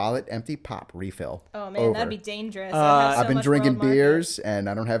 My wallet empty. Pop, refill. Oh man, Over. that'd be dangerous. I have so I've been much drinking World Market. beers and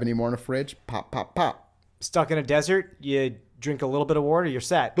I don't have any more in the fridge. Pop, pop, pop. Stuck in a desert, you drink a little bit of water, you're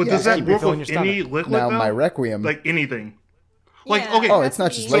set. But Yeah, does that keep work refilling with your any stomach. liquid Now though? my Requiem. Like anything. Like Yeah, okay. Oh, it it's has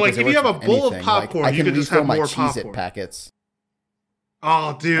not to just be- So, liquids. like, it if you works have a with bowl of anything. Like, popcorn, I you can could just refill have my more Cheez-It popcorn. packets.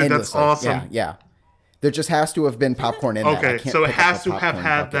 Oh, dude, that's endlessly. awesome. Yeah, yeah. There just has to have been popcorn in that. I Okay, can't so it pick up has a to have popcorn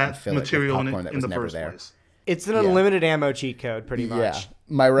had bucket and that fill it with material in popcorn it that in was the never first there. place. It's an unlimited ammo cheat code, pretty much. Yeah,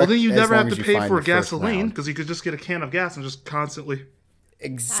 my Well, then you as never long have as to you pay find for the first gasoline round. because you could just get a can of gas and just constantly.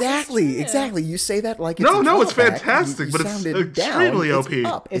 Exactly, true. exactly. You say that like it's No, a no, it's drawback. fantastic, You but it's sounded extremely down. OP. It's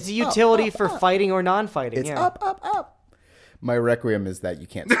up. It's a up, utility up, for up. fighting or non-fighting. It's yeah. up, up, up. My Requiem is that you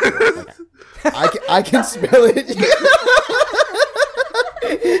can't spill it. I can spill it.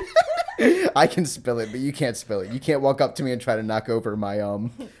 I can spill it, but you can't spill it. You can't walk up to me and try to knock over my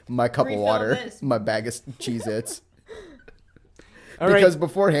cup of Refill water, this. my bag of Cheez-Its. All right. Because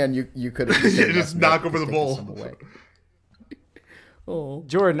beforehand you could have Just knock over the bowl. Oh.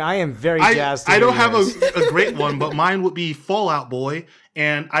 Jordan, I am very jazzed. To I hear don't have yours. a great one, but mine would be Fallout Boy,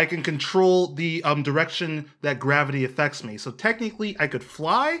 and I can control the direction that gravity affects me. So technically, I could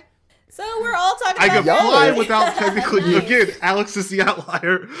fly. So we're all talking I about could Y'all fly are- without technically. Again, Alex is the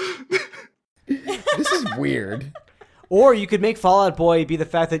outlier. This is weird. Or you could make Fallout Boy be the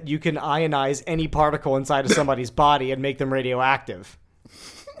fact that you can ionize any particle inside of somebody's body and make them radioactive.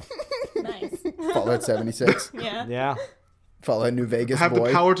 nice. Fallout 76. Yeah. Yeah. Fallout New Vegas Have boy.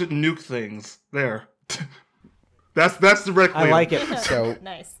 the power to nuke things. There. That's the Requiem. I like it. So,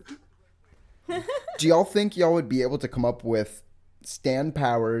 Nice. do y'all think y'all would be able to come up with stand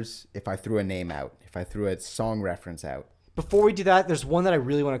powers if I threw a name out? If I threw a song reference out? Before we do that, there's one that I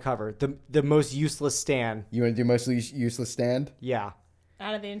really want to cover. The most useless stand. You want to do mostly useless stand? Yeah.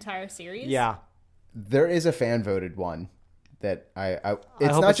 Out of the entire series. Yeah. There is a fan voted one that it's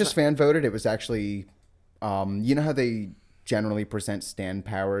hope not it's just fan voted. It was actually, you know how they generally present stand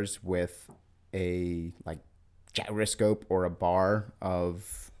powers with a like gyroscope or a bar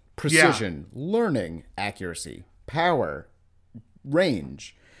of precision, learning, accuracy, power,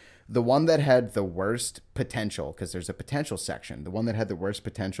 range. The one that had the worst potential, because there's a potential section, the one that had the worst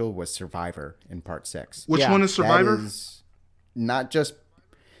potential was Survivor in part 6. Which Yeah, one is Survivor? That is not just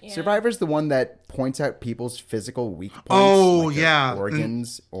Yeah. Survivor's the one that points out people's physical weak points. Oh, like their yeah.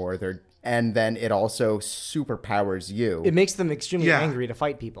 organs or their, and then it also superpowers you. It makes them extremely Yeah. angry to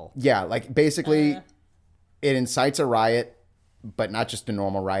fight people. Yeah, like basically, it incites a riot, but not just a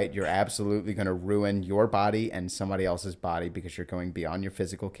normal riot. You're absolutely going to ruin your body and somebody else's body because you're going beyond your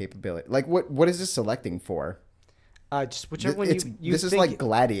physical capability. Like, what is this selecting for? Just whichever one you This is think, like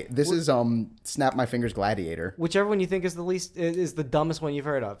Gladiator. This is Snap My Fingers Gladiator. whichever one you think is the least is the dumbest one you've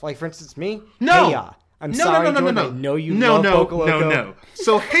heard of. Like for instance, me. No. Hey Ya. I'm No, sorry, no, no, no, Jordan. no, I know you no, love no, Boca Loco. no.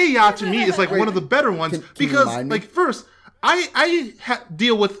 So Hey Ya to me is like one of the better ones Can you because, remind me? like, first, I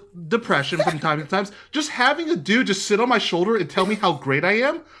deal with depression from time to time. Just having a dude just sit on my shoulder and tell me how great I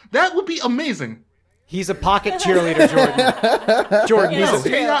am, that would be amazing. He's a pocket cheerleader, Jordan. Jordan, Yeah, he's that's a,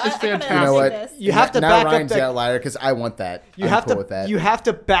 true. Hey Ya is I kinda fantastic. You know like what? this. You have to now back up Ryan's that- the outlier because I want that. you I'm have cool to with that. you have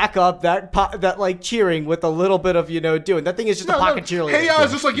to back up that like cheering with a little bit of doing. That thing is just a pocket cheerleader. Hey Ya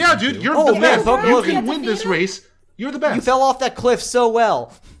is just like, yeah, dude, you're Oh, the man, best. Boca You Loco. can win this race. You're the best. You fell off that cliff so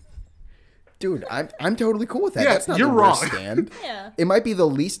well. Dude, I'm totally cool with that. Yeah, That's not you're the worst wrong. stand. Yeah. It might be the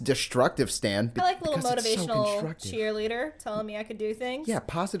least destructive stand. I like a little because it's so motivational constructive. cheerleader telling me I could do things. Yeah,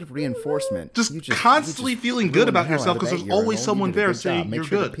 positive reinforcement. Just You constantly feeling good ruin about the hell yourself out of 'cause that there's urinal. always You someone did a there good saying job. Make you're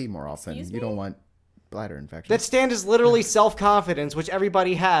sure good. to pee more often. Excuse You me? don't want bladder infection. That stand is literally self-confidence, which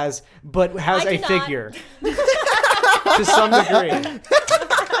everybody has, but has I a do not. figure to some degree.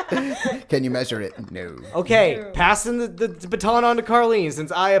 Can you measure it? No. Okay, True. passing the baton on to Carlene,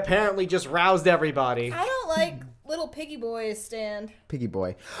 since I apparently just roused everybody. I don't like little piggy boys stand. Piggy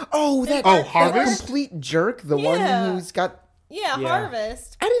boy. Oh, that, Oh, that Harvest? complete jerk. The Yeah. one who's got. Yeah, Yeah.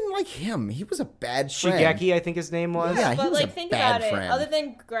 Harvest. I didn't like him. He was a bad friend. Shigeki, I think his name was. Yeah, he But was a like, think bad about friend. it. Other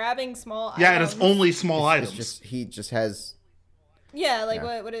than grabbing small Yeah, and items. it's only small It's items. just he just has Yeah, like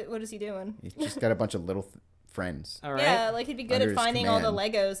Yeah. what is he doing? he's just got a bunch of little friends. All right. Yeah, like he'd be good Under at his finding all the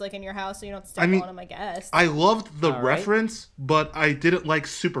command. Legos like in your house so you don't step I mean, on them. I guess. I loved the All right. reference, but I didn't like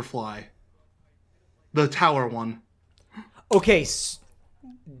Superfly. The tower one. Okay.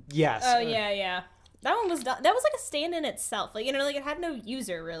 Yes. Oh yeah. That one was that was like a stand in itself. Like like it had no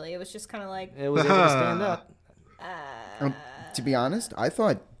user really. It was just kind of like It was able to stand up. To be honest, I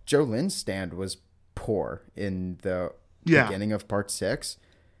thought Jolynn's stand was poor in the Yeah. beginning of part 6.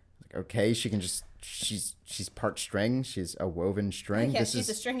 Like, okay, she can just she's part string. She's a woven string. yeah, This she's is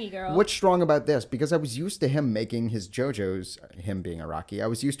a stringy girl. what's strong about this? Because I was used to him making his JoJo's, him being Araki. I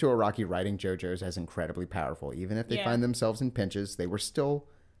was used to Araki writing JoJo's as incredibly powerful. Even if they Yeah. find themselves in pinches, they were still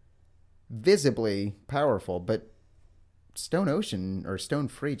visibly powerful. But Stone Ocean or Stone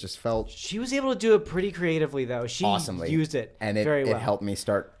Free just felt She was able to do it pretty creatively, though. She awesomely used it and it, very well. it helped me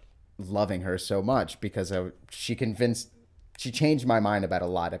start loving her so much because she changed my mind about a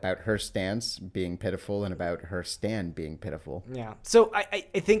lot about her stance being pitiful and about her stand being pitiful. Yeah. So I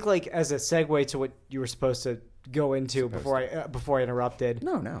think like as a segue to what you were supposed to go into before I interrupted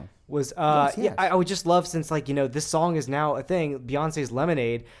No. was Yes, yeah yes. I would just love since like this song is now a thing, Beyonce's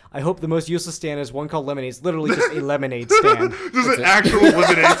Lemonade. I hope the most useless stand is one called Lemonade. It's literally just a lemonade stand This is an actual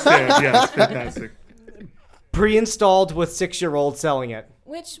lemonade stand. Yeah, it's fantastic. pre-installed with 6-year-olds selling it.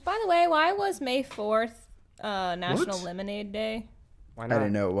 Which, by the way, why was May 4th National What? Lemonade Day? Why I not?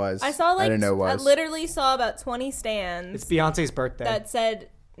 didn't know it was. I saw I didn't know it I was. literally saw about 20 stands It's Beyonce's birthday. that said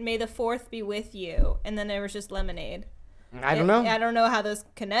 "May the 4th be with you," and then there was just lemonade. I don't know. I don't know how those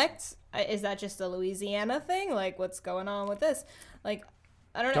connect. Is that just a Louisiana thing? Like, what's going on with this? Like,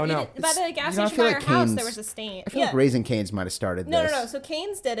 I don't know. Don't know. By the gas I station feel by like our house, Cane's- there was a stain. I feel like Raising Cane's might have started No, this. no, no. So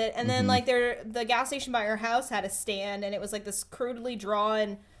Cane's did it, and then Mm-hmm. like the gas station by our house had a stand, and it was like this crudely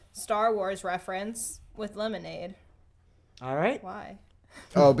drawn Star Wars reference with lemonade. All right. Why?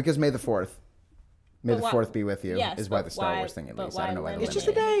 Oh, because May the 4th. May But the why- 4th be with you Yes, is why but the Star why- Wars thing at but least. I don't know why the why It's just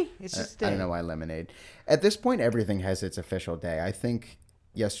a lemonade. day. It's just a day. I don't know why lemonade. At this point, everything has its official day. I think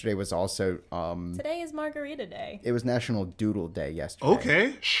yesterday was also Today is Margarita Day. it was National Doodle Day yesterday.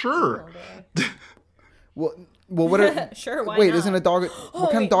 Okay, sure. Well, what are Sure, why wait? not? Isn't a dog? What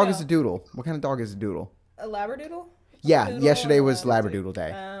kind wait, of dog no. is a doodle? What kind of dog is a doodle? A Labradoodle? Yeah, Doodle yesterday or was Labradoodle? Labradoodle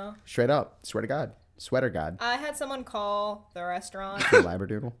Day. Oh. Straight up, swear to God, sweater God, I had someone call the restaurant. the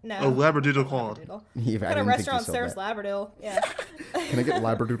Labradoodle. No. A Labradoodle called. Labradoodle. Yeah, What I kind of didn't think you restaurant sold serves that. Labradoodle? Yeah. Can I get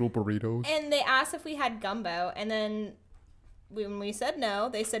Labradoodle burritos? And they asked if we had gumbo, and then when we said no,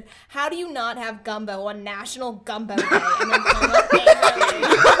 they said, "How do you not have gumbo on National Gumbo Day?" And then hung up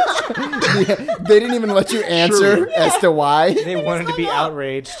angrily. They didn't even let you answer as to why. They wanted to be hung up.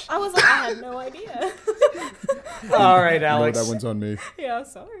 outraged. I was like, I had no idea. All right, Alex. No, that one's on me. Yeah,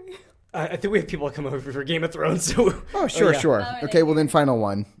 sorry. I think we have people coming over for Game of Thrones. So. Oh, sure, yeah. sure. right, Okay, well then, final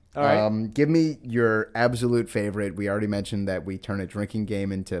one. All right. Give me your absolute favorite. We already mentioned that we turn a drinking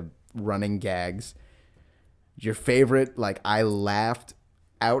game into running gags. Your favorite, like I laughed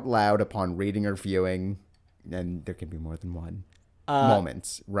out loud upon reading or viewing, and there can be more than one.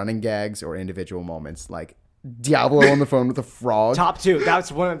 Moments, running gags or individual moments, like Diablo on the phone with a frog. Top 2.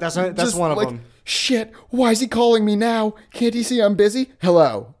 That's one. That's Just one of like, them. Shit, why is he calling me now? Can't he see I'm busy?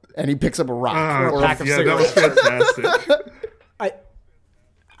 Hello. and he picks up a rock. Or a pack of yeah, that was cigarettes. fantastic.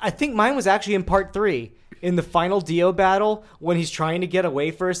 I think mine was actually in part 3. In the final Dio battle, when he's trying to get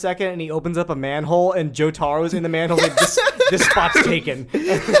away for a second and he opens up a manhole and Jotaro's in the manhole, like, this spot's taken.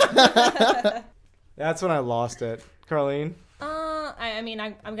 That's when I lost it. Carlene? I mean,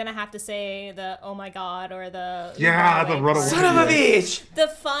 I'm gonna have to say the oh my god or the the runaway. Son of a bitch! The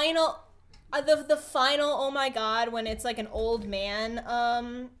final, the final oh my god when it's like an old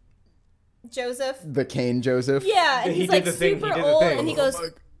man, Joseph. The Kane Joseph. Yeah, and He he's did like the thing, he super did the old, thing. and he goes,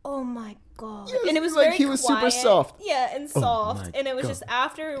 "Oh my god!" Yes, and it was like very he was super quiet. soft. Yeah, and soft, my and it was God. just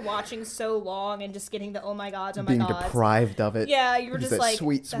after watching so long and just getting the oh my gods, oh my Being gods. deprived of it. Yeah, you were It was just that like,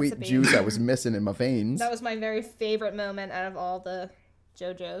 sweet, "That's a sweet baby." juice I was missing in my veins. That was my very favorite moment out of all the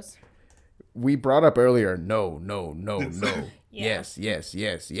JoJo's. We brought up earlier, no. Yeah.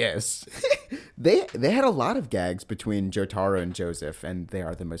 Yes. They had a lot of gags between Jotaro and Joseph, and they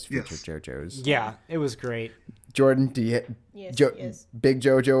are the most featured JoJo's. Yeah, it was great. Jordan, do you Yes. Big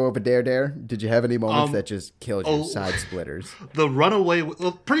JoJo over Dare? Did you have any moments that just killed you? Side splitters. The runaway,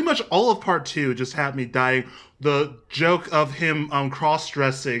 well, pretty much all of part 2 just had me dying. The joke of him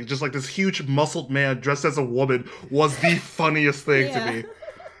cross-dressing, just like this huge muscled man dressed as a woman, was the funniest thing to me.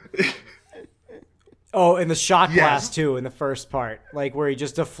 Oh, and the shot Yes. glass too in the first part, like where he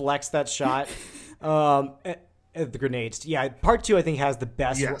just deflects that shot. At the grenades. Yeah, part 2 I think has the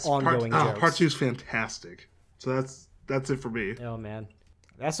best Yes, ongoing jokes. part 2 is fantastic. So that's it for me. Oh man,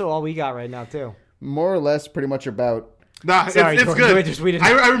 that's all we got right now too. More or less, pretty much about. Nah, Sorry, it's Jordan, good. we didn't-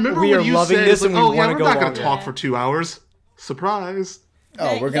 I remember we when are you loving said, this it's and like, we oh yeah, wanna we're go not going longer. to talk for 2 hours. Surprise.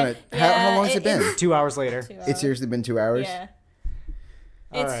 Oh, we're gonna. Yeah, how long's it been? 2 hours later. It's seriously been 2 hours. Yeah.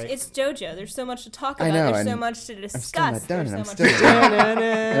 All right. It's JoJo. There's so much to talk I about. know, There's so and much to I'm discuss. still not done, There's and I'm so still. much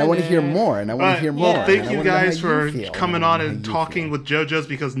And I want to hear more, and I want to hear more. Well, thank and I you wanna know how guys for you feel, coming I on wanna know and how you talking feel. with JoJo's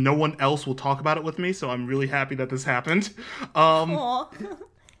because no one else will talk about it with me, so I'm really happy that this happened. Aw.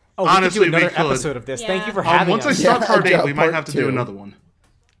 Oh, Honestly, we could do we another could. episode of this. Thank Yeah. you for having Once I us. start Yeah, part 8, we might part have to 2. do another one.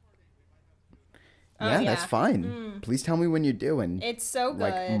 Yeah, yeah. that's fine. Please tell me when you do, and It's so good.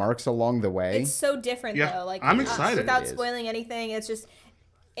 like marks along the way. It's so different Yeah, though. Like I'm excited. Without It is. spoiling anything, it's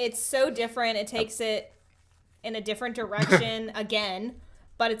so different. It takes it in a different direction again,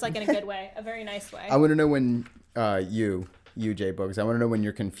 but it's like in a good way, a very nice way. I want to know when you J Bugs. I want to know when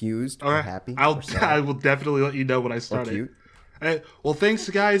you're confused or Okay. happy. I or sad will definitely let you know when I or start it. cute. Well, thanks,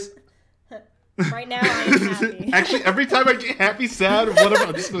 guys. Right now, I am happy. Actually, every time I get happy, sad, or whatever,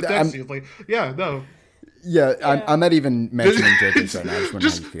 I'm just going to text you. It's like, yeah, no. Yeah, I'm not even mentioning JoJo's right now. I just want to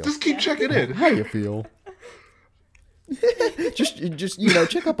know how you feel. Just keep checking in. How you feel? just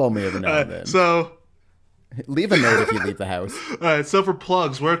check up on me every now and then. So, Leave a note if you leave the house. so for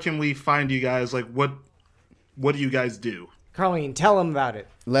plugs, where can we find you guys? Like, what do you guys do? Carlene, tell them about it.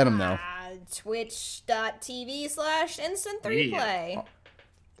 Let them know. Twitch.tv/instant 3play.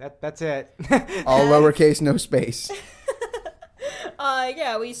 That's it. All lowercase, no space.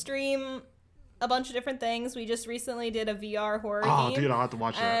 Yeah, we stream a bunch of different things. We just recently did a VR horror Oh, game. dude, I'll have to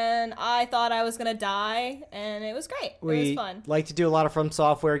watch that. And I thought I was gonna die, and it was great. It was We fun. like to do a lot of From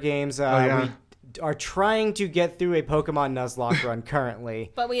Software games. yeah. We are trying to get through a Pokemon Nuzlocke run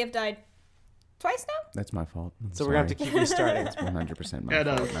currently, But we have died twice now? That's my fault. so we're gonna have to keep restarting. 100% my Yeah,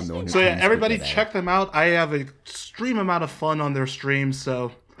 fault. no. I'm the one who So yeah, tends to everybody get check them out. I have an extreme amount of fun on their streams.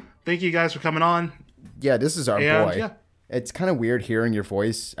 So thank you guys for coming on. Yeah, this is our And, boy. yeah. It's kind of weird hearing your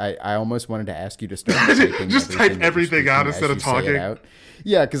voice. I almost wanted to ask you to start typing Just type that you're everything speaking out as instead of you say it talking. out.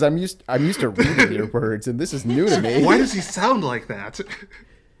 Yeah, because I'm used to reading your words, and this is new to me. Why does he sound like that?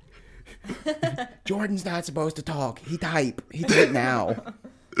 Jordan's not supposed to talk. He type now.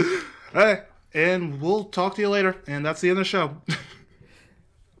 Hey, and we'll talk to you later. And that's the end of the show.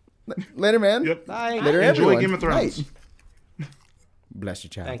 Later, man. Yep. Bye. Later, Enjoy everyone. Game of Thrones. Night. Bless you,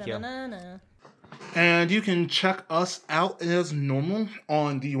 child. Thank you. Na-na-na. And you can check us out as normal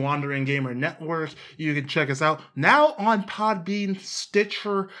on the Wandering Gamer Network. You can check us out now on Podbean,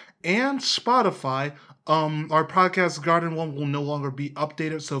 Stitcher, and Spotify. Our podcast Garden one will no longer be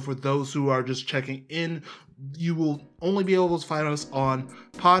updated. So for those who are just checking in, you will only be able to find us on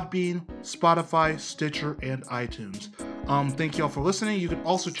Podbean, Spotify, Stitcher, and iTunes. Thank you all for listening. You can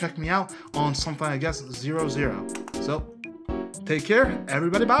also check me out on something, I guess, 00. So take care,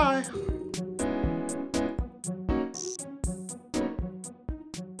 everybody. Bye.